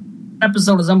fucking...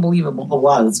 episode is unbelievable. Oh,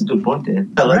 wow, that's a good point,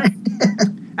 Dan.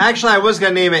 Actually, I was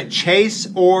going to name it Chase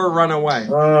or Runaway.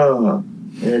 Oh,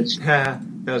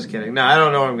 I was kidding. No, I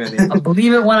don't know what I'm going to name it. I'll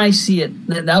believe it when I see it.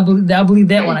 I'll believe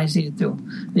that when I see it, too.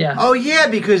 Yeah. Oh, yeah,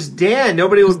 because Dan,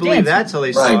 nobody would believe that till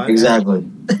they saw it. Right, exactly.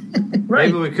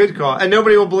 Maybe we could call it. And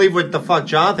nobody will believe what the fuck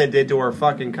Jonathan did to our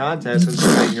fucking contest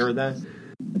until they heard that.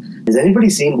 Has anybody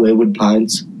seen Wayward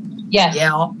Pines? Yes.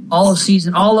 Yeah,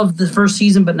 all of the first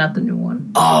season, but not the new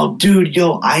one. Oh, dude,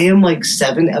 I am like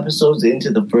 7 episodes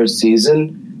into the first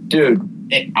season. Dude,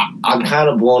 I'm kind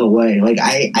of blown away. Like,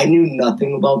 I knew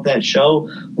nothing about that show.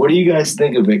 What do you guys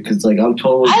think of it? Because, like, I'm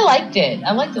totally... I liked it.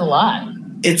 I liked it a lot.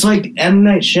 It's like M.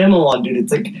 Night Shyamalan, dude.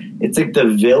 It's like The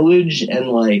Village and,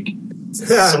 like,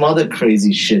 some other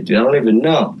crazy shit, dude. I don't even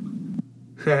know.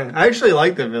 I actually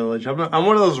like The Village. I'm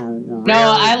one of those No,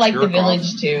 I like The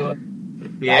Village, too.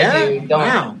 Yeah? I do.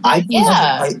 Wow. I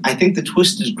think the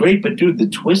twist is great, but dude, the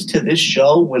twist to this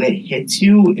show when it hits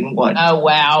you in what? Oh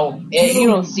wow, you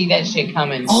don't see that shit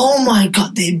coming. Oh my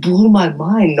god, they blew my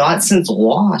mind. Not since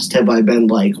Lost have I been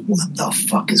like, what the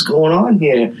fuck is going on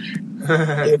here?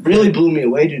 It really blew me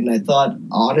away, dude. And I thought,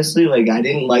 honestly, like I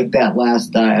didn't like that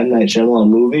last M. Night Shyamalan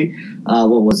movie.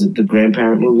 What was it? The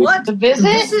grandparent movie? What? The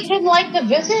Visit? You didn't like The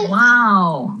Visit?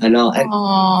 Wow. I know.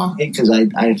 Because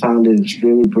I found it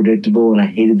extremely predictable, and I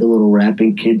hated the little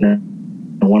rapping kid,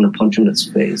 and I wanted to punch him in his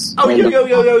face. Oh,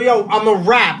 yo! I'm a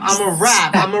rap.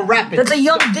 That's a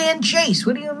young Dan Chase.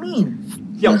 What do you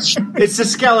mean? Yo, it's the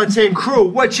Skeleton Crew.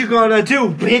 What you gonna do,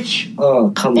 bitch? Oh,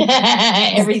 come on.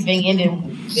 Everything ended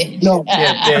bitch. No.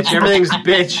 Yeah, bitch. Everything's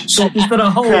bitch. So instead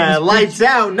of lights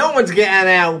out. No one's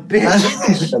getting out,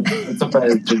 bitch.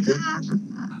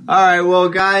 All right, well,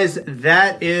 guys,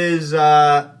 that is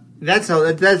that's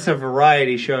a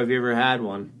variety show if you ever had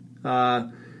one.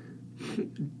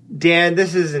 Dan,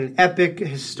 this is an epic,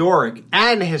 historic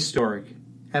episode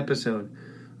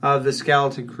of the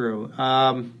Skeleton Crew.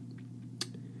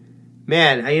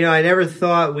 Man, I never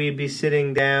thought we'd be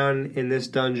sitting down in this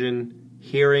dungeon,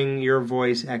 hearing your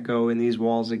voice echo in these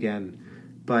walls again.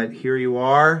 But here you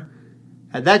are.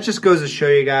 And that just goes to show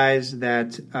you guys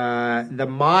that the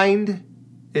mind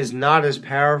is not as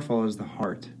powerful as the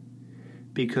heart.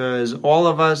 Because all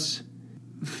of us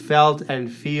felt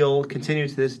and feel, continue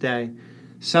to this day,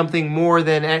 something more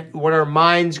than what our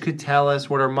minds could tell us,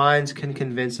 what our minds can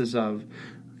convince us of.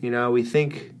 We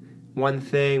think one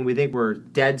thing, we think we're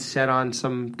dead set on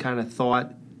some kind of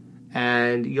thought,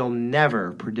 and you'll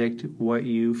never predict what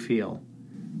you feel,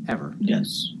 ever.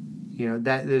 Yes.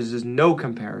 That there's just no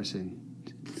comparison.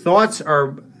 Thoughts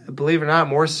are, believe it or not,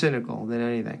 more cynical than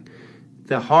anything.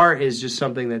 The heart is just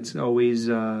something that's always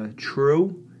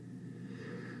true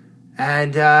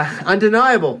and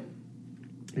undeniable.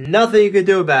 Nothing you could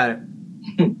do about it.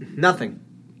 Nothing.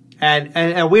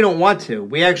 And we don't want to.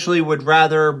 We actually would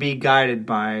rather be guided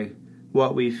by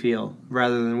what we feel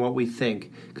rather than what we think.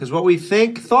 Because what we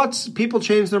think, thoughts, people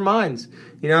change their minds.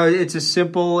 It's a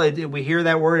simple, we hear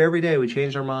that word every day, we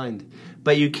change our mind.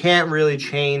 But you can't really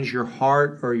change your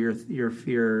heart or your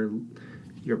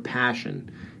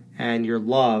passion and your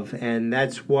love. And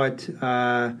that's what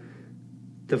the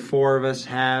four of us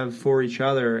have for each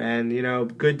other. And,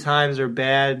 good times or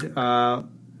bad,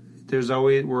 there's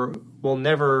always, we'll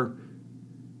never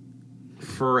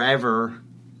forever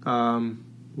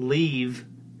leave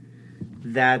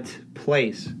that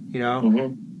place,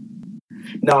 Mm-hmm.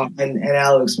 No, and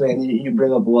Alex, man, you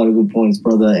bring up a lot of good points,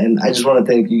 brother. And I just want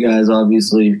to thank you guys,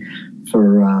 obviously,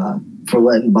 for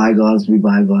letting bygones be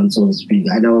bygones, so to speak.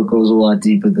 I know it goes a lot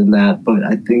deeper than that, but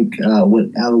I think what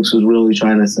Alex was really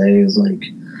trying to say is, like,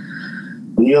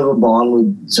 when you have a bond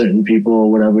with certain people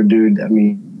or whatever, dude, I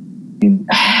mean,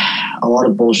 a lot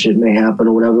of bullshit may happen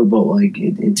or whatever, but, like,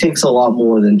 it takes a lot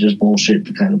more than just bullshit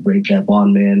to kind of break that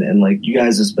bond, man. And, like, you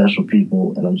guys are special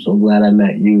people, and I'm so glad I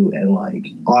met you. And, like,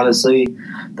 honestly,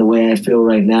 the way I feel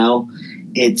right now,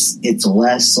 it's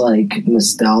less, like,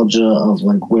 nostalgia of,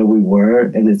 like, where we were,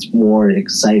 and it's more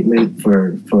excitement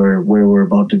for where we're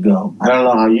about to go. I don't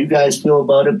know how you guys feel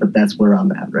about it, but that's where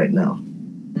I'm at right now.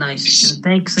 Nice. And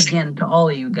thanks again to all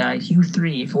of you guys, you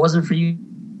three. If it wasn't for you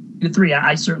three,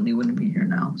 I certainly wouldn't be here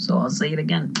now. So I'll say it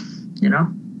again,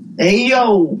 Hey,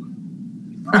 yo!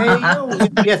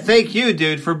 Yeah, thank you,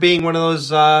 dude, for being one of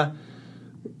those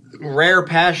rare,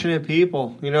 passionate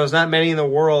people. There's not many in the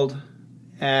world.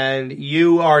 And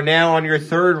you are now on your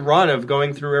third run of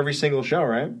going through every single show,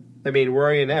 right? I mean, where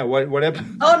are you now? What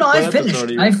episode? Oh, no, I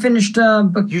finished. I finished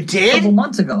you did? A couple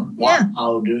months ago. Wow. Yeah.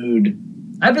 Oh, dude.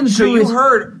 I've been So you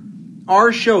heard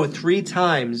our show 3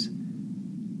 times.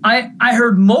 I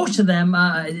heard most of them.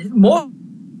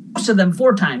 most of them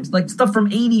 4 times. Like stuff from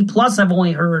 80 plus, I've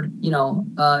only heard, 2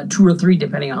 or 3,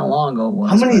 depending on how long ago it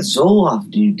was. How many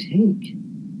Zoloft do you take?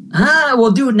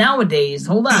 Well, dude, nowadays,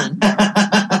 hold on.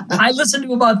 I listen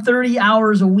to about 30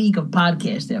 hours a week of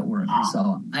podcast at work,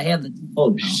 so I have the.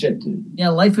 Oh shit, dude! Yeah,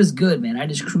 life is good, man. I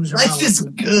just cruise around. Life is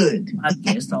good.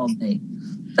 Podcast all day.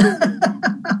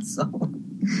 So,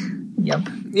 yep.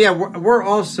 Yeah, we're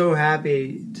all so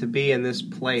happy to be in this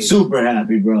place. Super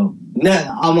happy, bro.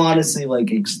 I'm honestly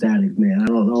like ecstatic, man. I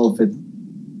don't know if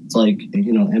it's like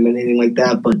emanating like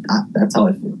that, but that's how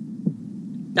I feel.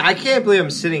 I can't believe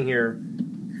I'm sitting here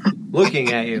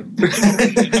looking at you.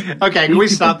 Okay, can we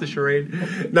stop the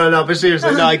charade? No, but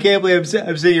seriously, no, I can't believe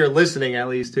I'm sitting here listening at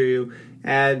least to you,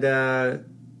 and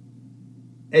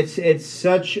it's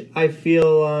such, I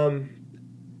feel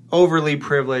overly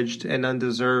privileged and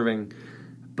undeserving,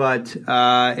 but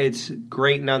it's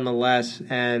great nonetheless.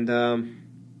 And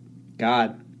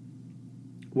God,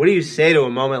 what do you say to a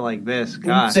moment like this?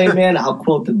 God, say, man, I'll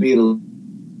quote the Beatles.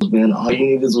 Man, all you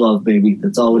need is love, baby.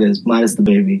 That's all it is, minus the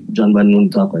baby. John Lennon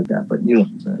wouldn't talk like that, but you know what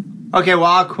I'm saying. Okay, well,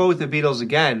 I'll quote the Beatles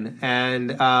again,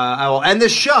 and I will end the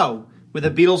show with a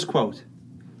Beatles quote.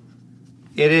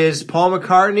 It is Paul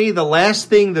McCartney, the last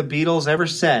thing the Beatles ever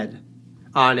said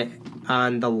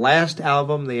on the last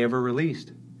album they ever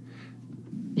released.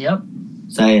 Yep.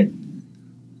 Say it.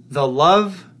 The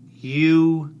love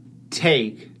you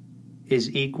take is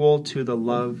equal to the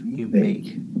love you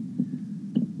make.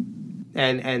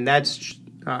 And that's,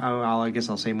 I guess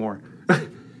I'll say more.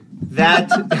 That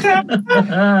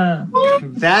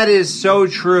is so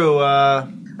true.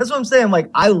 That's what I'm saying.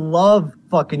 Like, I love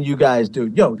fucking you guys,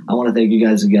 dude. Yo, I want to thank you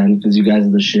guys again because you guys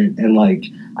are the shit. And like,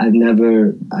 I've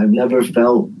never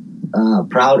felt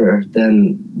prouder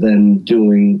than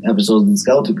doing episodes of the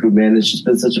Skeleton Crew, man. It's just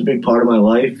been such a big part of my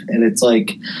life, and it's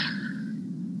like,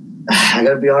 I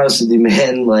gotta be honest with you,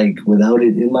 man, like, without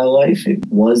it in my life, it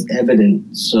was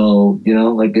evident. So,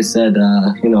 like I said,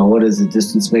 what is it?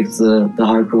 Distance makes the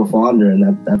heart grow fonder,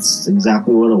 and that's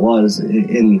exactly what it was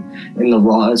in the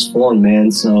rawest form,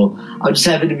 man. So I'm just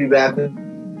happy to be back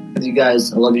with you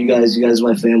guys. I love you guys. You guys are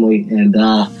my family, and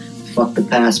fuck the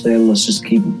past, man. Let's just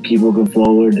keep looking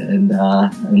forward, and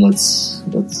let's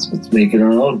make it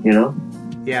our own,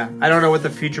 Yeah, I don't know what the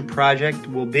future project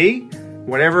will be.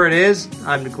 Whatever it is,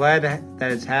 I'm glad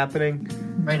that it's happening.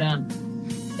 Right on.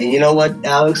 And you know what,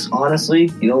 Alex? Honestly,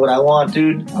 you know what I want,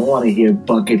 dude? I want to hear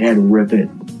Buckethead rip it.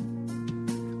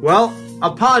 Well,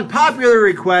 upon popular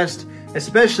request,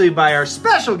 especially by our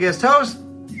special guest host,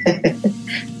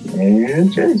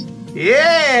 and Chase.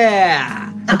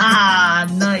 Yeah!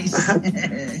 Nice.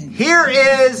 Here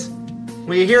is,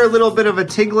 when you hear a little bit of a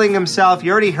tingling himself,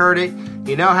 you already heard it.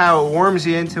 You know how it warms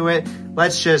you into it.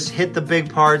 Let's just hit the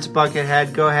big parts,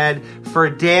 Buckethead. Go ahead. For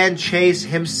Dan Chase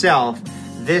himself,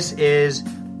 this is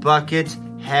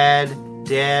Buckethead.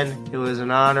 Dan, it was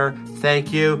an honor.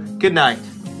 Thank you. Good night.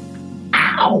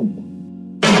 Ow!